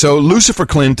 So Lucifer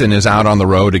Clinton is out on the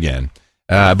road again.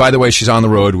 By the way, she's on the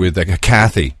road with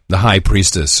Kathy, the High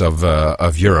Priestess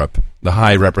of Europe, the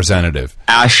High Representative.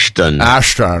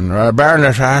 Baroness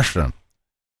Ashton.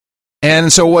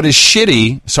 And so what is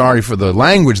shitty, sorry for the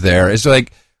language there, is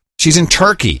like she's in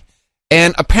Turkey.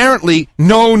 And apparently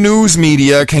no news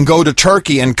media can go to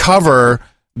Turkey and cover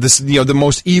this, the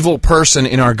most evil person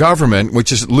in our government,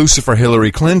 which is Lucifer Hillary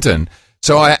Clinton.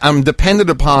 So I'm dependent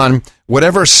upon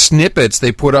whatever snippets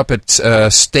they put up at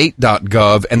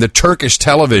state.gov and the Turkish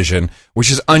television, which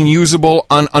is unusable,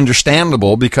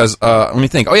 ununderstandable because, let me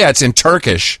think, it's in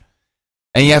Turkish.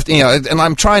 And you have to, and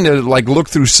I'm trying to look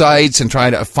through sites and try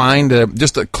to find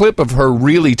just a clip of her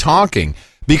really talking,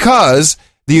 because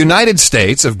the United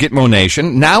States of Gitmo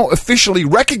Nation now officially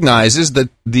recognizes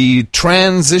the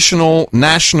Transitional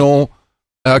National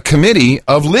Committee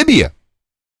of Libya.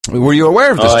 Were you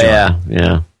aware of this, John?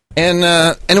 Yeah. And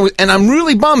I'm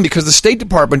really bummed because the State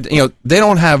Department, they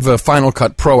don't have Final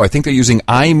Cut Pro. I think they're using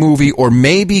iMovie or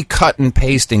maybe cut and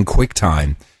paste in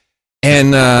QuickTime.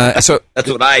 And so that's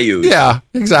what I use. Yeah,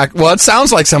 exactly. Well, it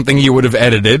sounds like something you would have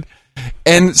edited.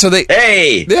 And so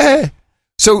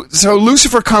So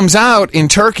Lucifer comes out in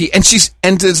Turkey, and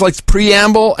it's like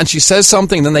preamble, and she says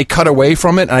something, then they cut away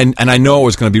from it, and I know it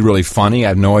was going to be really funny. I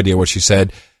have no idea what she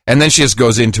said, and then she just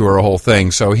goes into her whole thing.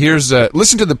 So here's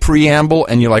listen to the preamble,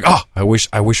 and you're like, oh, I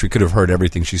wish we could have heard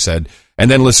everything she said,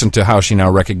 and then listen to how she now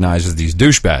recognizes these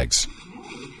douchebags.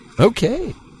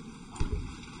 Okay.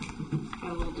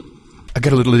 I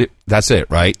got a little. That's it,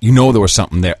 right? There was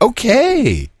something there.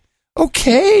 Okay.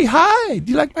 Hi.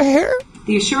 Do you like my hair?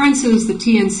 The assurances the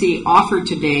TNC offered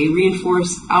today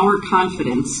reinforce our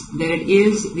confidence that it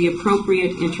is the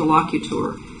appropriate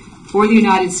interlocutor for the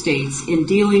United States in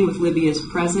dealing with Libya's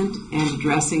present and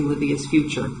addressing Libya's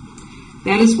future.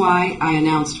 That is why I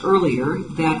announced earlier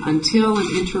that until an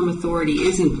interim authority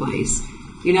is in place,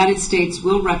 the United States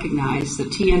will recognize the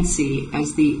TNC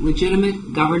as the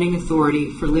legitimate governing authority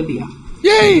for Libya.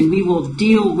 Yay! And we will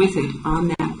deal with it on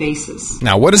that basis.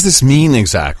 Now, what does this mean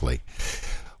exactly?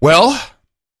 Well,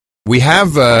 we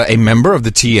have a member of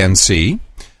the TNC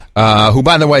who,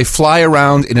 by the way, fly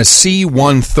around in a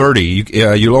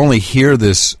C-130. You'll only hear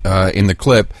this in the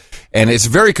clip, and it's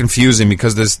very confusing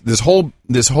because this whole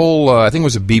I think it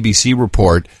was a BBC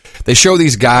report. They show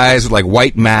these guys with like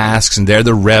white masks, and they're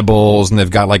the rebels, and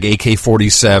they've got like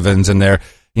AK-47s, and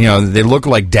they look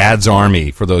like Dad's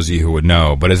Army, for those of you who would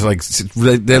know. But it's like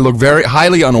they look very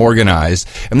highly unorganized,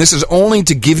 and this is only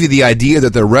to give you the idea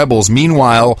that they're rebels.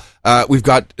 Meanwhile, we've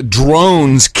got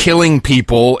drones killing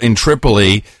people in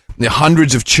Tripoli.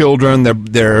 Hundreds of children.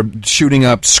 They're shooting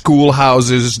up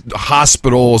schoolhouses,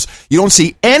 hospitals. You don't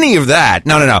see any of that.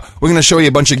 No. We're going to show you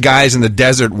a bunch of guys in the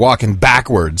desert walking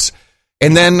backwards.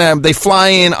 And then they fly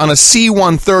in on a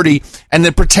C-130, and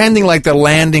they're pretending like they're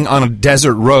landing on a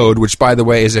desert road, which, by the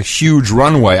way, is a huge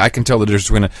runway. I can tell the difference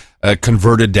between a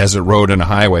converted desert road and a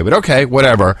highway. But okay,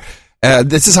 whatever.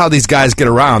 This is how these guys get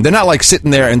around. They're not like sitting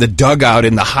there in the dugout,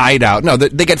 in the hideout. No,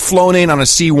 they get flown in on a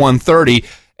C-130.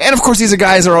 And, of course, these are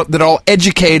guys that are all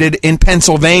educated in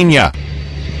Pennsylvania.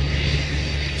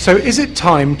 So is it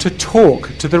time to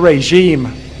talk to the regime?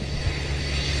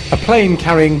 A plane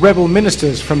carrying rebel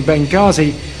ministers from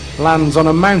Benghazi lands on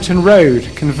a mountain road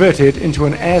converted into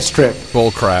an airstrip. Bull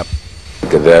crap.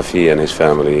 Gaddafi and his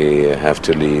family have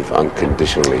to leave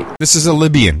unconditionally. This is a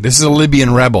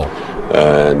Libyan rebel.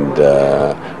 And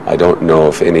I don't know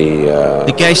if any...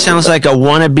 The guy sounds like a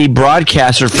wannabe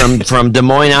broadcaster from Des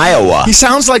Moines, Iowa. He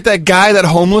sounds like that guy, that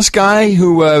homeless guy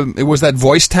who it was that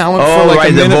voice talent for like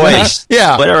a minute. The voice.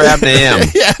 Yeah. Whatever happened to him?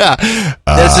 Yeah.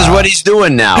 This is what he's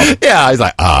doing now. Yeah, he's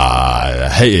like,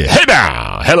 hey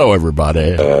now, hello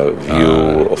everybody.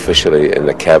 View officially in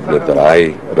the cabinet that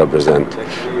I represent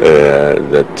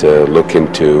that look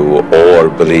into or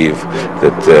believe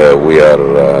that we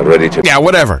are ready to... Yeah,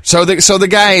 whatever. So the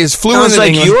guy is fluent in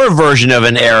English. Sounds like your version of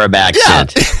an Arab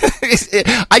accent.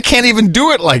 Yeah. I can't even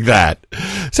do it like that.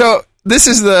 So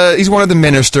he's one of the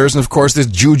ministers, and of course this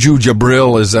Juju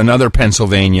Jabril is another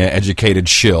Pennsylvania educated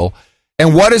shill.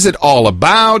 And what is it all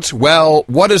about? Well,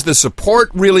 what does the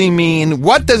support really mean?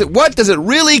 What does it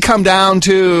really come down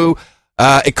to?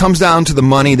 It comes down to the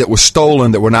money that was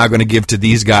stolen that we're now going to give to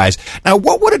these guys. Now,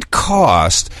 what would it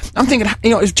cost? I'm thinking,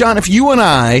 if you and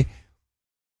I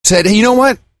said, hey, you know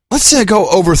what? Let's go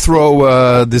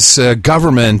overthrow this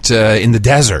government in the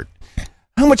desert.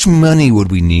 How much money would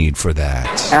we need for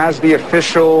that? As the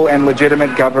official and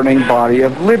legitimate governing body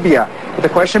of Libya. But the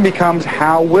question becomes,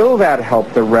 how will that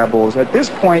help the rebels? At this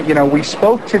point, we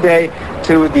spoke today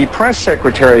to the press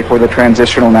secretary for the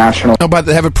Transitional National... No, but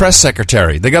they have a press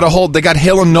secretary. They got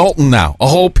Hill and Knowlton now, a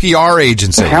whole PR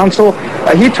agency. Council,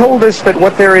 he told us that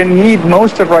what they're in need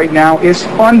most of right now is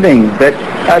funding.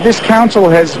 That this council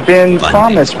has been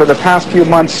promised for the past few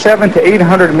months $700 to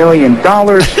 $800 million.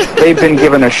 They've been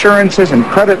given assurances and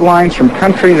credit lines from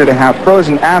countries that have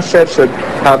frozen assets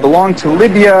that belong to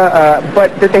Libya,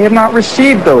 but that they have not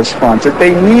received those funds, that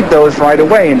they need those right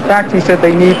away. In fact, he said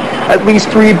they need at least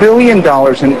 $3 billion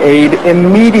in aid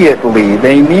immediately.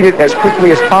 They need it as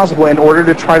quickly as possible in order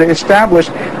to try to establish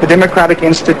the democratic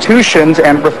institutions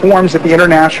and reforms that the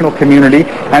international community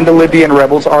and the Libyan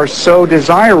rebels are so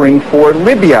desiring for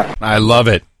Libya. I love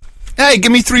it. Hey,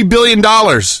 give me $3 billion.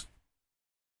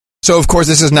 So, of course,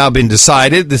 this has now been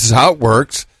decided. This is how it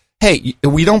works. Hey,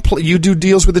 you do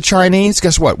deals with the Chinese?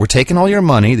 Guess what? We're taking all your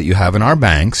money that you have in our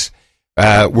banks.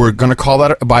 We're going to call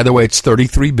that, by the way, it's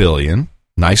 $33 billion.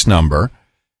 Nice number.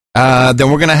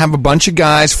 Then we're going to have a bunch of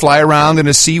guys fly around in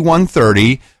a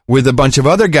C-130 with a bunch of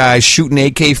other guys shooting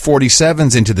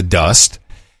AK-47s into the dust.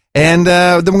 And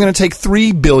then we're going to take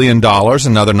 $3 billion,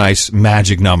 another nice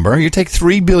magic number. You take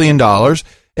 $3 billion,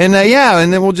 and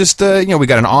and then we'll just, we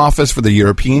got an office for the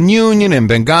European Union in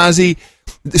Benghazi.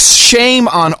 Shame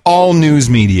on all news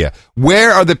media.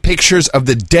 Where are the pictures of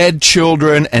the dead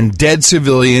children and dead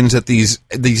civilians that these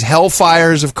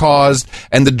hellfires have caused,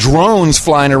 and the drones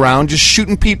flying around just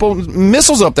shooting people,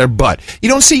 missiles up their butt? You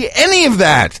don't see any of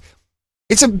that.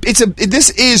 This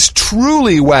is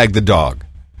truly wag the dog.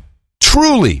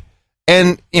 Truly.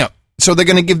 And, so they're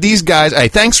going to give these guys, hey,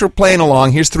 thanks for playing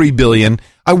along. Here's $3 billion.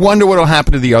 I wonder what will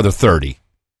happen to the other 30.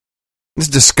 It's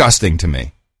disgusting to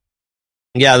me.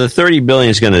 Yeah, the $30 billion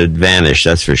is going to vanish.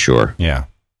 That's for sure. Yeah.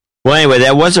 Well, anyway,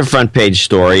 that was a front page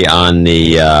story on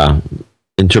the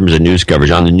in terms of news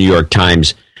coverage on the New York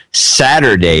Times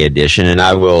Saturday edition, and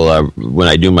I will when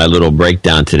I do my little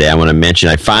breakdown today, I want to mention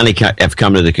I finally have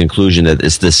come to the conclusion that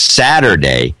it's the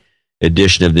Saturday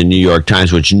edition of the New York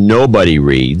Times, which nobody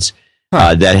reads,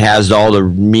 that has all the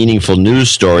meaningful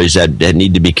news stories that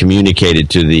need to be communicated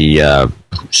to the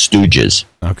stooges.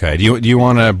 Okay. Do you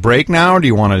want to break now, or do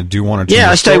you want to do one or two? Yeah,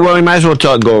 let's well, we might as well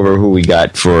go over who we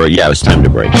got for. Yeah, it's time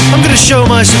to break. I'm going to show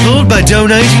my support by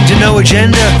donating to No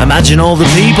Agenda. Imagine all the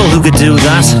people who could do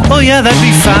that. Oh yeah, that'd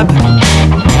be fab.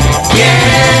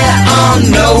 Yeah, on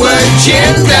No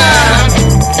Agenda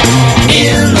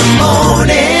in the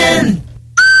morning.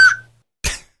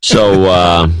 So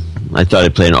I thought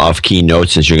I'd play an off-key note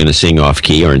since you're going to sing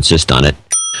off-key or insist on it.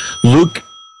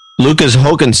 Lucas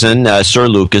Hokanson, Sir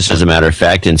Lucas, as a matter of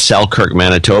fact, in Selkirk,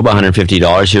 Manitoba,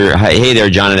 $150 here. Hey there,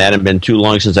 John and Adam. Been too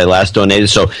long since I last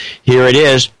donated, so here it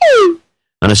is.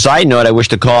 On a side note, I wish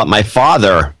to call out my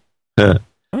father,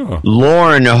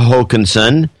 Lorne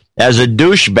Hokanson, as a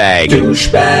douchebag.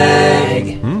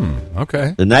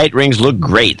 Okay. The night rings look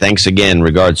great. Thanks again.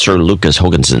 Regards, Sir Lucas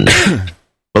Hokanson.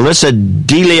 Melissa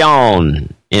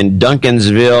DeLeon in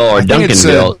Duncansville or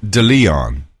Duncanville.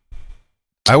 DeLeon.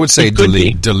 I would say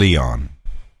DeLeon.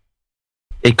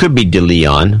 It could be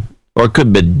DeLeon, or it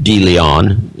could be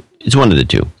DeLeon. It's one of the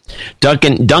two.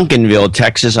 Duncanville,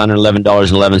 Texas,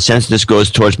 $111.11. This goes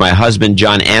towards my husband,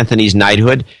 John Anthony's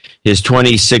knighthood. His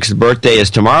 26th birthday is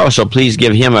tomorrow, so please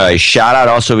give him a shout-out.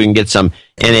 Also, we can get some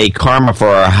NA karma for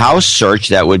our house search.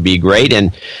 That would be great.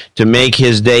 And to make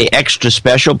his day extra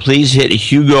special, please hit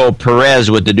Hugo Perez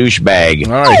with the douchebag.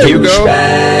 All right, Hugo.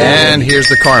 And here's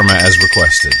the karma as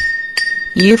requested.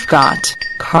 You've got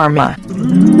karma.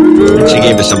 And she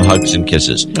gave us some hugs and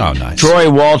kisses. Oh, nice. Sir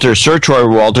Troy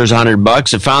Walters,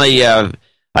 $100. And finally,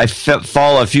 I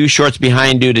fall a few shorts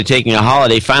behind due to taking a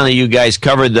holiday. Finally, you guys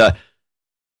covered the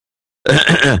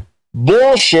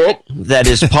bullshit that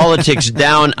is politics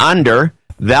down under.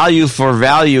 Value for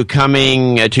value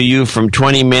coming to you from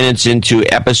 20 minutes into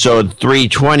episode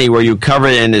 320, where you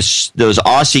covered in those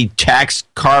Aussie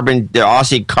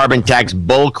carbon tax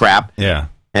bull crap. Yeah.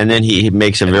 And then he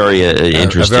makes a very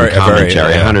interesting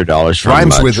commentary. $100 from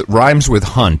rhymes with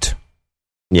hunt.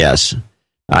 Yes.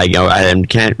 I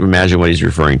can't imagine what he's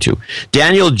referring to.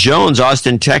 Daniel Jones,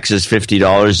 Austin, Texas,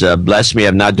 $50. Bless me,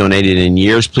 I've not donated in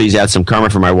years. Please add some karma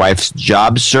for my wife's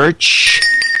job search.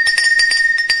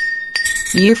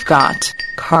 You've got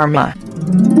karma.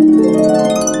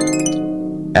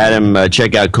 Adam,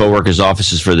 check out Coworkers'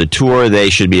 offices for the tour. They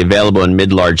should be available in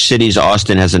mid-large cities.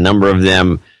 Austin has a number of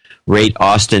them.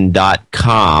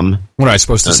 RateAustin.com. What, am I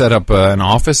supposed to set up an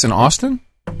office in Austin?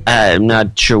 I'm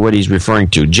not sure what he's referring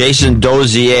to. Jason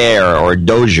Dozier or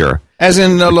Dozier. As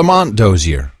in Lamont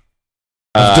Dozier.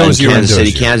 Dozier in Kansas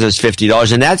City, Kansas,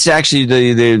 $50. And that's actually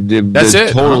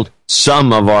the total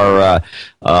sum of our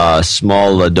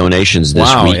small donations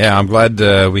this week. Yeah, I'm glad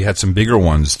we had some bigger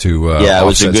ones to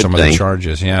offset some of the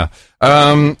charges. Yeah.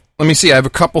 Let me see. I have a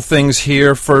couple things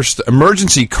here. First,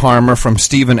 emergency karma from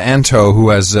Stephen Anto, who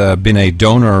has been a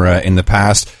donor in the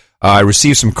past. I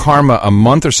received some karma a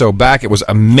month or so back. It was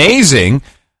amazing.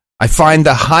 I find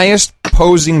the highest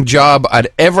posing job I'd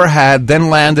ever had,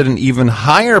 then landed an even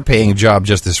higher paying job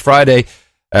just this Friday.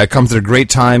 Comes at a great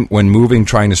time when moving,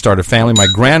 trying to start a family. My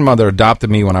grandmother adopted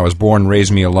me when I was born,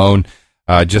 raised me alone.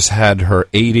 Just had her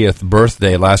 80th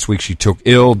birthday last week. She took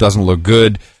ill, doesn't look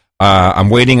good. I'm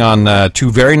waiting on two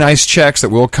very nice checks that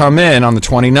will come in on the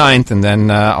 29th, and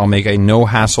then I'll make a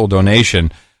no-hassle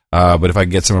donation. But if I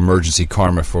get some emergency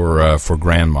karma for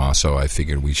Grandma, so I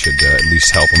figured we should at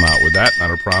least help them out with that.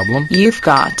 Not a problem. You've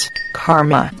got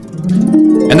karma.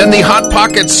 And then the Hot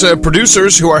Pockets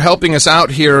producers who are helping us out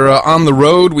here on the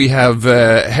road. We have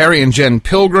Harry and Jen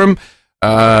Pilgrim,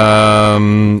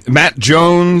 Matt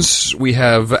Jones. We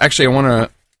have, actually, I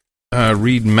want to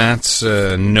read Matt's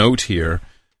note here.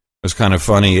 It was kind of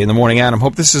funny. In the morning, Adam,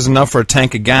 hope this is enough for a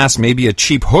tank of gas, maybe a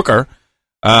cheap hooker.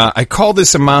 I call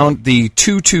this amount the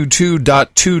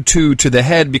 222.22 to the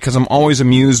head because I'm always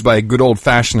amused by a good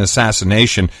old-fashioned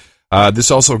assassination. This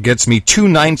also gets me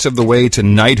 2/9 of the way to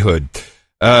knighthood.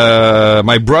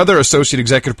 My brother, associate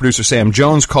executive producer Sam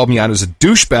Jones, called me out as a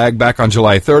douchebag back on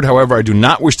July 3rd. However, I do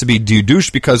not wish to be douche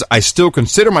because I still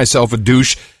consider myself a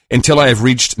douche until I have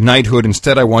reached knighthood.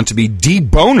 Instead, I want to be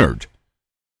debonered.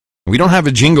 We don't have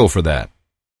a jingle for that.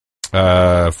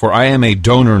 For I am a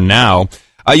donor now.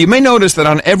 You may notice that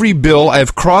on every bill I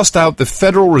have crossed out the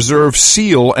Federal Reserve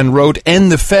seal and wrote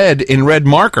 "End the Fed" in red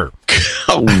marker.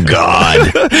 Oh,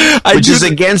 God. Which is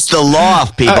against the law,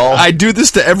 people. I do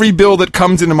this to every bill that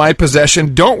comes into my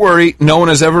possession. Don't worry, no one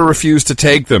has ever refused to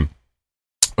take them.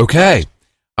 Okay.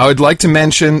 I would like to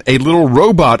mention a little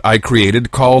robot I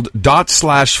created called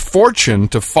 /fortune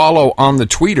to follow on the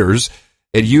tweeters.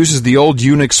 It uses the old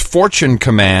Unix fortune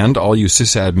command. All you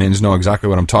sysadmins know exactly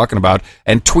what I'm talking about.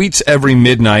 And tweets every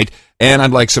midnight. And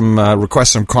I'd like some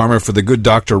request some karma for the good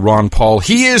Dr. Ron Paul.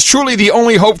 He is truly the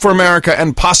only hope for America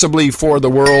and possibly for the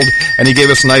world. And he gave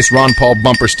us a nice Ron Paul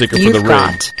bumper sticker for the rig. You've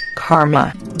got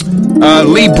karma.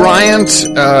 Lee Bryant.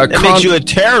 That makes you a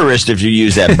terrorist if you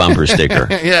use that bumper sticker.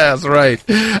 Yeah, that's right.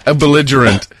 A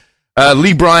belligerent.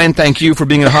 Lee Bryan, thank you for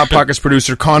being a Hot Pockets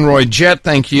producer. Conroy Jet,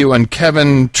 thank you. And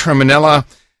Kevin Treminella.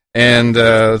 And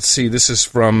let's see, this is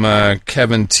from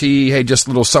Kevin T. Hey, just a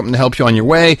little something to help you on your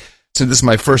way. Since this is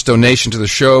my first donation to the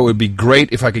show, it would be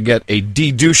great if I could get a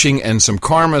de-douching and some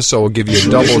karma, so I'll give you a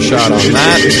double shot on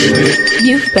that.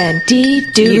 You've been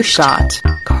de-douched. You've got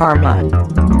karma.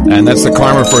 And that's the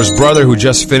karma for his brother who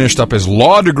just finished up his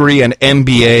law degree and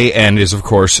MBA and is, of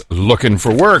course, looking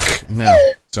for work now.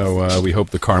 So we hope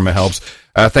the karma helps.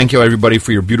 Thank you, everybody,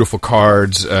 for your beautiful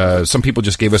cards. Some people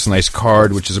just gave us a nice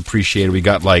card, which is appreciated. We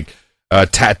got, like,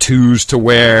 tattoos to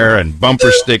wear and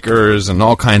bumper stickers and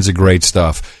all kinds of great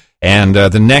stuff. And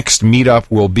the next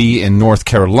meetup will be in North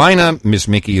Carolina. Miss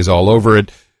Mickey is all over it.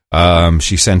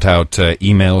 She sent out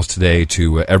emails today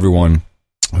to everyone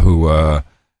who...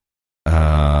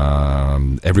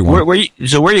 everyone.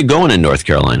 So where are you going in North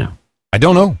Carolina? I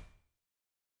don't know.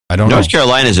 North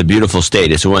Carolina is a beautiful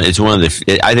state. It's one of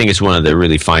the. I think it's one of the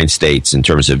really fine states in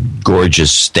terms of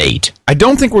gorgeous state. I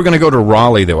don't think we're going to go to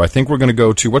Raleigh, though. I think we're going to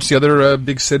go to, what's the other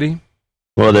big city?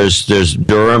 Well, there's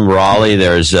Durham, Raleigh.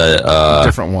 There's a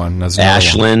different one. There's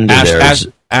Ashland. There's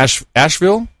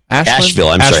Asheville. Asheville. I'm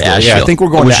sorry, Asheville. Yeah, I think we're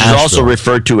going which to is Asheville. also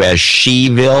referred to as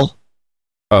Sheville.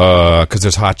 Because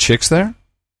there's hot chicks there.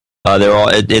 They're all.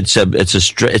 It's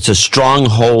a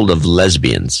stronghold of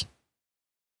lesbians.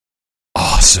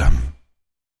 Awesome.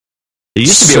 There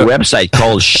used to be a website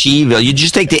called Sheville. You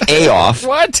just take the A off.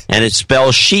 What? And it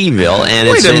spells Sheville. And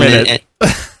Wait it's a minute.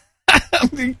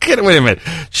 Wait a minute.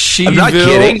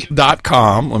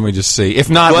 Sheville.com. Let me just see. If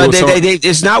not, well,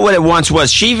 it's not what it once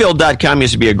was. Sheville.com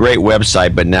used to be a great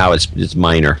website, but now it's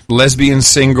minor. Lesbian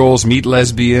singles, meet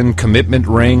lesbian, commitment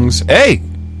rings. Hey,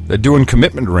 they're doing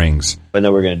commitment rings. But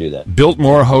no, we're going to do that.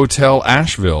 Biltmore Hotel,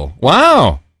 Asheville.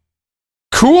 Wow.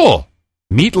 Cool.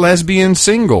 Meet lesbian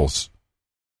singles.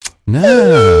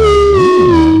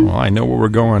 No. Well, I know where we're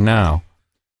going now.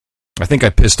 I think I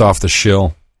pissed off the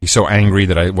shill. He's so angry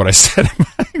that what I said. I'll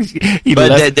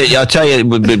tell you.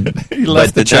 But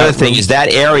the other thing is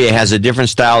that area has a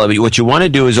different style. What you want to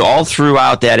do is all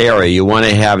throughout that area, you want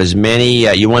to have as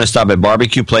many. You want to stop at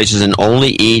barbecue places and only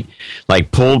eat like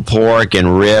pulled pork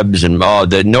and ribs and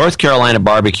the North Carolina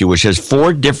barbecue, which has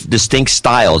 4 distinct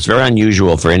styles. Very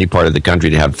unusual for any part of the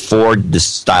country to have 4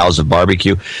 styles of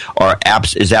barbecue.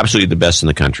 Is absolutely the best in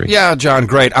the country. Yeah, John,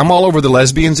 great. I'm all over the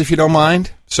lesbians, if you don't mind.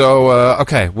 So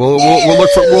okay, we'll look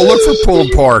for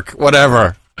pulled pork,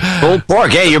 whatever. Pulled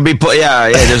pork, hey, you'll be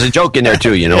there's a joke in there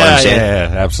too. You know what I'm saying?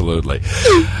 Yeah, absolutely.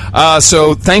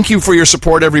 So thank you for your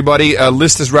support, everybody.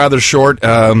 List is rather short,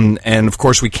 and of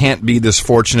course we can't be this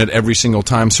fortunate every single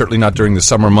time. Certainly not during the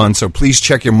summer months. So please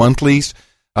check your monthlies.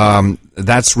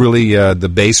 That's really the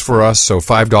base for us. So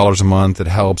 $5 a month, it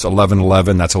helps.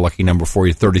 1111, that's a lucky number for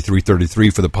you. 3333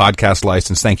 for the podcast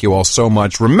license. Thank you all so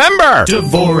much. Remember,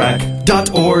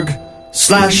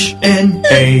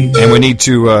 Dvorak.org/NA. And we need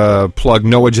to plug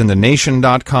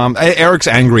noagendanation.com. Eric's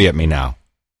angry at me now.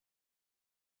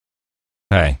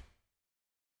 Hey.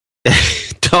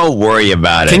 Don't worry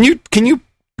about it. Can you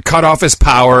cut off his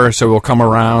power so we'll come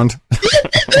around?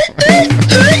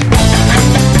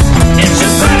 It's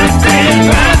your birthday.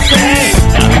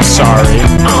 I'm sorry.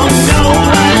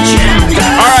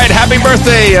 All right, happy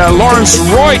birthday, Lawrence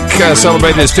Roik,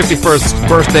 celebrating his 51st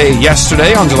birthday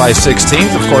yesterday on July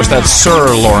 16th. Of course, that's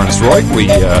Sir Lawrence Roik. We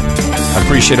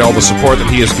appreciate all the support that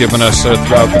he has given us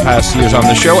throughout the past years on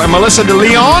the show. And Melissa de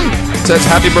Leon says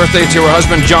happy birthday to her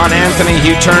husband, John Anthony.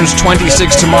 He turns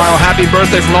 26 tomorrow. Happy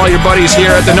birthday from all your buddies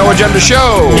here at the No Agenda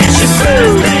Show. It's your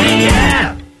birthday,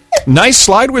 yeah. Nice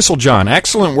slide whistle, John.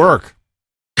 Excellent work.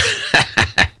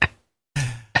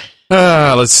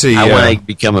 Let's see. I want to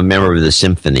become a member of the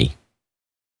symphony.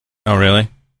 Oh, really?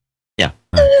 Yeah.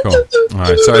 Cool. All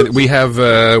right. So we have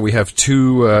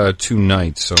two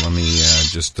nights. So let me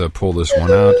just pull this one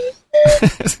out.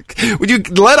 Would you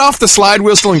let off the slide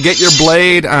whistle and get your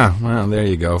blade? Well, there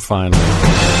you go. Finally.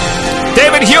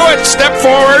 David David Hewitt, step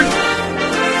forward.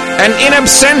 And in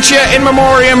absentia in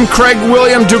memoriam, Craig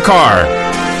William Ducar.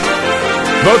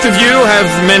 Both of you have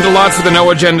meant a lot for the No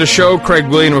Agenda show, Craig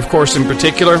William, of course, in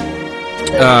particular.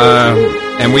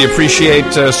 And we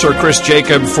appreciate Sir Chris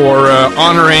Jacob for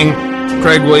honoring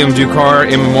Craig William Ducar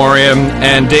in memoriam.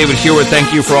 And David Hewitt,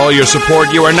 thank you for all your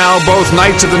support. You are now both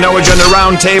Knights of the No Agenda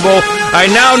Round Table. I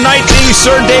now knight thee,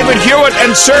 Sir David Hewitt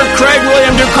and Sir Craig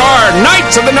William Ducar,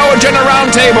 Knights of the No Agenda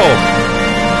Round Table.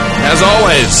 As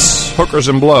always, hookers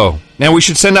and blow. Now, we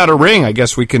should send out a ring. I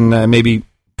guess we can maybe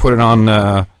put it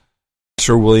on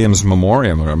Sir William's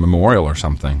memorial or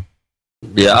something.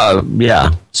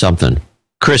 Yeah, something.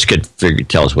 Chris could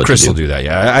tell us what Chris to do. Will do that,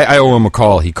 yeah. I owe him a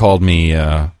call. He called me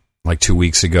like 2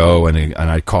 weeks ago, and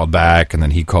I called back, and then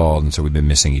he called, and so we've been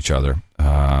missing each other.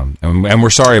 And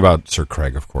we're sorry about Sir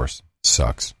Craig, of course.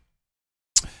 Sucks.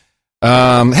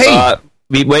 Hey...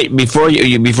 Wait, before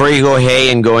you go,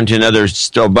 hey, and go into another.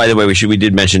 Oh, by the way, we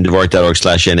did mention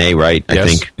Dvorak.org/NA, right? I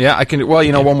think. Yeah, I can.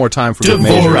 Well, one more time for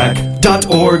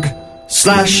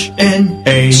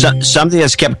Dvorak.org/NA. Something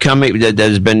that's kept coming that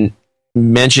has been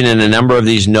mentioned in a number of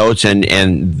these notes,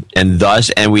 and thus,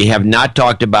 and we have not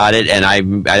talked about it, and I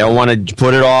don't want to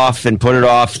put it off,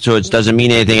 so it doesn't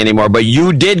mean anything anymore. But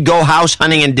you did go house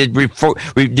hunting and did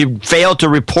fail to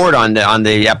report on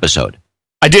the episode.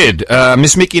 I did.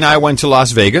 Miss Mickey and I went to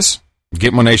Las Vegas.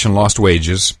 Gitmo Nation lost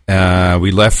wages. We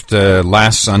left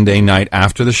last Sunday night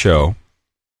after the show.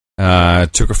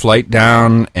 Took a flight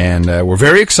down, and we're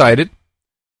very excited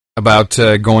about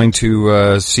going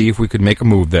to see if we could make a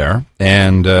move there.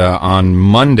 And on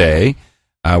Monday,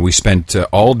 we spent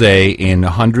all day in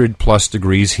 100-plus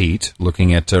degrees heat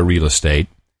looking at real estate.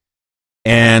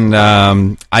 And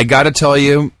I got to tell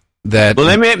you that... Well,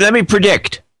 let me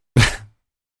predict.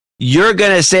 You're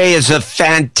going to say it's a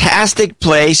fantastic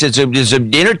place. It's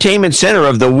an entertainment center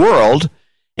of the world,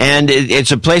 and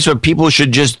it's a place where people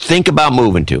should just think about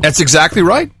moving to. That's exactly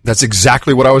right. That's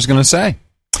exactly what I was going to say.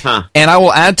 Huh. And I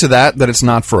will add to that it's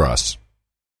not for us.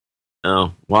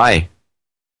 Oh, why?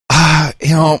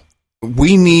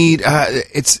 We need,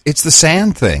 it's the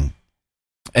sand thing.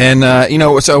 And,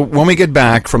 so when we get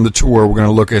back from the tour, we're going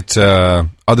to look at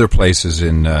other places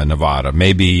in Nevada,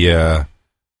 maybe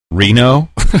Reno.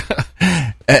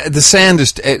 The sand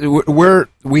is,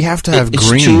 we have to have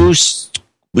green.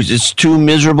 It's too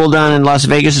miserable down in Las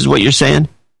Vegas is what you're saying?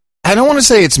 I don't want to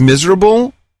say it's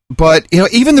miserable, but,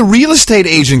 even the real estate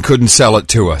agent couldn't sell it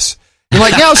to us. You're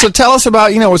like, so tell us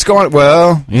about, what's going on.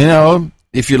 Well,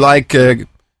 if you like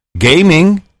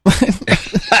gaming.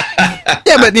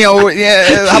 Yeah, but how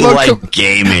about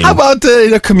gaming? How about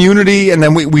the community? And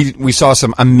then we saw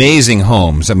some amazing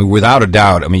homes. I mean, without a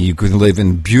doubt. I mean, you could live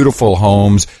in beautiful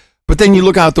homes, but then you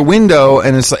look out the window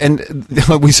and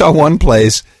we saw one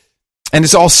place, and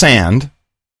it's all sand,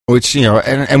 which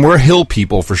and we're hill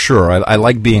people for sure. I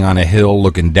like being on a hill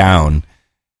looking down.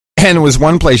 And it was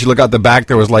one place you look out the back,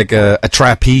 there was like a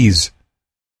trapeze.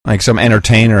 Like some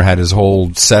entertainer had his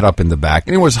whole setup in the back,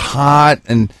 and it was hot,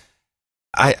 and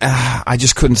I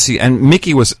just couldn't see. And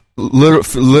Mickey was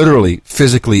literally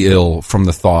physically ill from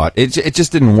the thought. It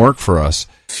just didn't work for us.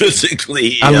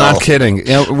 Physically ill? I'm not kidding.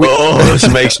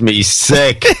 This makes me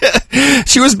sick.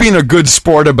 She was being a good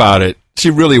sport about it.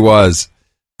 She really was.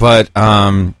 But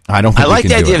I don't think I like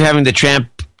the idea of having the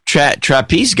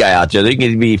trapeze guy out there. There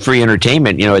can be free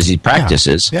entertainment, as he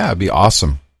practices. Yeah, it'd be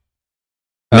awesome.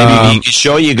 Maybe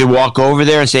you could walk over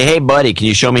there and say, "Hey, buddy, can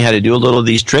you show me how to do a little of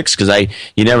these tricks? Because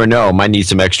you never know, might need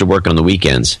some extra work on the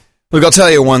weekends." Look, I'll tell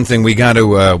you one thing: we got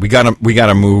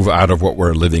to move out of what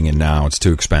we're living in now. It's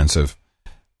too expensive.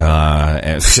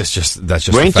 That's just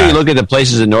wait until you look at the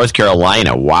places in North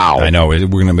Carolina. Wow, I know we're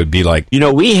going to be like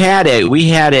we had a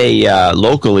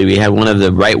locally we had one of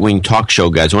the right wing talk show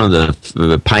guys, one of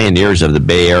the pioneers of the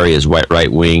Bay Area's right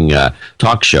wing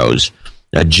talk shows,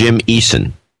 Jim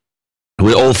Eason.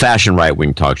 The old-fashioned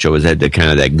right-wing talk show was that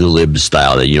that glib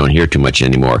style that you don't hear too much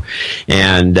anymore.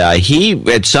 And he,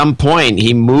 at some point,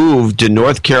 he moved to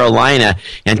North Carolina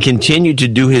and continued to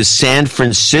do his San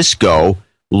Francisco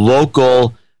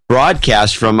local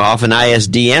broadcast from off an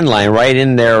ISDN line right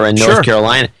in there in North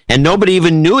Carolina, and nobody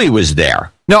even knew he was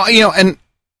there. No, and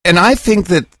I think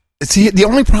that the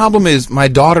only problem is my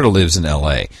daughter lives in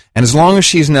L.A., and as long as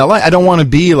she's in L.A., I don't want to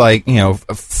be like a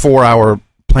 4-hour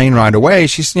plane ride away.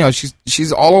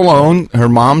 She's all alone. Her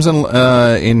mom's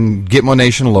in Gitmo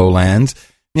Nation Lowlands.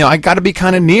 I got to be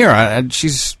kind of near.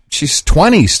 She's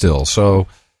 20 still, so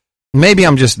maybe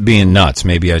I'm just being nuts.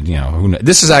 Maybe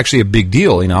this is actually a big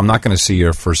deal. I'm not going to see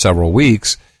her for several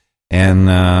weeks, And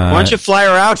why don't you fly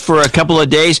her out for a couple of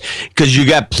days? Because you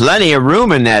got plenty of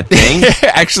room in that thing.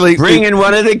 Actually, bring in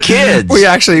one of the kids.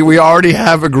 We already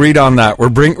have agreed on that. We're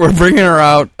bringing her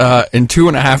out in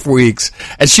 2.5 weeks,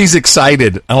 and she's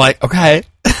excited. I'm like, okay.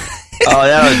 Oh,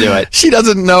 that'll do it. She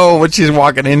doesn't know what she's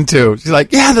walking into. She's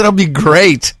like, yeah, that'll be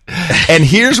great. And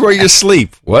here's where you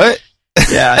sleep. What?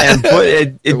 Yeah, and do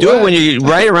it when you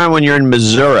right around when you're in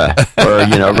Missouri or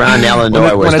around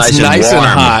Illinois where it's nice and warm.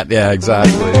 Hot. Yeah,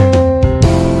 exactly.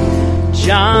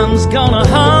 John's gonna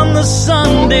hum the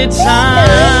Sunday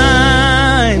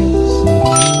Times.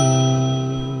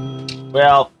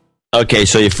 Well, okay,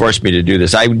 so you forced me to do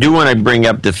this. I do want to bring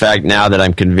up the fact now that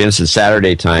I'm convinced the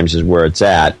Saturday Times is where it's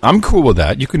at. I'm cool with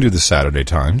that. You can do the Saturday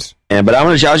Times. But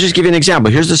I'll just give you an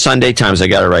example. Here's the Sunday Times. I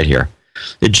got it right here.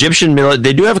 Egyptian military.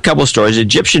 They do have a couple of stories.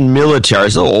 Egyptian military,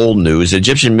 it's a little old news.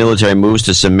 Egyptian military moves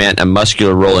to cement a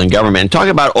muscular role in government. And talk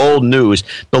about old news.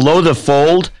 Below the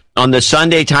fold on the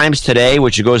Sunday Times today,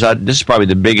 which goes out, this is probably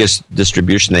the biggest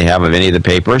distribution they have of any of the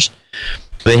papers.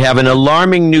 They have an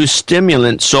alarming new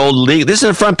stimulant sold legally. This is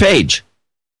the front page.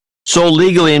 Sold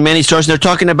legally in many stores. They're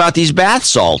talking about these bath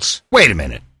salts. Wait a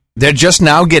minute. They're just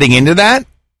now getting into that?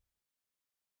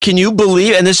 Can you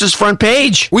believe? And this is front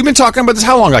page. We've been talking about this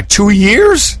how long? Like 2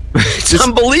 years? It's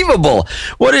unbelievable.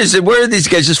 What is it? Where did these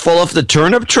guys just fall off the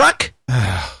turnip truck?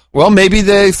 Well, maybe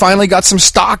they finally got some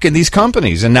stock in these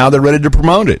companies, and now they're ready to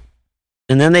promote it.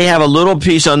 And then they have a little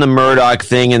piece on the Murdoch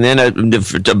thing, and then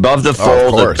above the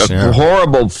fold, a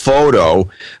horrible photo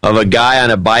of a guy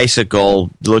on a bicycle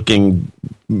looking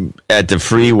at the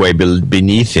freeway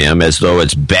beneath him as though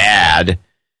it's bad.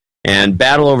 And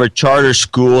battle over charter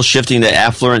school shifting to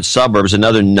affluent suburbs,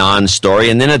 another non-story.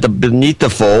 And then beneath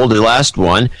the fold, the last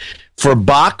one, for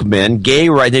Bachmann, gay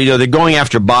right, they're going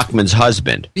after Bachmann's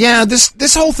husband. Yeah,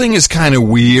 this whole thing is kind of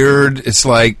weird. It's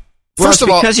like, first of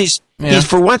all, because he's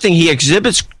for one thing, he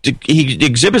exhibits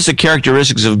the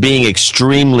characteristics of being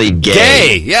extremely gay.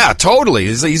 Gay, yeah, totally.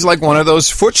 He's like one of those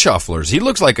foot shufflers. He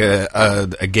looks like a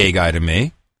gay guy to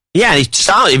me. Yeah, he's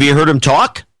solid. Have you heard him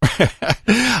talk?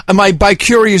 My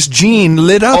bicurious gene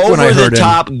lit up when I heard him. Over the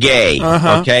top gay.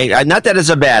 Okay, not that it's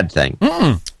a bad thing,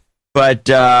 but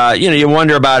you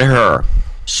wonder about her.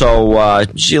 So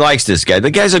she likes this guy. The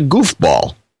guy's a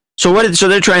goofball. So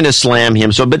they're trying to slam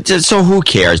him. So who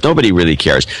cares? Nobody really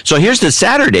cares. So here's the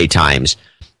Saturday Times.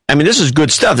 I mean, this is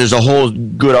good stuff. There's a whole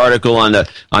good article on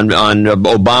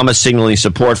Obama signaling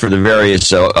support for the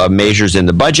various measures in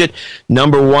the budget.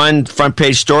 Number one front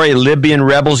page story: Libyan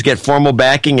rebels get formal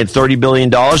backing at $30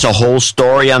 billion. A whole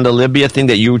story on the Libya thing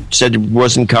that you said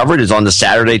wasn't covered is on the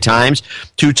Saturday Times.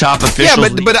 Two top officials.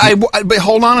 Yeah, but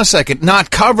hold on a second.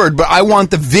 Not covered, but I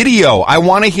want the video. I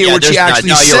want to hear what she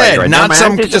actually said, right. not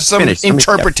some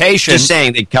interpretation. Just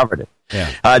saying they covered it. Yeah.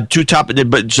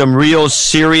 But some real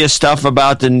serious stuff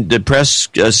about the press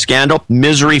scandal.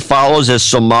 Misery follows as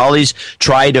Somalis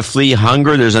try to flee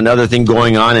hunger. There's another thing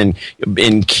going on in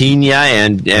Kenya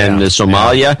and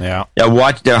Somalia. Yeah.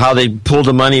 Watch how they pulled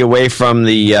the money away from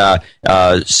the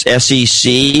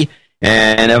SEC.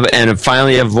 And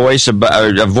finally a voice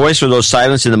for those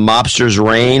silenced in the mobster's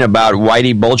reign about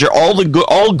Whitey Bulger.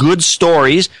 All good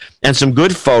stories and some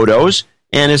good photos.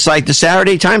 And it's like the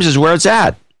Saturday Times is where it's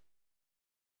at.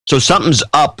 So something's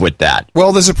up with that.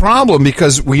 Well, there's a problem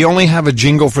because we only have a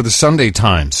jingle for the Sunday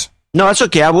Times. No, that's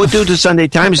okay. I will do the Sunday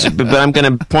Times, but I'm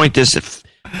going to point this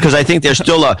because I think there's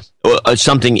still a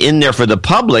something in there for the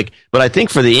public, but I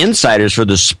think for the insiders, for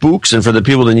the spooks, and for the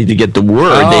people that need to get the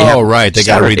word. They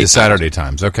got to read the Saturday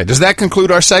Times. Okay. Does that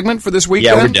conclude our segment for this week?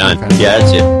 Yeah, we're done. Okay. Yeah,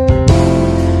 that's it.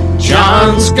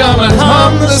 John's gonna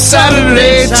hum the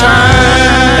Saturday Times.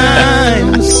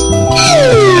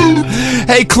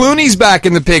 Hey, Clooney's back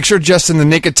in the picture just in the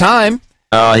nick of time.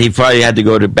 He probably had to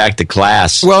go back to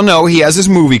class. Well, no, he has his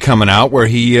movie coming out where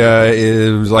he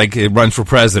runs for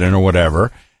president or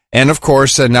whatever. And, of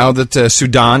course, now that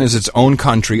Sudan is its own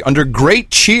country, under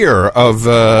great cheer of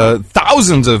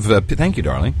thousands of thank you,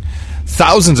 darling,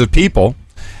 thousands of people.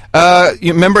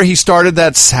 You remember he started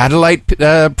that satellite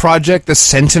project, the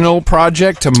Sentinel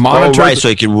project, to monitor. Oh, right, so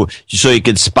he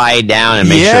could spy down and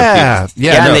make sure. Yeah.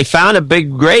 And they found a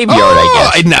big graveyard.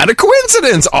 I guess not a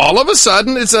coincidence. All of a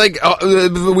sudden, it's like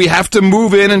we have to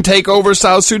move in and take over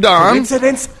South Sudan.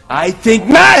 Coincidence? I think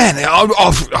not. Man,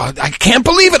 I can't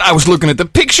believe it. I was looking at the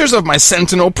pictures of my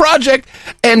Sentinel project,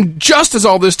 and just as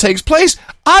all this takes place,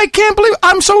 I can't believe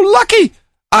I'm so lucky.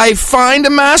 I find a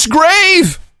mass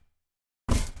grave.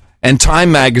 And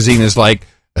Time magazine is like,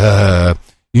 we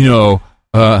were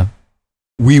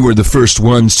the first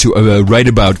ones to write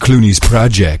about Clooney's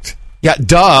project. Yeah,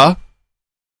 duh.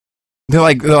 They're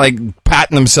like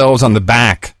patting themselves on the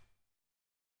back.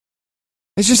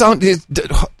 It's just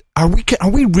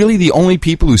are we really the only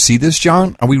people who see this,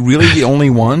 John? Are we really the only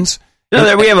ones?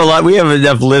 No, we have a lot. We have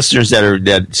enough listeners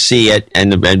that see it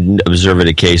and observe it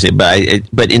occasionally.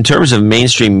 But in terms of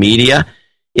mainstream media,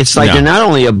 it's like they're not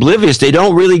only oblivious; they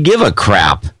don't really give a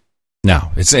crap.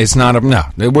 No, it's not. No,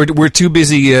 we're too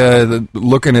busy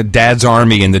looking at Dad's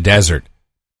army in the desert.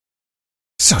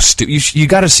 So stupid. You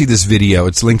got to see this video.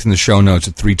 It's linked in the show notes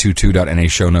at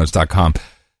 322.nashownotes.com.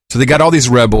 So they got all these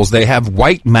rebels. They have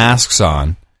white masks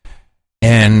on,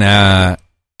 and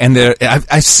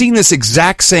I've seen this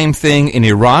exact same thing in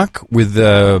Iraq with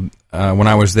when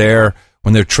I was there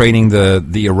when they're training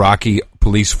the Iraqi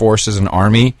police forces and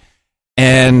army,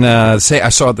 and I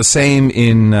saw it the same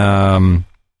in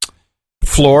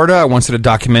Florida. I once did a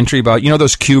documentary about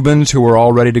those Cubans who were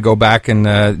all ready to go back,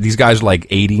 and these guys are like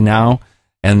 80 now.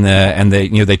 And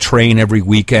they train every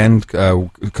weekend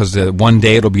because one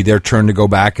day it'll be their turn to go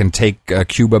back and take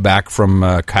Cuba back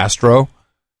from Castro,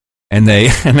 and they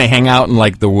hang out in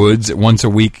like the woods once a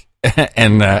week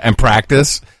and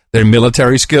practice their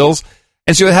military skills.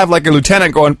 And so you have like a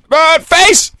lieutenant going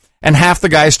face, and half the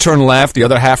guys turn left, the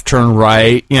other half turn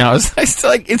right. It's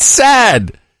like it's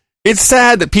sad. It's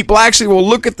sad that people actually will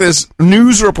look at this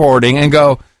news reporting and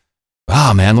go,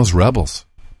 "Oh man, those rebels,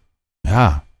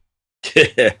 yeah."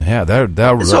 Yeah,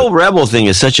 this whole rebel thing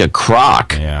is such a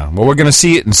crock. Yeah, well, we're going to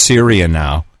see it in Syria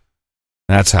now.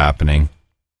 That's happening.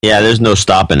 Yeah, there's no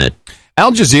stopping it.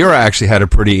 Al Jazeera actually had a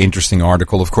pretty interesting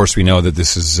article. Of course, we know that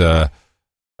this is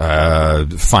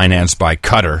financed by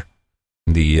Qatar.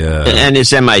 And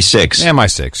it's MI6.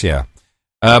 MI6, yeah.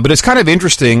 But it's kind of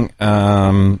interesting.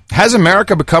 Has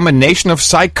America become a nation of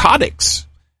psychotics?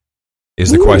 Is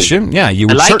the question. Yeah, you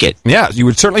would like it. Yeah, you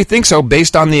would certainly think so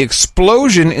based on the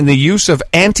explosion in the use of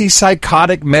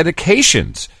antipsychotic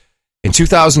medications. In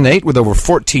 2008, with over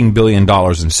 $14 billion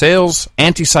in sales,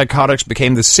 antipsychotics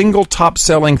became the single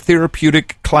top-selling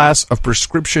therapeutic class of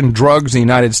prescription drugs in the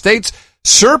United States,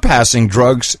 surpassing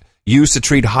drugs used to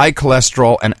treat high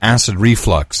cholesterol and acid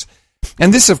reflux.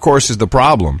 And this, of course, is the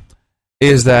problem,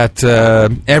 is that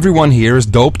everyone here is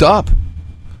doped up.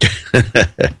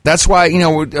 That's why,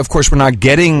 of course, we're not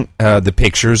getting the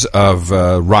pictures of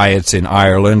riots in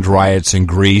Ireland, riots in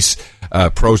Greece,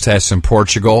 protests in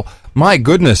Portugal. My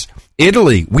goodness,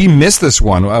 Italy, we missed this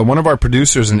one. One of our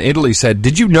producers in Italy said,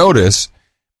 did you notice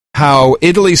how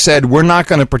Italy said we're not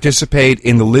going to participate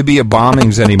in the Libya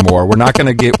bombings anymore? We're not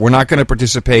going to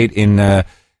participate in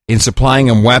supplying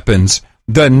them weapons.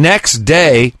 The next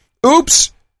day,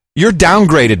 oops, you're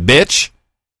downgraded, bitch.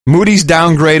 Moody's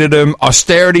downgraded him,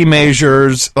 austerity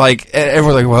measures, like,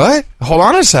 everyone's like, what? Hold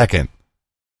on a second.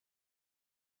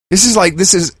 It's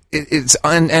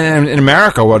in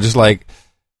America, we're just like,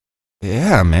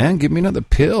 yeah, man, give me another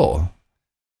pill.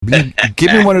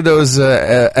 Give me one of those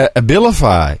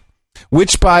Abilify.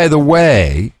 Which, by the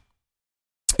way,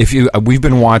 we've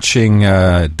been watching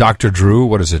Dr. Drew,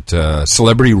 what is it,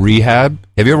 Celebrity Rehab.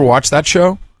 Have you ever watched that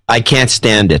show? I can't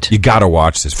stand it. You got to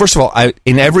watch this. First of all,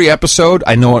 in every episode,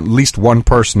 I know at least one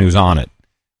person who's on it,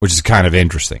 which is kind of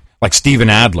interesting. Like Steven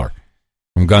Adler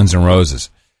from Guns N' Roses.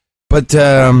 But,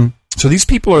 so these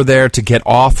people are there to get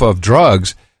off of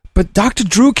drugs, but Dr.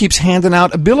 Drew keeps handing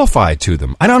out Abilify to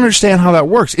them. I don't understand how that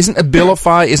works. Isn't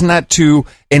that to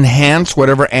enhance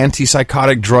whatever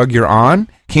antipsychotic drug you're on?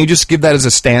 Can you just give that as a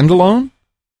standalone?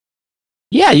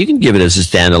 Yeah, you can give it as a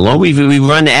standalone. We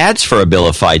run ads for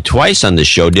Abilify twice on the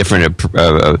show, different,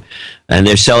 and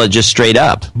they sell it just straight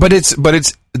up. But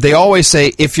they always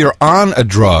say if you're on a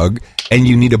drug and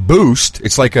you need a boost,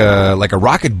 it's like a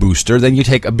rocket booster, then you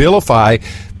take Abilify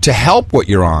to help what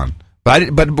you're on.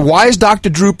 But why is Dr.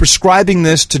 Drew prescribing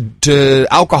this to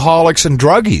alcoholics and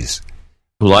druggies?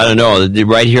 Well, I don't know.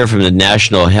 Right here from the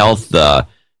National Health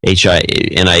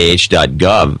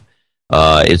NIH.gov.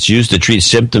 It's used to treat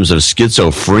symptoms of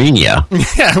schizophrenia.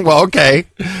 Yeah, well, okay.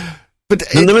 But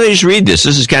let me just read this.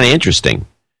 This is kind of interesting.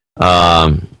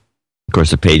 Of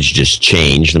course, the page just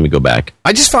changed. Let me go back.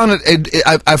 I just found it.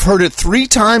 I've heard it 3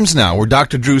 times now, where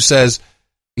Dr. Drew says,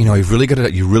 you really got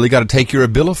to take your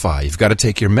Abilify. You've got to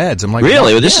take your meds. I'm like,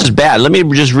 really? Well, this is bad. Let me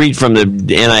just read from the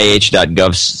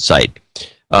NIH.gov site.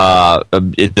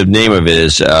 The name of it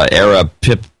is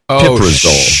aripiprazole. Oh,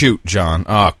 shoot, John.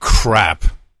 Oh, crap.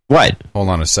 What? Hold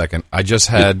on a second. I just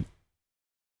had.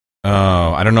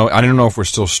 I don't know. I don't know if we're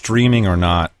still streaming or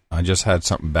not. I just had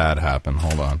something bad happen.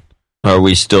 Hold on. Are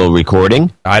we still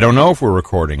recording? I don't know if we're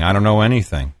recording. I don't know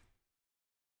anything.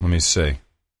 Let me see.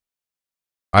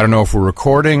 I don't know if we're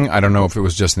recording. I don't know if it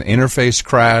was just an interface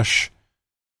crash.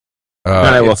 All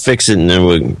right, we'll fix it and then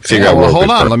we'll figure out. Well, hold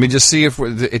on. Let me just see if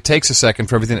it takes a second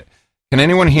for everything. Can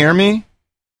anyone hear me?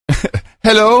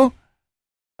 Hello?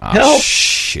 Help.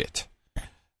 Shit.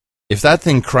 If that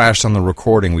thing crashed on the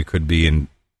recording, we could be in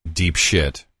deep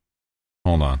shit.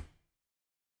 Hold on.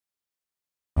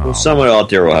 Well, someone out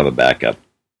there will have a backup.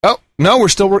 Oh, no, we're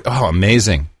still... Oh,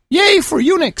 amazing. Yay for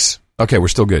Unix. Okay, we're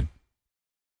still good.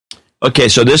 Okay,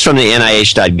 so this from the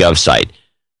NIH.gov site.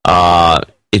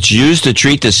 It's used to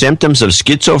treat the symptoms of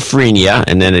schizophrenia,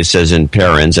 and then it says in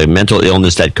parens, a mental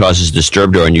illness that causes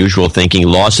disturbed or unusual thinking,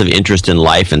 loss of interest in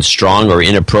life, and strong or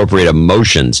inappropriate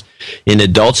emotions. In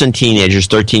adults and teenagers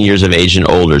 13 years of age and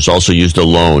older, it's also used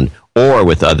alone or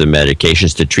with other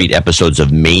medications to treat episodes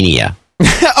of mania.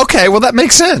 Okay, well, that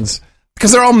makes sense.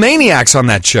 Because they're all maniacs on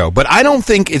that show. But I don't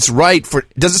think it's right for...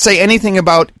 Does it say anything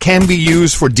about can be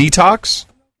used for detox?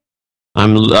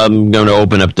 I'm going to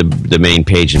open up the main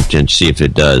page and see if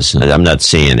it does. I'm not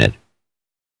seeing it.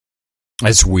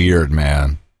 That's weird,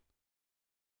 man.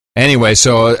 Anyway,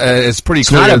 so it's pretty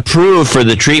clear. It's not approved for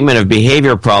the treatment of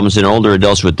behavior problems in older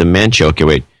adults with dementia. Okay,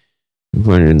 wait.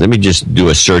 Let me just do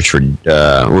a search for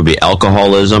would be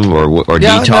alcoholism or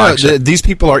detox. No, these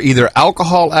people are either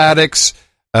alcohol addicts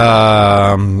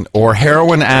or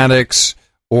heroin addicts,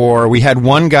 or we had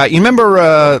one guy. You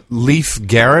remember Leif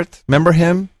Garrett? Remember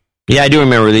him? Yeah, I do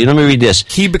remember. Let me read this.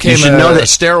 He became a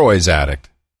steroids addict.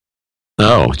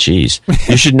 Oh, jeez.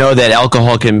 You should know that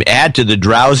alcohol can add to the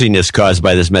drowsiness caused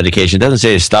by this medication. It doesn't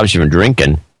say it stops you from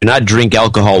drinking. Do not drink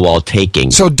alcohol while taking.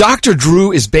 So Dr.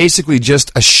 Drew is basically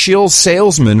just a shill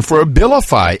salesman for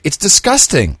Abilify. It's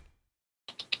disgusting.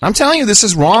 I'm telling you, this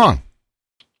is wrong.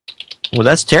 Well,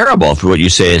 that's terrible if what you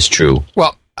say is true.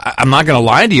 Well, I'm not going to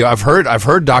lie to you. I've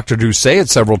heard Dr. Drew say it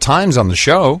several times on the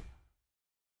show.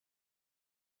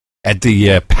 At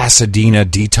the Pasadena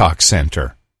Detox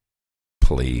Center.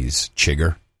 Please,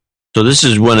 Chigger. So this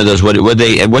is one of those.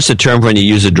 What's the term when you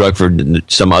use a drug for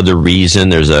some other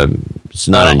reason? It's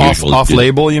not unusual.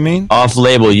 Off-label, you mean?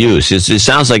 Off-label use. It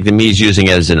sounds like to me he's using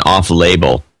it as an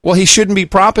off-label. Well, he shouldn't be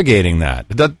propagating that.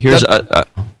 It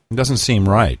doesn't seem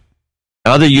right.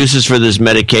 Other uses for this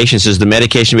medication says the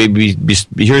medication may be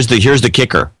here's the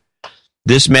kicker.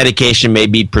 This medication may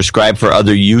be prescribed for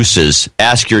other uses.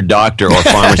 Ask your doctor or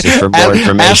pharmacist for more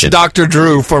information. Ask Dr.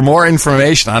 Drew for more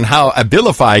information on how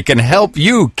Abilify can help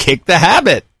you kick the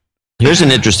habit. Here's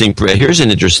an interesting little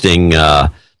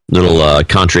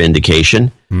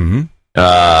contraindication.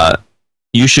 Mm-hmm.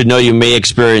 You should know you may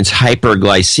experience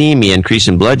hyperglycemia, increase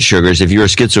in blood sugars. If you're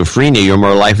schizophrenia, you're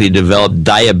more likely to develop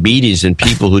diabetes than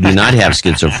people who do not have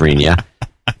schizophrenia.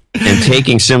 And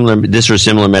taking this or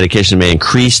similar medication may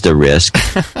increase the risk.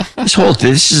 This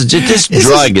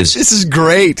drug is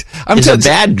great. It's a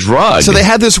bad drug. So they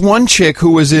had this one chick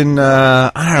who was in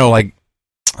I don't know,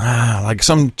 like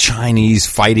some Chinese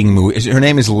fighting movie. Her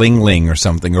name is Ling Ling or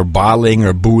something, or Ba Ling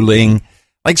or Bu Ling.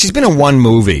 Like she's been in one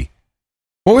movie.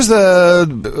 What was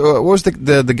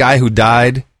the guy who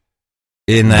died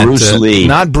in that? Bruce Lee.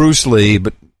 Not Bruce Lee,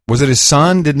 but. Was it his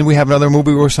son? Didn't we have another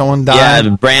movie where someone died?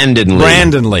 Yeah, Brandon Lee.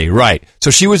 Brandon Lee, right. So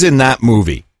she was in that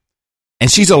movie. And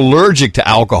she's allergic to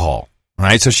alcohol,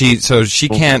 right? So she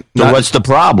can't... So what's the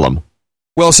problem?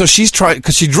 Well, so she's trying...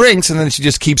 Because she drinks and then she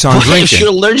just keeps on drinking. If she's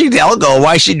allergic to alcohol,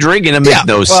 why is she drinking? It makes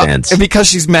no sense. Because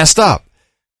she's messed up.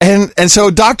 And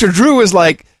so Dr. Drew is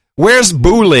like, where's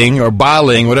Booling or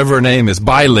Bailing, whatever her name is,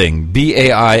 Bailing,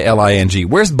 B-A-I-L-I-N-G.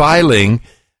 Where's Bailing?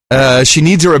 She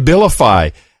needs her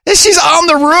Abilify. And she's on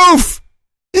the roof.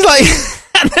 He's like,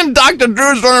 and then Dr.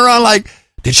 Drew's running around like,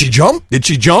 did she jump? Did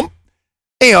she jump?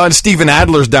 And Steven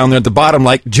Adler's down there at the bottom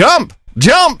like, jump,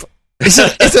 jump.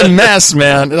 It's a mess,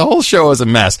 man. The whole show is a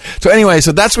mess. So anyway,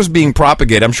 so that's what's being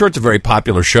propagated. I'm sure it's a very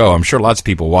popular show. I'm sure lots of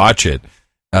people watch it.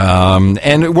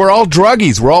 And we're all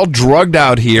druggies. We're all drugged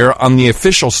out here on the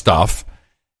official stuff.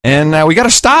 And we got to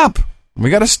stop.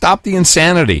 We got to stop the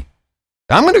insanity.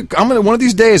 I'm gonna one of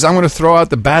these days I'm gonna throw out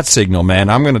the bat signal, man.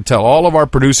 I'm gonna tell all of our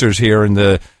producers here in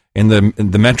the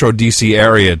Metro DC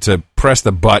area to press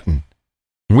the button.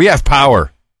 We have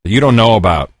power that you don't know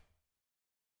about.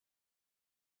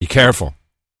 Be careful.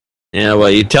 Yeah, well,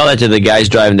 you tell that to the guys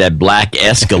driving that black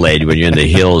Escalade when you're in the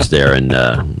hills there in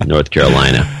North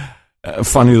Carolina. A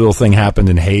funny little thing happened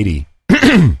in Haiti.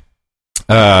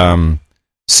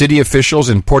 City officials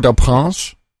in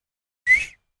Port-au-Prince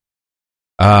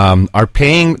are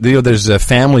paying. There's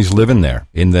families living there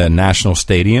in the National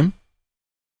Stadium.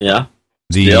 Yeah.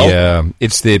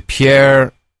 It's the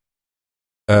Pierre.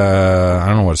 I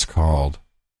don't know what it's called.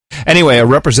 Anyway, a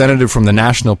representative from the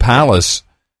National Palace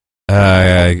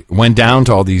went down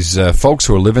to all these folks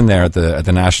who are living there at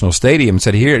the National Stadium and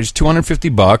said, "Here, it's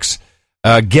 $250.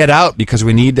 Get out because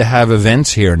we need to have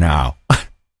events here now.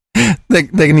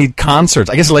 They need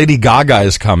concerts. I guess Lady Gaga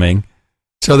is coming."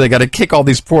 So they got to kick all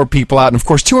these poor people out, and of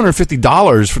course,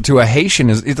 $250 to a Haitian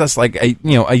that's like a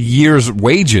year's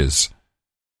wages.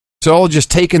 So all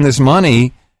just taking this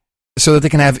money so that they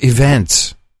can have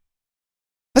events.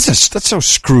 That's so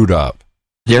screwed up.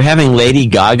 They're having Lady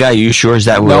Gaga. Are you sure? Is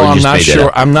that no? I'm not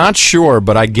sure. I'm not sure,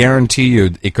 but I guarantee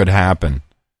you it could happen.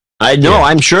 I know. Yeah.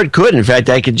 I'm sure it could. In fact,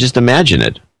 I could just imagine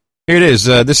it. Here it is.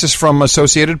 This is from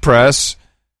Associated Press.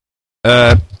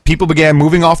 People began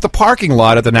moving off the parking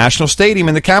lot at the National Stadium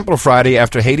in the capital Friday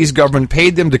after Haiti's government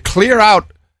paid them to clear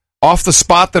out off the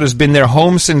spot that has been their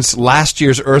home since last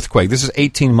year's earthquake. This is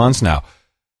 18 months now.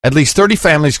 At least 30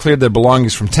 families cleared their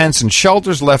belongings from tents and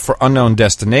shelters left for unknown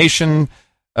destination.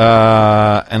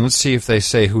 And let's see if they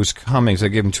say who's coming. So they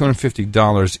gave them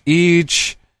 $250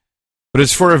 each. But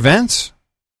it's for events.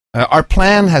 Our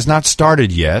plan has not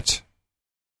started yet.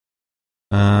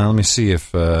 Let me see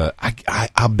if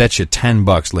I'll bet you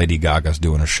 $10 Lady Gaga's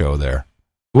doing a show there.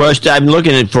 Well, I'm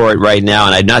looking for it right now,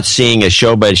 and I'm not seeing a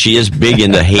show, but she is big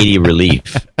into Haiti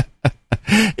relief.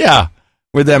 Yeah,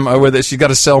 with them, she's got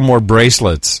to sell more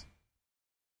bracelets.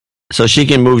 So she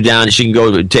can move down. She can go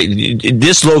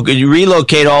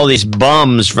relocate all these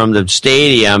bums from the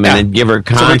stadium and then give her a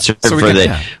concert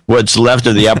what's left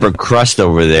of the upper crust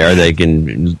over there. They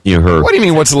can her. What do you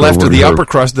mean? What's left of the upper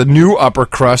crust? The new upper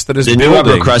crust that is the building. New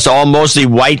upper crust. All mostly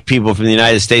white people from the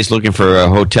United States looking for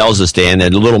hotels to stay in. They're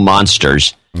little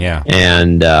monsters. Yeah.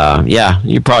 And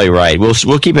you're probably right.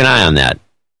 We'll keep an eye on that.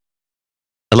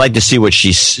 I'd like to see what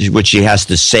she has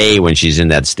to say when she's in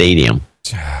that stadium.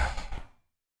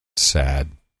 Sad.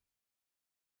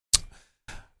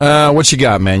 What you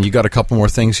got, man? You got a couple more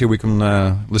things here we can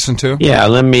listen to? Yeah,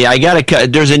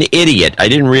 there's an idiot. I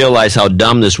didn't realize how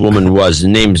dumb this woman was. Her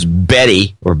name's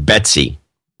Betty, or Betsy,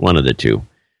 one of the two.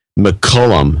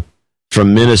 McCullum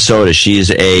from Minnesota. She's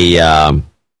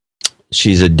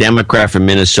a Democrat from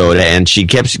Minnesota, and she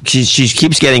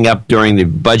keeps getting up during the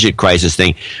budget crisis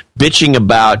thing, bitching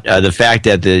about the fact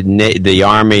that the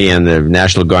Army and the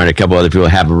National Guard and a couple other people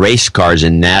have race cars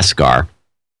in NASCAR.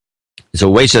 It's a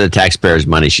waste of the taxpayers'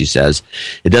 money, she says.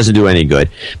 It doesn't do any good.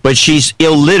 But she's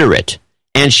illiterate,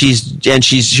 and she's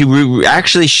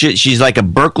like a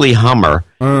Berkeley Hummer,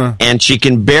 and she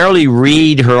can barely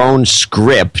read her own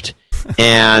script.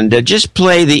 And just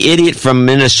play the Idiot from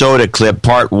Minnesota clip,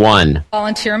 part 1.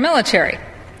 Volunteer military.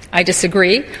 I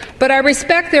disagree, but I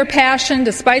respect their passion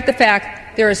despite the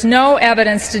fact there is no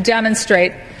evidence to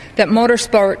demonstrate that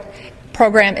motorsport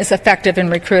program is effective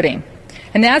in recruiting.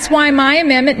 And that's why my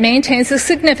amendment maintains a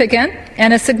significant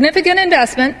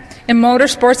investment in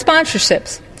motorsport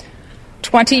sponsorships.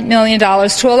 $20 million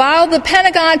to allow the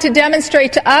Pentagon to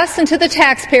demonstrate to us and to the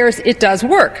taxpayers it does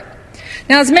work.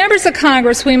 Now, as members of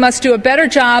Congress, we must do a better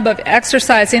job of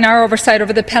exercising our oversight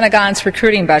over the Pentagon's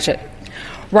recruiting budget.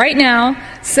 Right now,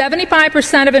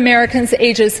 75% of Americans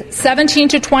ages 17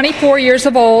 to 24 years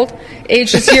of old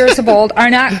are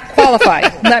not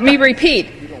qualified. Let me repeat.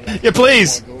 Yeah,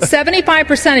 please.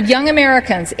 75% of young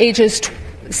Americans ages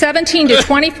 17 to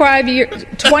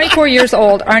 24 years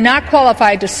old are not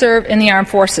qualified to serve in the armed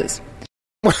forces.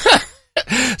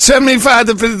 75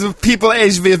 the people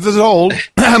aged as old.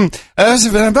 Well,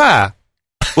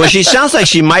 she sounds like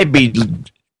she might be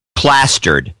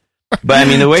plastered, but I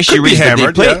mean the way she reads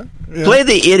hammered, play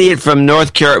the Idiot from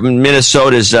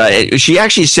Minnesota's. She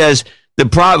actually says the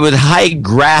problem with high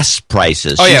grass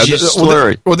prices. Oh yeah,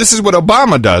 well, this is what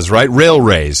Obama does, right?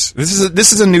 Railways.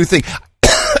 This is a new thing.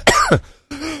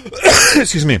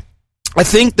 Excuse me. I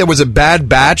think there was a bad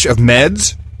batch of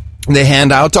meds they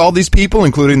hand out to all these people,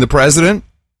 including the president,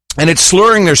 and it's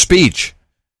slurring their speech.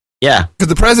 Yeah. Because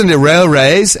the president did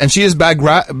railways, and she is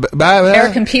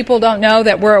American people don't know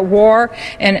that we're at war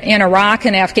in Iraq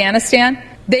and Afghanistan.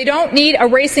 They don't need a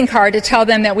racing car to tell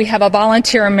them that we have a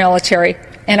volunteer military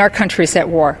and our country's at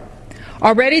war.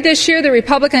 Already this year, the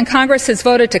Republican Congress has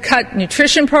voted to cut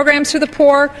nutrition programs for the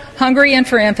poor, hungry, and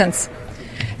for infants.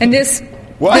 And this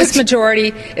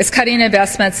majority is cutting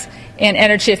investments in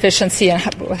energy efficiency and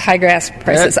high gas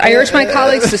prices. I urge my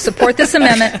colleagues to support this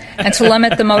amendment and to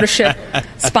limit the motorship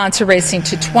sponsor racing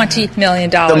to $20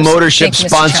 million. The motorship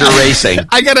sponsor racing.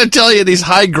 I got to tell you, these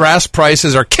high gas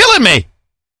prices are killing me.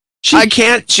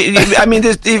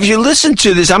 If you listen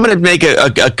to this, I'm going to make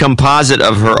a composite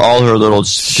of all her little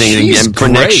things for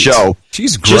next show.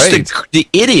 She's great. Just the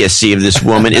idiocy of this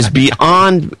woman is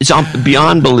beyond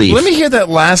belief. Let me hear that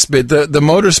last bit. The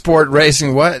motorsport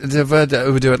racing. What? Do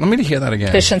it. Let me hear that again.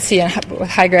 Efficiency and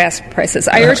high gas prices.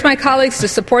 I urge my colleagues to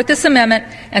support this amendment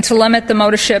and to limit the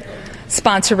motorship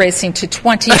sponsor racing to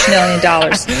 $20 million.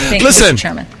 Thank you, Mr.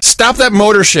 Chairman. Stop that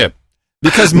motorship.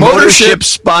 Because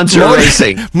Motorship-sponsored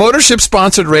racing.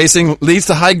 Motorship-sponsored racing leads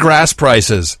to high grass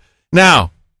prices.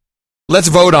 Now, let's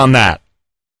vote on that.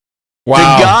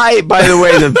 Wow. The guy, by the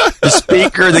way, the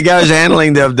speaker, the guy who's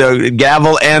handling the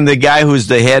gavel, and the guy who's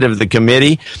the head of the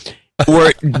committee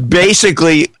were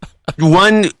basically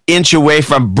 1 inch away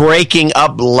from breaking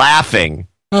up laughing.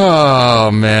 Oh,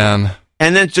 man.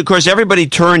 And then, of course, everybody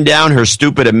turned down her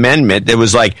stupid amendment. It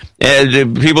was like,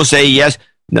 people say yes,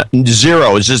 no,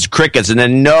 0, it's just crickets, and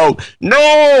then no.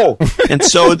 And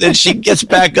so then she gets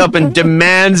back up and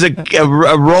demands a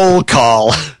roll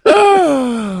call.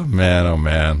 Oh,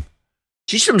 man.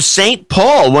 She's from St.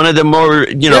 Paul, one of the more,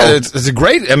 Yeah, it's a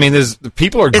great, I mean, the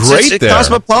people are great there. It's a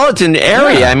cosmopolitan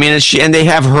area. Yeah. I mean, and they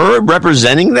have her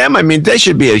representing them. I mean, they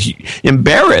should be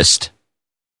embarrassed.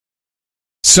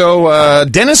 So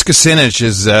Dennis Kucinich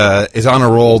is on a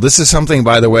roll. This is something,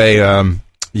 by the way,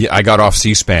 I got off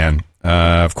C-SPAN.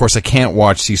 Of course, I can't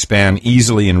watch C-SPAN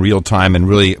easily in real time, and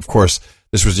really, of course,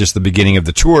 this was just the beginning of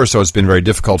the tour, so it's been very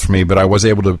difficult for me, but I was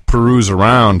able to peruse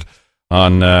around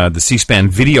on the C-SPAN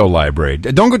video library.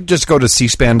 Don't just go to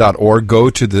cspan.org. Go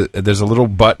to there's a little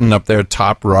button up there,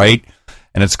 top right,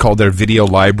 and it's called their video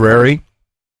library.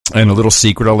 And a little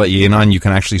secret I'll let you in on, you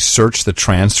can actually search the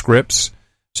transcripts.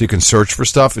 So you can search for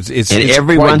stuff. It's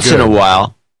every once in a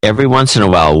while,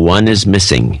 one is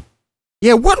missing.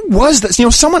 Yeah, what was that?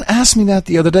 Someone asked me that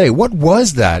the other day. What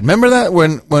was that? Remember that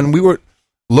when we were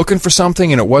looking for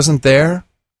something and it wasn't there?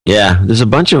 Yeah, there's a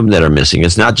bunch of them that are missing.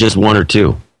 It's not just 1 or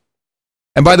 2.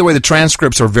 And by the way, the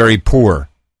transcripts are very poor.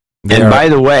 By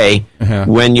the way,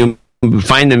 when you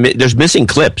find them, there's missing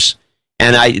clips.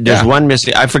 And there's one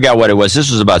missing. I forgot what it was. This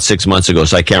was about 6 months ago,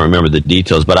 so I can't remember the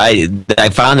details. But I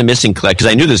found a missing clip because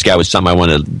I knew this guy was something I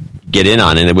wanted to get in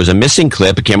on, and it was a missing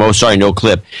clip. It came, no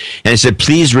clip, and it said,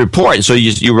 "Please report." And so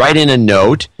you write in a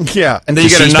note. Yeah, and then you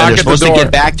get a knock at the door. Supposed to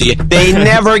get back to you. They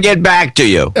never get back to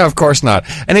you. Of course not.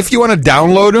 And if you want to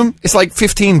download them, it's like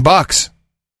 $15.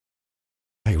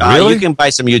 Really? You can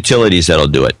buy some utilities that'll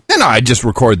do it. No, I just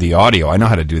record the audio. I know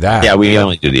how to do that. Yeah, we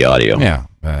only do the audio. Yeah,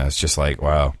 it's just like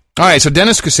wow. All right, so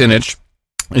Dennis Kucinich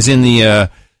is in the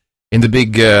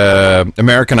big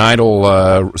American Idol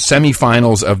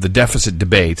semifinals of the deficit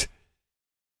debate,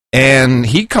 and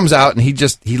he comes out and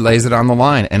he lays it on the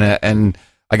line, and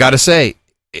I got to say,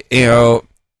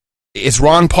 it's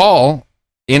Ron Paul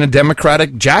in a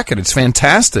Democratic jacket. It's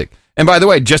fantastic, and by the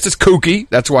way, just as kooky.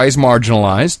 That's why he's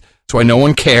marginalized. That's why no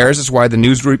one cares. That's why the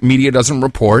news media doesn't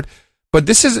report. But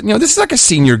this is like a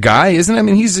senior guy, isn't it? I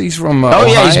mean, he's from Ohio.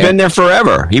 Yeah, he's been there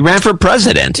forever. He ran for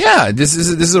president. Yeah, this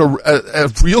is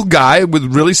a real guy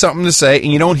with really something to say,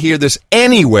 and you don't hear this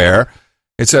anywhere.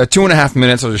 It's 2.5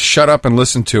 minutes. I'll just shut up and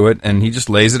listen to it, and he just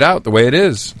lays it out the way it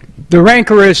is. The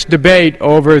rancorous debate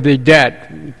over the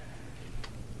debt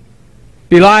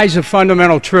belies the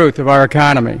fundamental truth of our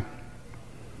economy,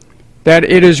 that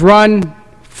it is run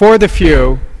for the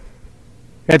few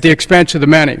at the expense of the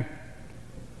many.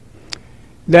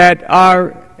 That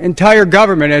our entire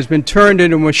government has been turned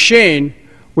into a machine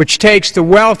which takes the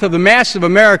wealth of the mass of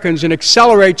Americans and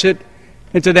accelerates it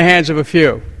into the hands of a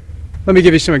few. Let me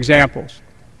give you some examples.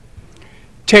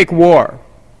 Take war.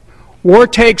 War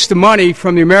takes the money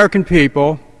from the American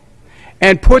people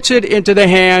and puts it into the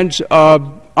hands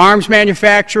of arms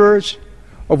manufacturers,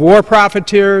 of war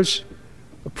profiteers,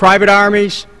 of private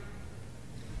armies.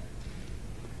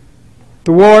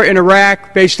 The war in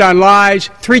Iraq, based on lies,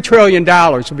 $3 trillion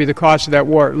will be the cost of that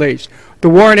war at least. The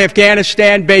war in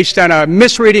Afghanistan, based on a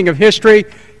misreading of history,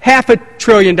 $500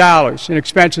 billion in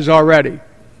expenses already.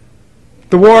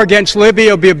 The war against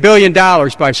Libya will be $1 billion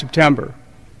by September.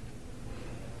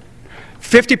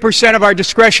 50% of our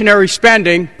discretionary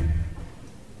spending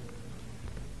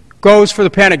goes for the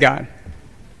Pentagon.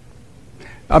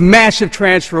 A massive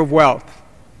transfer of wealth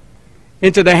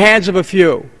into the hands of a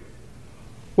few.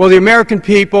 Well, the American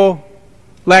people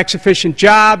lack sufficient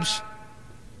jobs,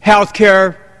 health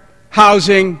care,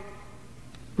 housing,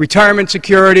 retirement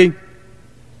security.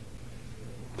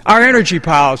 Our energy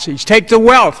policies take the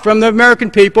wealth from the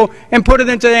American people and put it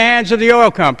into the hands of the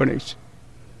oil companies.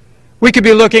 We could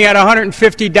be looking at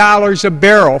 $150 a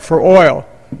barrel for oil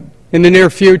in the near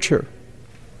future.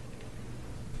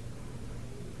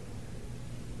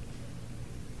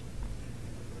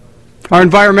 Our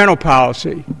environmental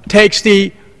policy takes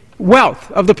the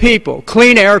wealth of the people,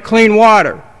 clean air, clean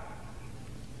water,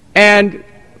 and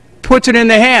puts it in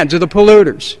the hands of the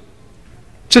polluters.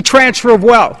 It's a transfer of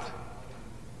wealth,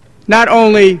 not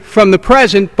only from the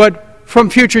present, but from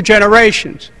future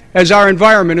generations, as our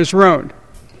environment is ruined.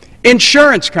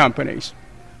 Insurance companies,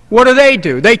 what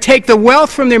do? They take the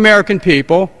wealth from the American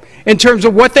people in terms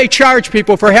of what they charge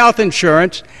people for health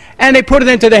insurance, and they put it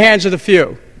into the hands of the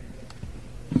few.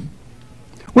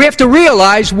 We have to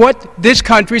realize what this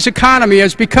country's economy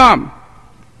has become.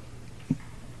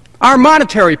 Our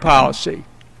monetary policy,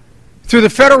 through the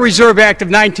Federal Reserve Act of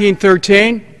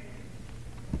 1913,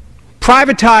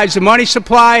 privatized the money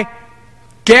supply,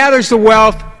 gathers the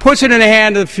wealth, puts it in the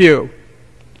hand of the few.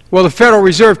 Well, the Federal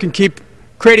Reserve can keep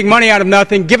creating money out of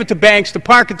nothing, give it to banks, to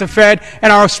park at the Fed,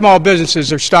 and our small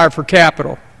businesses are starved for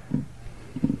capital.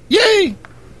 Yay!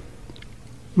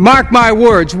 Mark my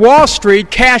words, Wall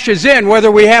Street cashes in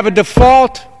whether we have a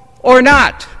default or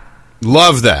not.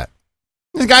 Love that.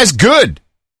 The guy's good.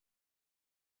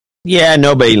 Yeah,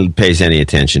 nobody pays any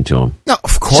attention to him. No,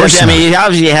 of course I not. mean, he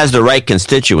obviously has the right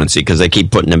constituency because they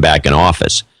keep putting him back in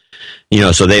office.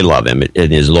 So they love him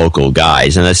and his local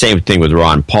guys. And the same thing with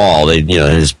Ron Paul.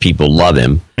 His people love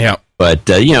him. Yeah. But,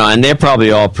 and they're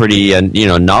probably all pretty,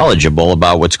 knowledgeable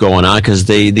about what's going on because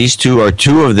these two are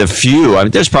two of the few. I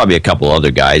mean, there's probably a couple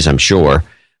other guys, I'm sure,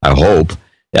 I hope,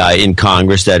 in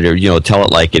Congress that are, tell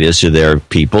it like it is to their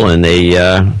people. And they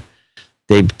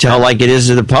tell like it is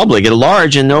to the public at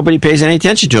large, and nobody pays any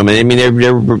attention to them. I mean,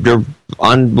 they're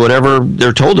on whatever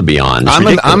they're told to be on.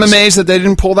 I'm amazed that they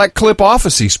didn't pull that clip off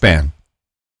of C-SPAN.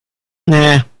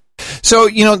 Nah. So,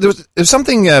 there's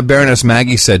something Baroness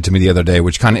Maggie said to me the other day,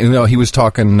 which kind of, he was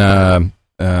talking,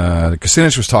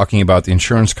 Kucinich was talking about the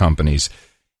insurance companies.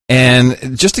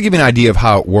 And just to give you an idea of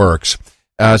how it works,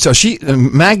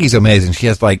 Maggie's amazing. She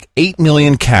has like 8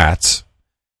 million cats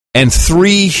and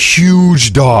 3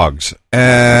 huge dogs.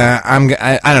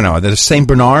 I don't know. They're St.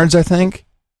 Bernards, I think. I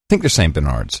think they're St.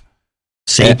 Bernards.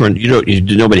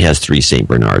 Nobody has 3 St.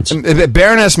 Bernards.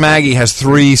 Baroness Maggie has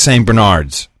 3 St.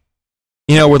 Bernards.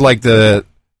 With like the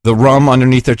rum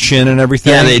underneath their chin and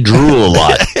everything. Yeah, they drool a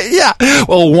lot. Yeah.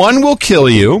 Well, one will kill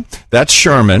you. That's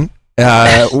Sherman.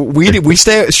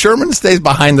 Sherman stays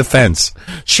behind the fence.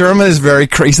 Sherman is very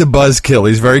crazy. He's a buzzkill.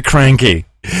 He's very cranky.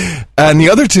 And the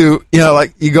other 2,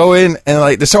 you go in and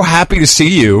like they're so happy to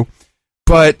see you,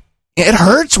 but it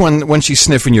hurts when she's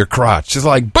sniffing your crotch. She's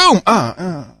like, boom.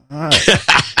 All right.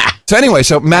 So anyway,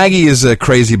 Maggie is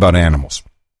crazy about animals,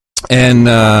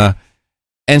 and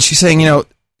she's saying,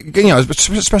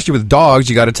 especially with dogs,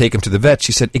 you got to take them to the vet.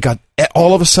 She said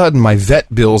all of a sudden my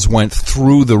vet bills went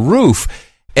through the roof,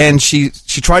 and she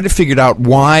tried to figure out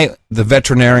why the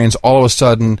veterinarians all of a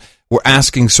sudden were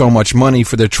asking so much money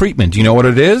for their treatment. Do you know what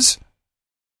it is?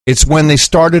 It's when they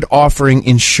started offering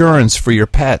insurance for your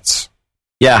pets.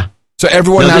 Yeah. So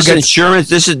everyone now gets insurance.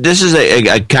 This is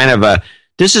a kind of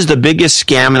this is the biggest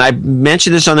scam, and I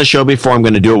mentioned this on the show before. I'm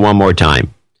going to do it one more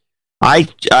time.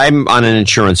 I'm on an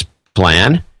insurance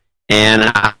plan,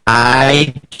 and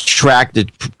I track the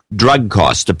drug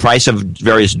costs, the price of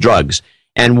various drugs.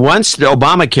 And once the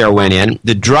Obamacare went in,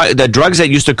 the drugs that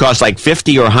used to cost like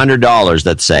 $50 or $100,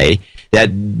 let's say,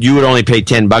 that you would only pay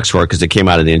 $10 for because it came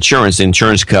out of the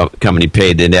insurance company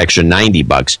paid an extra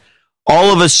 $90.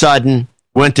 All of a sudden,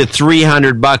 went to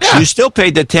 $300. Yeah. You still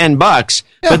paid the $10,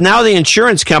 but now the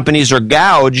insurance companies are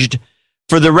gouged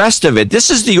for the rest of it. This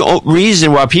is the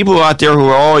reason why people out there who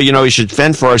are, we should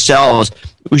fend for ourselves.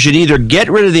 We should either get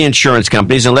rid of the insurance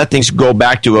companies and let things go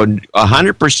back to a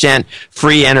 100%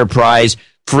 free enterprise,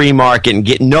 free market, and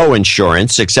get no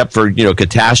insurance except for,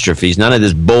 catastrophes. None of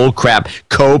this bull crap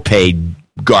copay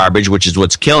garbage, which is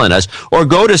what's killing us. Or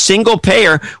go to single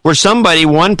payer where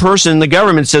one person in the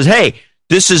government says, hey,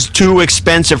 this is too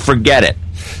expensive, forget it.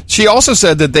 She also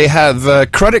said that they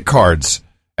have credit cards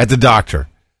at the doctor.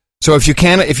 So if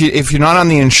you're not on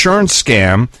the insurance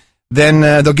scam, then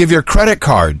they'll give you a credit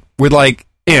card with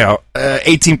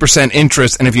 18%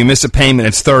 interest, and if you miss a payment,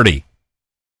 it's 30%.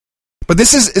 But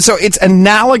it's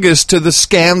analogous to the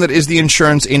scam that is the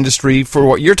insurance industry for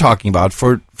what you're talking about.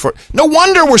 For no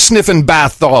wonder we're sniffing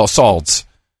bath salts.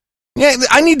 Yeah,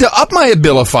 I need to up my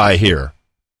Abilify here.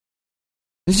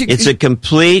 It's a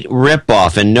complete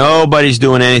ripoff, and nobody's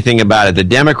doing anything about it. The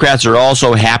Democrats are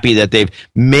also happy that they've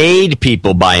made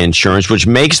people buy insurance, which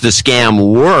makes the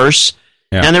scam worse.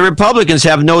 Yeah. And the Republicans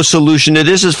have no solution to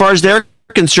this. As far as they're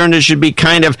concerned, it should be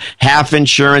kind of half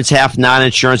insurance, half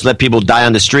non-insurance, let people die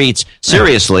on the streets.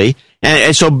 Seriously. Yeah.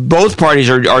 And so both parties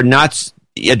are not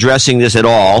addressing this at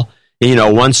all.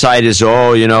 One side is,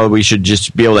 we should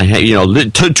just be able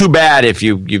to, too bad if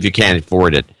you can't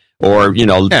afford it. Or,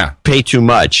 pay too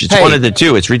much. It's one of the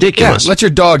two. It's ridiculous. Yeah, let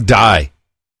your dog die.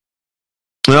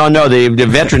 Well, no, the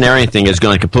veterinarian thing is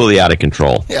going completely out of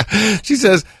control. Yeah. She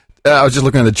says, I was just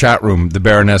looking at the chat room. The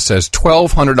Baroness says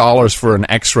 $1,200 for an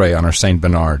X-ray on her St.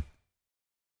 Bernard.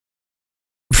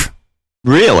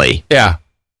 Really? Yeah.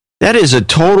 That is a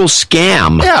total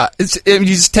scam. Yeah, you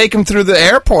just take them through the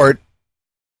airport.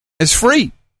 It's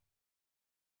free.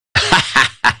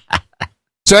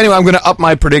 So anyway, I'm going to up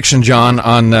my prediction, John,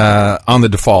 on the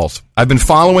default. I've been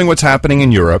following what's happening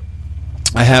in Europe.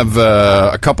 I have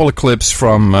a couple of clips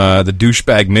from the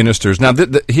douchebag ministers. Now,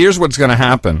 here's what's going to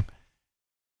happen.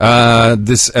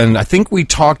 And I think we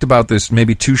talked about this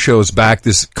maybe 2 shows back,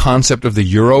 this concept of the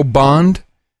Euro bond.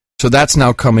 So that's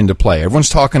now come into play. Everyone's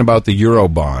talking about the Euro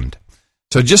bond.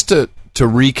 So just to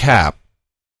recap,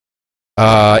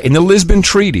 in the Lisbon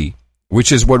Treaty,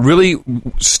 which is what really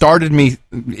started me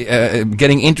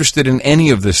getting interested in any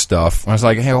of this stuff, I was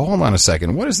like, hey, hold on a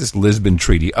second. What is this Lisbon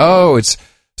Treaty? Oh, it's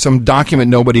some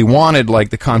document nobody wanted, like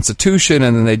the Constitution,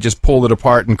 and then they just pulled it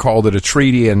apart and called it a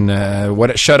treaty, and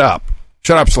shut up.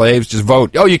 Shut up, slaves. Just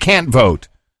vote. Oh, you can't vote.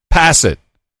 Pass it.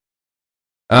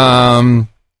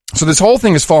 So this whole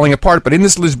thing is falling apart, but in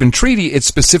this Lisbon Treaty, it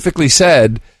specifically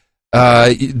said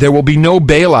there will be no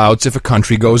bailouts if a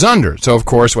country goes under. So, of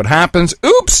course, what happens?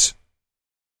 Oops!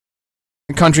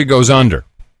 The country goes under.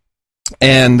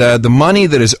 And the money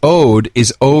that is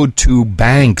owed to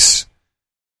banks.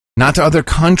 Not to other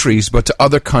countries, but to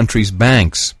other countries'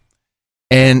 banks.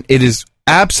 And it is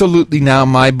absolutely now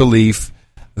my belief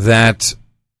that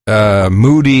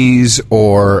Moody's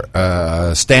or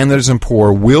Standard &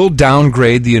 Poor's will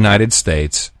downgrade the United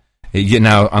States.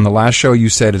 Now, on the last show, you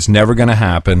said it's never going to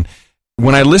happen.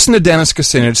 When I listen to Dennis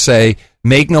Kucinich say,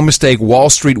 make no mistake, Wall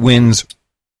Street wins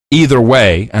either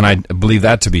way, and I believe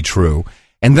that to be true,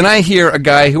 and then I hear a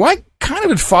guy who I kind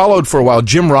of had followed for a while,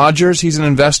 Jim Rogers, he's an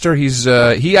investor.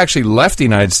 He actually left the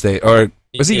United States, or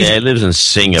was he? Yeah, he lives in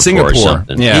Singapore or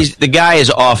something. Yeah. The guy is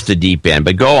off the deep end,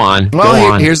 but go on.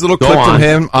 Well, here's a little clip from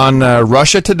him on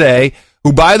Russia Today,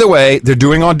 who, by the way, they're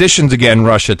doing auditions again,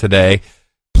 Russia Today.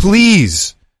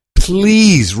 Please,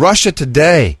 Russia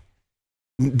Today.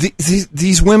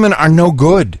 These women are no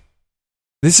good.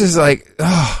 This is like,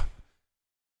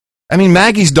 I mean,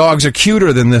 Maggie's dogs are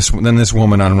cuter than this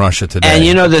woman on Russia Today. And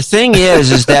you know, the thing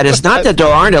is that it's not that there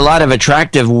aren't a lot of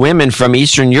attractive women from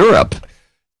Eastern Europe.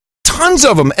 Tons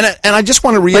of them, and I just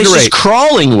want to reiterate. It's just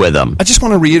crawling with them. I just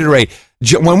want to reiterate,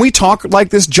 when we talk like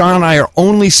this, John and I are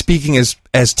only speaking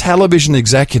as television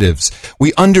executives.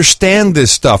 We understand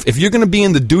this stuff. If you're going to be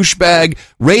in the douchebag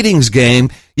ratings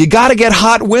game, you got to get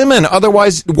hot women.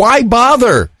 Otherwise, why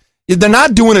bother? They're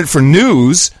not doing it for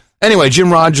news. Anyway,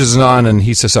 Jim Rogers is on, and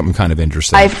he says something kind of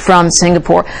interesting. Live from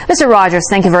Singapore. Mr. Rogers,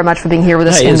 thank you very much for being here with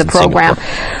us in the program.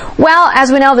 Well,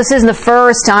 as we know, this isn't the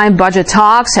first time budget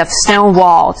talks have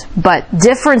stonewalled, but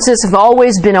differences have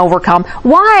always been overcome.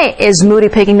 Why is Moody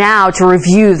picking now to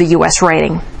review the U.S.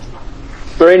 rating?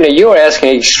 Marina, you are asking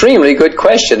an extremely good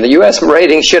question. The U.S.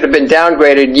 rating should have been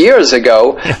downgraded years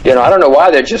ago. I don't know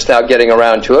why they're just now getting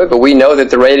around to it, but we know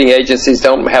that the rating agencies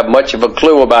don't have much of a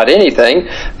clue about anything.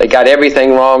 They got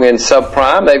everything wrong in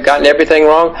subprime. They've gotten everything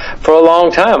wrong for a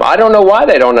long time. I don't know why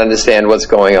they don't understand what's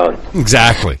going on.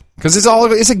 Exactly. Because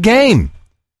it's a game.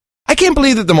 I can't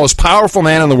believe that the most powerful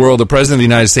man in the world, the President of the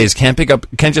United States, can't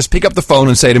just pick up the phone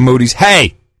and say to Moody's,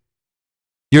 hey,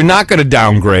 you're not going to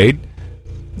downgrade,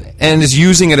 and is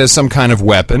using it as some kind of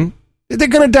weapon. They're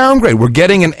going to downgrade. We're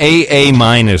getting an AA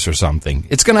minus or something.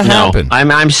 It's going to happen. No,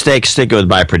 I'm sticking with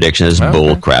my prediction. This is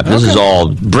bull crap. This is all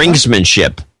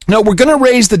brinksmanship. No, we're going to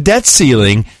raise the debt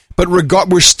ceiling, but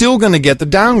we're still going to get the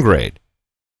downgrade.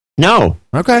 No.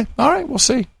 Okay. All right. We'll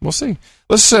see.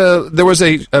 There was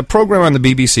a program on the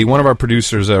BBC. One of our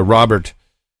producers, Robert,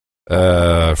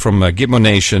 from Gitmo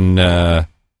Nation,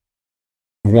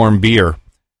 Warm Beer,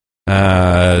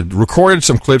 recorded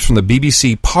some clips from the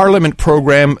BBC Parliament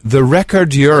program The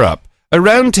Record Europe, a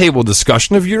roundtable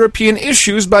discussion of European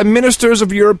issues by ministers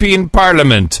of European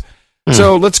Parliament.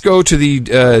 So let's go to the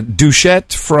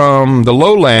Duchette from the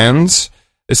Lowlands.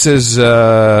 This is,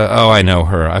 I know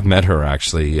her. I've met her,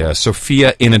 actually.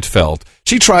 Sophia Innetfeld.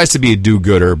 She tries to be a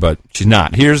do-gooder, but she's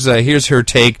not. Here's her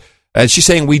take. She's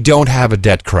saying we don't have a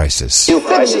debt crisis.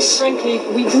 Frankly,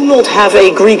 we do not have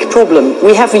a Greek problem.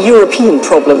 We have a European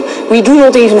problem. We do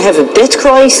not even have a debt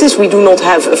crisis. We do not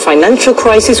have a financial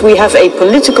crisis. We have a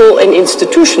political and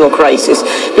institutional crisis.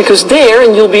 Because there,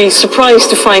 and you'll be surprised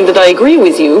to find that I agree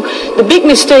with you, the big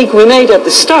mistake we made at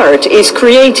the start is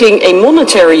creating a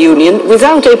monetary union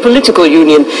without a political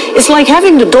union. It's like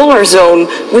having the dollar zone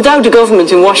without the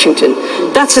government in Washington.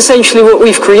 That's essentially what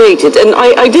we've created. And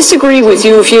I disagree with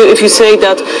you if if you say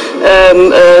that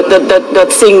that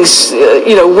things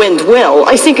went well.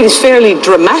 I think it is fairly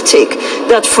dramatic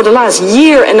that for the last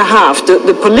year and a half,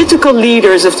 the political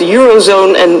leaders of the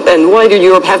Eurozone and wider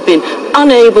Europe have been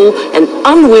unable and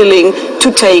unwilling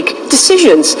to take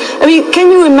decisions. I mean, can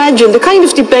you imagine the kind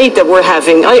of debate that we're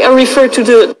having? I refer to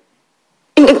the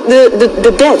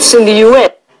debts in the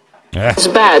US. As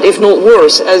bad, if not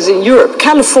worse, as in Europe.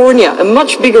 California, a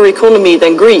much bigger economy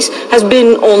than Greece, has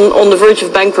been on the verge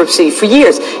of bankruptcy for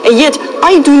years. And yet,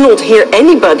 I do not hear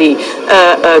anybody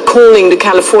calling the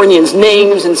Californians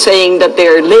names and saying that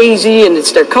they're lazy and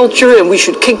it's their culture and we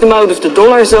should kick them out of the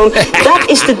dollar zone. That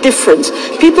is the difference.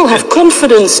 People have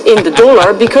confidence in the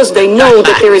dollar because they know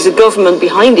that there is a government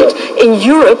behind it. In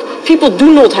Europe, people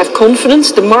do not have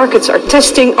confidence. The markets are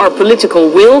testing our political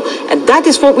will, and that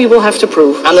is what we will have to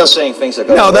prove. I'm not saying things are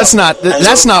going No, that's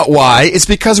not why. It's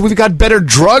because we've got better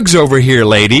drugs over here,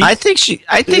 lady. I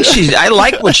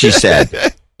like what she said.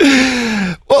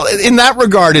 Well, in that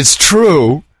regard, it's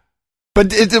true.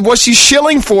 But what she's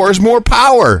shilling for is more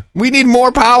power. We need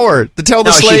more power to tell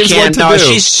the slaves what to do.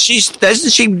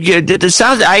 It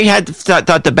sounds. I had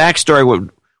thought the backstory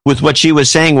with what she was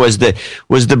saying was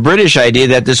the British idea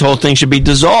that this whole thing should be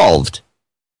dissolved.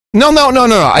 No.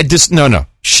 No.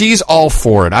 She's all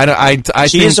for it. I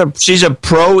think she's a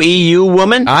pro-EU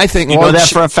woman. I think you know that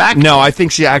for a fact. No, I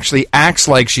think she actually acts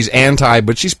like she's anti,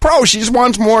 but she's pro. She just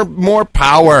wants more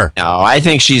power. No, I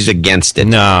think she's against it.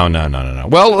 No.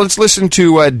 Well, let's listen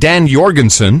to Dan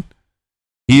Jorgensen.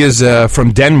 He is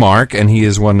from Denmark, and he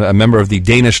is a member of the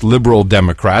Danish Liberal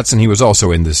Democrats, and he was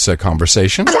also in this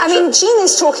conversation. I mean, Jean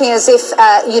is talking as if,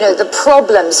 the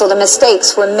problems or the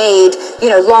mistakes were made,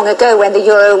 long ago when the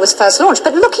euro was first launched.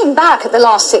 But looking back at the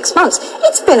last 6 months,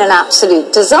 it's been an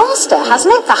absolute disaster,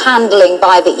 hasn't it, the handling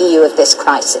by the EU of this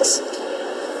crisis?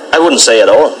 I wouldn't say at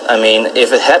all. I mean,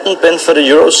 if it hadn't been for the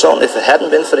Eurozone, if it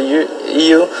hadn't been for the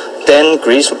EU, then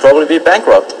Greece would probably be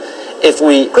bankrupt.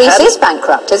 Greece is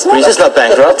bankrupt, isn't it? Greece is not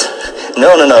bankrupt.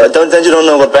 No. Then you don't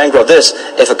know what bankrupt is.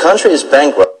 If a country is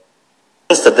bankrupt,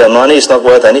 it means that their money is not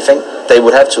worth anything. They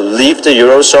would have to leave the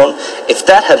Eurozone. If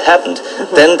that had happened,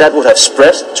 then that would have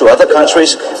spread to other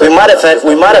countries. We might have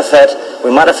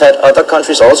had other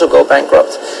countries also go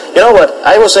bankrupt. You know what?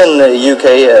 I was in the UK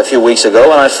a few weeks ago,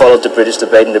 and I followed the British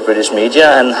debate in the British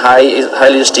media, and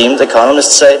highly esteemed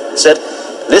economists said,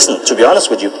 listen, to be honest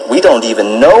with you, we don't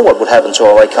even know what would happen to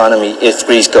our economy if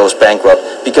Greece goes bankrupt.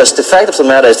 Because the fact of the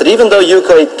matter is that even though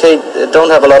UK don't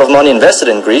have a lot of money invested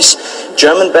in Greece,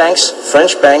 German banks,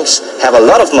 French banks have a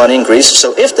lot of money in Greece.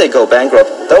 So if they go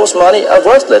bankrupt, those money are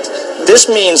worthless. This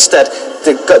means that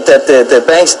the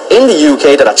banks in the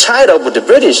UK that are tied up with the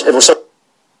British,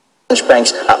 French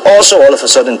banks, are also all of a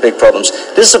sudden big problems.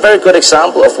 This is a very good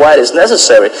example of why it is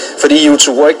necessary for the EU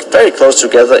to work very close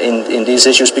together in these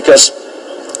issues, because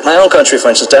my own country, for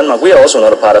instance, Denmark, we are also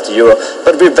not a part of the euro,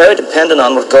 but we're very dependent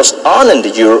on what goes on in the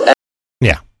euro.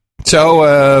 Yeah.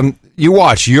 So you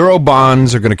watch, euro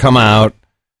bonds are going to come out,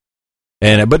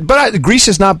 and but Greece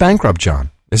is not bankrupt,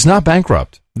 John. It's not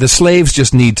bankrupt. The slaves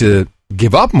just need to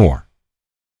give up more.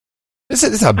 This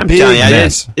is a big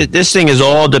mess. This thing is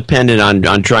all dependent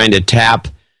on trying to tap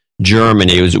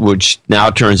Germany, which now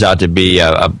turns out to be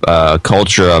a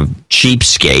culture of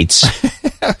cheapskates.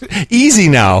 Easy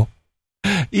now.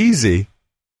 Easy.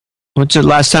 What's the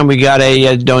last time we got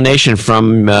a donation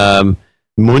from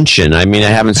München? I mean, I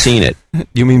haven't seen it.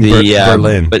 You mean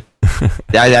Berlin? But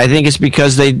I think it's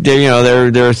because they're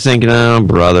thinking, oh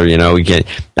brother, we can't.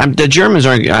 The Germans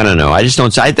aren't. I don't know. I just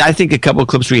don't. I think a couple of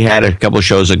clips we had a couple of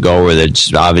shows ago where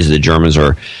it's obviously the Germans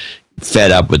are fed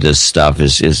up with this stuff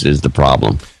is the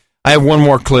problem. I have one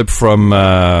more clip from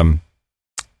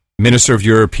Minister of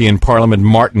European Parliament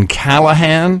Martin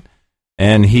Callahan.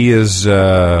 And he is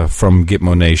from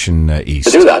Gitmo Nation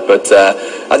East. To do that, but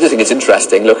I just think it's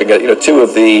interesting looking at two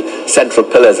of the central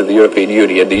pillars of the European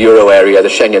Union, the Euro area, the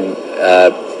Schengen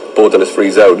borderless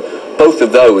free zone. Both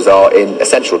of those are in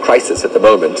essential crisis at the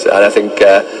moment, and I think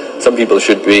some people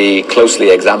should be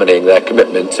closely examining their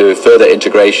commitment to further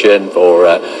integration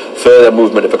or further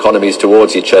movement of economies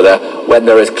towards each other when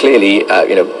there is clearly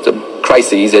some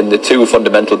crises in the two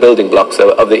fundamental building blocks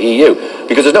of the EU.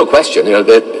 Because there's no question,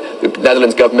 the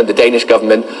Netherlands government, the Danish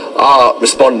government are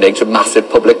responding to massive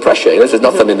public pressure. This is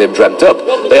not something they've dreamt up.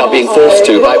 They are being forced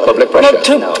to by public pressure.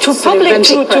 To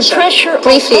pressure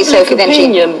briefly, Sophie,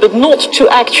 opinion, but not to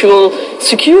actual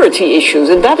security issues,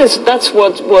 and that's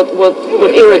what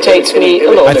irritates me a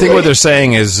lot. I think what they're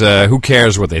saying is, who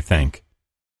cares what they think?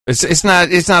 It's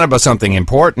not about something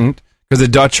important, because the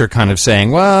Dutch are kind of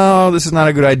saying, well, this is not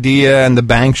a good idea, and the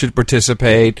bank should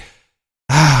participate.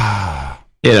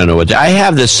 They don't know what. I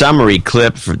have the summary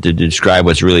clip to describe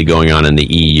what's really going on in the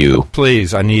EU.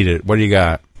 Please, I need it. What do you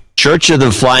got? Church of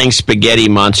the Flying Spaghetti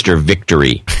Monster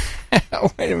victory.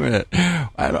 Wait a minute.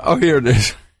 Here it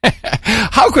is.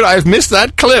 How could I have missed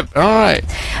that clip? All right.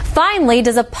 Finally,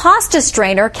 does a pasta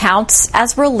strainer count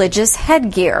as religious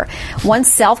headgear? One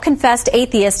self-confessed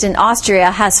atheist in Austria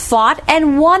has fought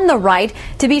and won the right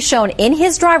to be shown in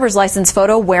his driver's license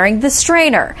photo wearing the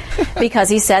strainer because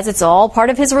he says it's all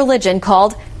part of his religion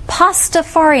called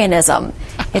Pastafarianism.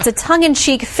 It's a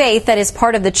tongue-in-cheek faith that is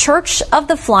part of the Church of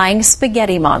the Flying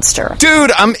Spaghetti Monster.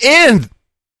 Dude, I'm in.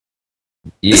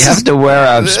 You have to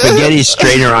wear a spaghetti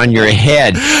strainer on your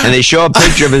head, and they show a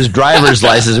picture of his driver's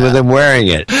license with him wearing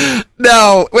it.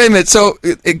 No, wait a minute. So,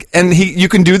 you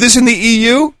can do this in the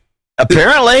EU?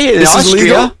 Apparently, in this Austria. Is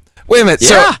legal? Wait a minute.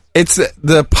 Yeah. So, it's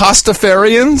the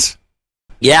Pastafarians?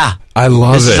 Yeah. I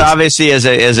love this it. This is obviously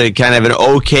as a kind of an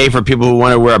okay for people who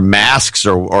want to wear masks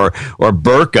or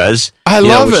burqas. I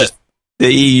love it.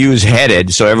 The EU's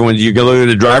headed, so you go look at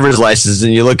the driver's license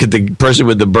and you look at the person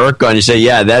with the burqa and you say,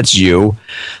 yeah, that's you.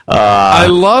 I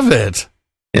love it.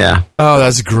 Yeah. Oh,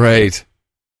 that's great.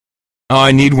 Oh,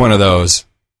 I need one of those.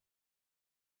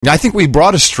 I think we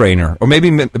brought a strainer, or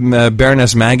maybe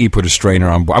Baroness Maggie put a strainer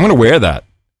on board. I'm going to wear that.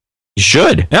 You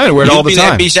should. Yeah, I'm going to wear it all the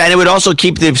time. And it would also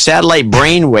keep the satellite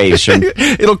brain waves from...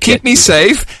 It'll keep me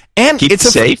safe. And it's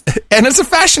safe. And it's a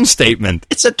fashion statement.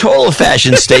 It's a total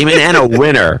fashion statement and a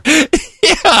winner.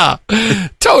 Yeah.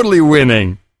 Totally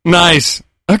winning. Nice.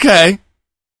 Okay.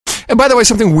 And by the way,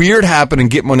 something weird happened in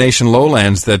Gitmo Nation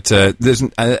Lowlands that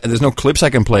there's no clips I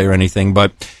can play or anything,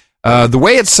 but the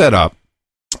way it's set up,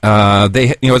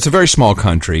 it's a very small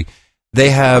country.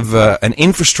 They have an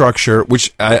infrastructure,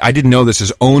 which I didn't know this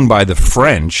is owned by the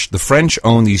French. The French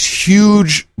own these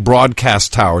huge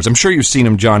broadcast towers. I'm sure you've seen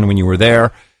them, John, when you were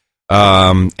there.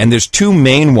 And there's two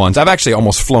main ones. I've actually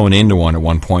almost flown into one at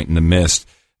one point in the mist.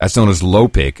 That's known as Low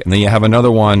Peak. And then you have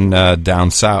another one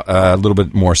down south, a little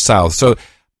bit more south. So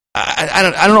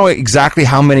I don't know exactly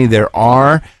how many there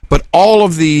are, but all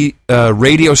of the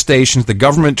radio stations, the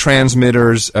government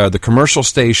transmitters, the commercial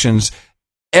stations,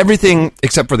 everything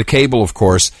except for the cable, of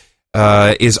course,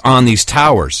 is on these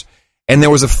towers. And there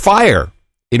was a fire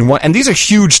in one, and these are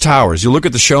huge towers. You look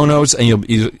at the show notes, and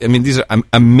these are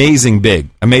amazingly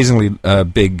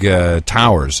big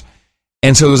towers.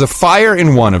 And so there was a fire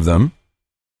in one of them,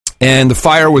 and the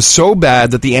fire was so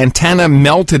bad that the antenna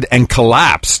melted and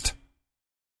collapsed.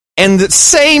 And the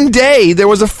same day, there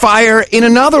was a fire in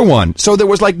another one. So there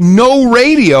was like no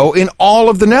radio in all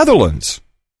of the Netherlands.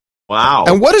 Wow.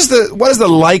 And what is the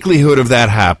likelihood of that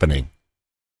happening?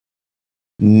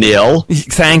 Nil.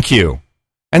 Thank you.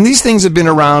 And these things have been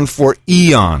around for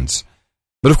eons.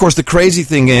 But of course, the crazy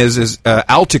thing is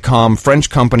Alticom, French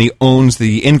company, owns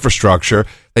the infrastructure.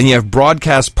 Then you have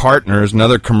Broadcast Partners,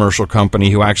 another commercial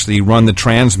company who actually run the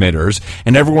transmitters,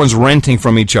 and everyone's renting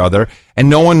from each other, and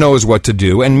no one knows what to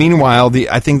do. And meanwhile,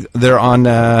 I think they're on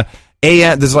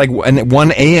AM. There's like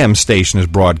one AM station is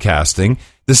broadcasting.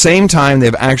 The same time,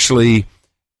 they've actually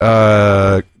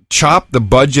chopped the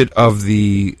budget of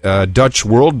the Dutch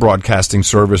World Broadcasting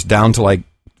Service down to like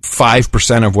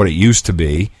 5% of what it used to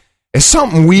be. There's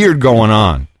something weird going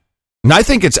on. And I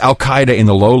think it's Al-Qaeda in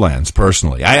the lowlands,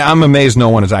 personally. I'm amazed no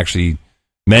one has actually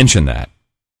mentioned that.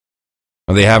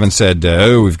 Well, they haven't said,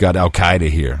 we've got Al-Qaeda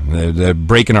here. They're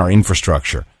breaking our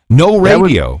infrastructure. No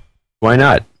radio. Why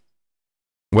not?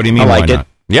 What do you mean, I like why it. not?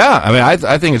 Yeah, I mean,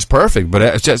 I think it's perfect, but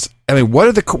it's just, I mean,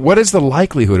 what is the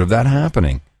likelihood of that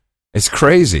happening? It's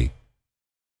crazy.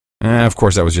 Of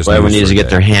course, that was just... Everyone needs to get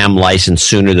their ham license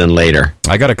sooner than later.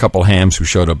 I got a couple hams who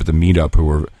showed up at the meetup who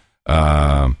were...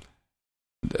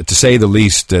 to say the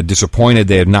least, disappointed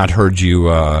they had not heard you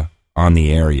on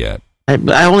the air yet.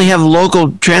 I only have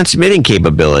local transmitting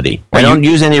capability. I don't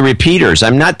use any repeaters.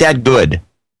 I'm not that good.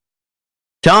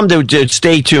 Tell them to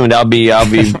stay tuned. I'll be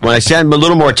when I spend a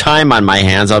little more time on my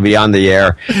hands, I'll be on the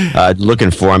air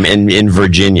looking for them in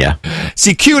Virginia.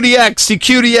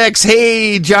 CQDX.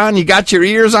 Hey, John, you got your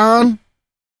ears on?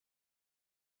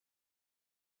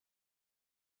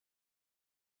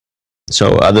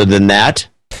 So other than that,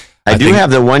 I do have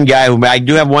the one guy who I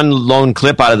do have one lone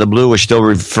clip out of the blue, which still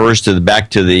refers to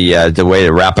the way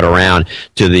to wrap it around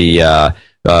to the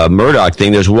Murdoch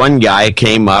thing. There's one guy who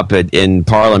came up in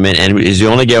Parliament and is the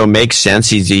only guy who makes sense.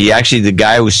 He's actually the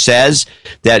guy who says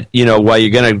that, while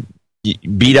you're going to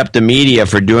beat up the media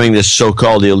for doing this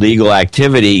so-called illegal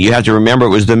activity, you have to remember it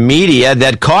was the media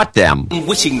that caught them.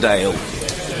 Whittingdale.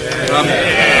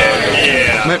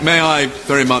 May I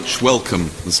very much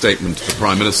welcome the statement of the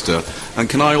Prime Minister, and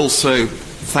can I also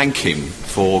thank him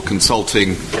for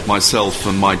consulting myself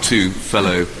and my two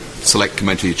fellow Select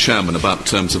Committee Chairman about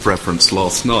terms of reference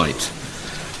last night.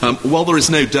 While there is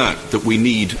no doubt that we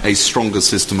need a stronger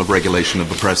system of regulation of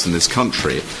the press in this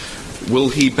country, will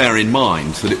he bear in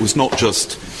mind that it was not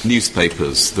just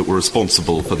newspapers that were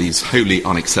responsible for these wholly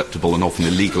unacceptable and often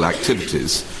illegal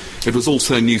activities, it was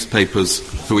also newspapers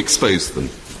who exposed them.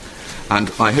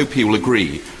 And I hope he will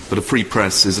agree that a free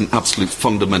press is an absolute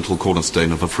fundamental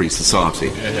cornerstone of a free society,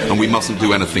 and we mustn't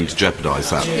do anything to jeopardise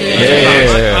that.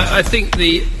 I think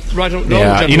the right.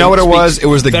 You know what it was? It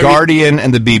was the Guardian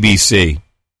and the BBC.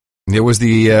 It was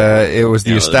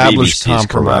the established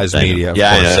compromise media.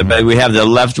 Yeah, but we have the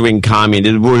left-wing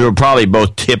communists. We were probably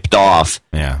both tipped off.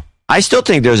 Yeah. I still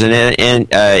think there's an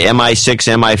MI6,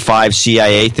 MI5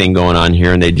 CIA thing going on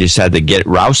here, and they just had to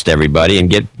roust everybody and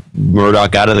get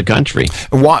Murdoch out of the country.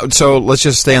 So let's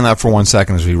just stay on that for 1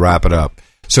 second as we wrap it up.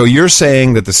 So you're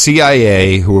saying that the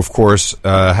CIA, who of course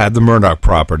had the Murdoch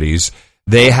properties,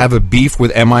 they have a beef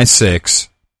with MI6.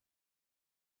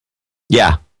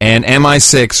 Yeah. And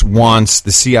MI6 wants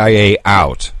the CIA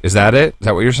out. Is that it? Is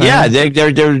that what you're saying? Yeah,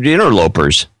 they're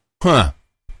interlopers. Huh.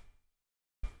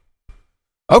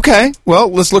 Okay, well,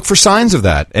 let's look for signs of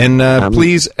that. And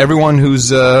please, everyone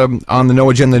who's on the No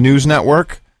Agenda News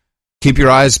Network, keep your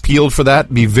eyes peeled for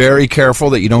that. Be very careful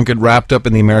that you don't get wrapped up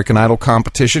in the American Idol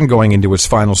competition going into its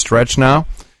final stretch now.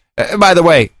 By the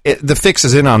way, the fix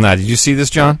is in on that. Did you see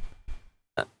this, John?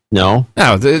 No.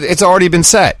 No, it's already been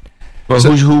set. Well,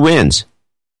 so, who wins?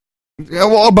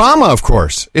 Well, Obama, of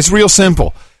course. It's real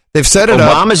simple. They've set it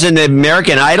up. Obama's in the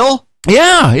American Idol?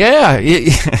 Yeah.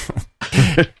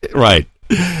 Right.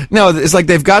 No, it's like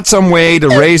they've got some way to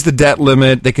raise the debt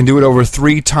limit. They can do it over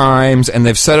 3 times, and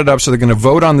they've set it up so they're going to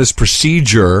vote on this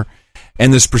procedure,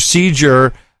 and this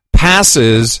procedure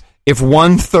passes if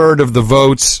 1/3 of the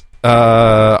votes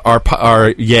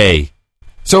are yay.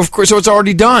 So of course, it's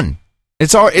already done.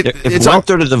 It's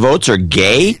 1/3 of the votes are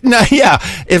gay? No, yeah.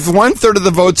 If 1/3 of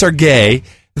the votes are gay,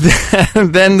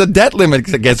 then the debt limit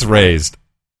gets raised.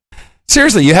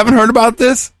 Seriously, you haven't heard about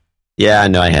this? Yeah,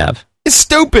 no, I have. It's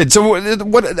stupid. So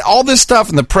what? All this stuff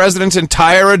in the president's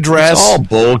entire address. It's all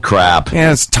bull crap.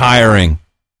 Yeah, it's tiring.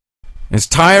 It's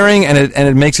tiring, and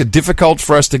it makes it difficult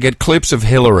for us to get clips of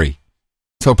Hillary.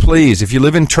 So please, if you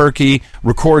live in Turkey,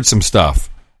 record some stuff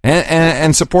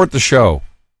and support the show.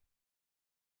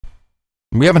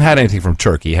 We haven't had anything from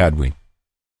Turkey, had we?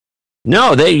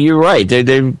 No, you're right. They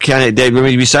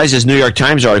besides this New York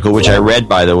Times article, which I read,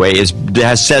 by the way,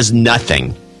 says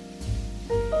nothing.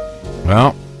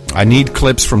 Well, I need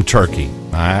clips from Turkey.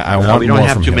 I want. We don't more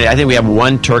have from too him. many. I think we have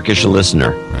one Turkish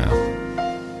listener. Yeah.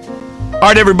 All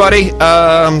right, everybody.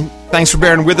 Thanks for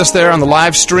bearing with us there on the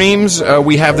live streams.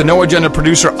 We have the No Agenda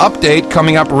producer update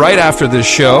coming up right after this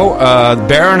show.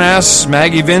 Baroness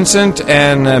Maggie Vincent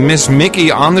and Miss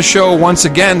Mickey on the show once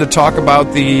again to talk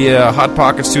about the Hot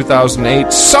Pockets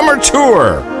 2008 Summer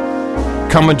Tour.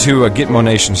 Coming to a Gitmo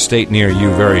Nation state near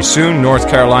you very soon. North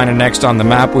Carolina next on the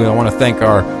map. We want to thank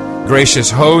our gracious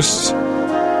hosts,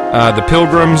 the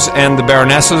Pilgrims and the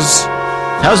Baronesses.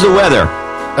 How's the weather?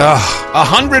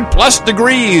 100+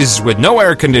 degrees with no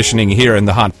air conditioning here in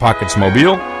the Hot Pockets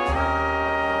mobile.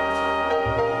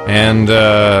 And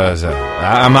I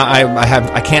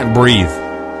can't breathe.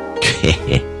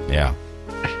 Yeah.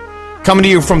 Coming to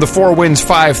you from the Four Winds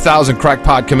 5000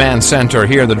 Crackpot Command Center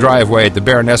here in the driveway at the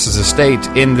Baroness's Estate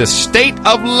in the State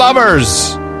of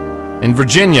Lovers in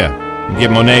Virginia,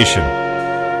 Gitmo Nation.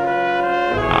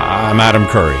 I'm Adam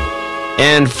Curry.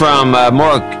 And from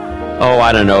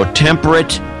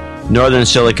temperate northern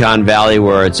Silicon Valley,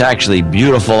 where it's actually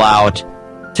beautiful out,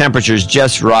 temperature's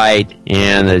just right,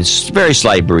 and it's a very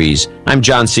slight breeze. I'm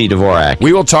John C. Dvorak.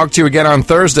 We will talk to you again on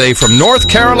Thursday from North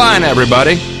Carolina,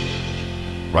 everybody.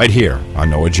 Right here on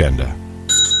No Agenda.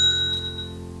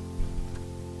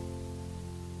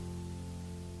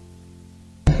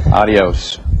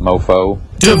 Adios, mofo.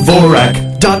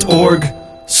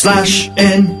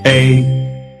 Dvorak.org/NA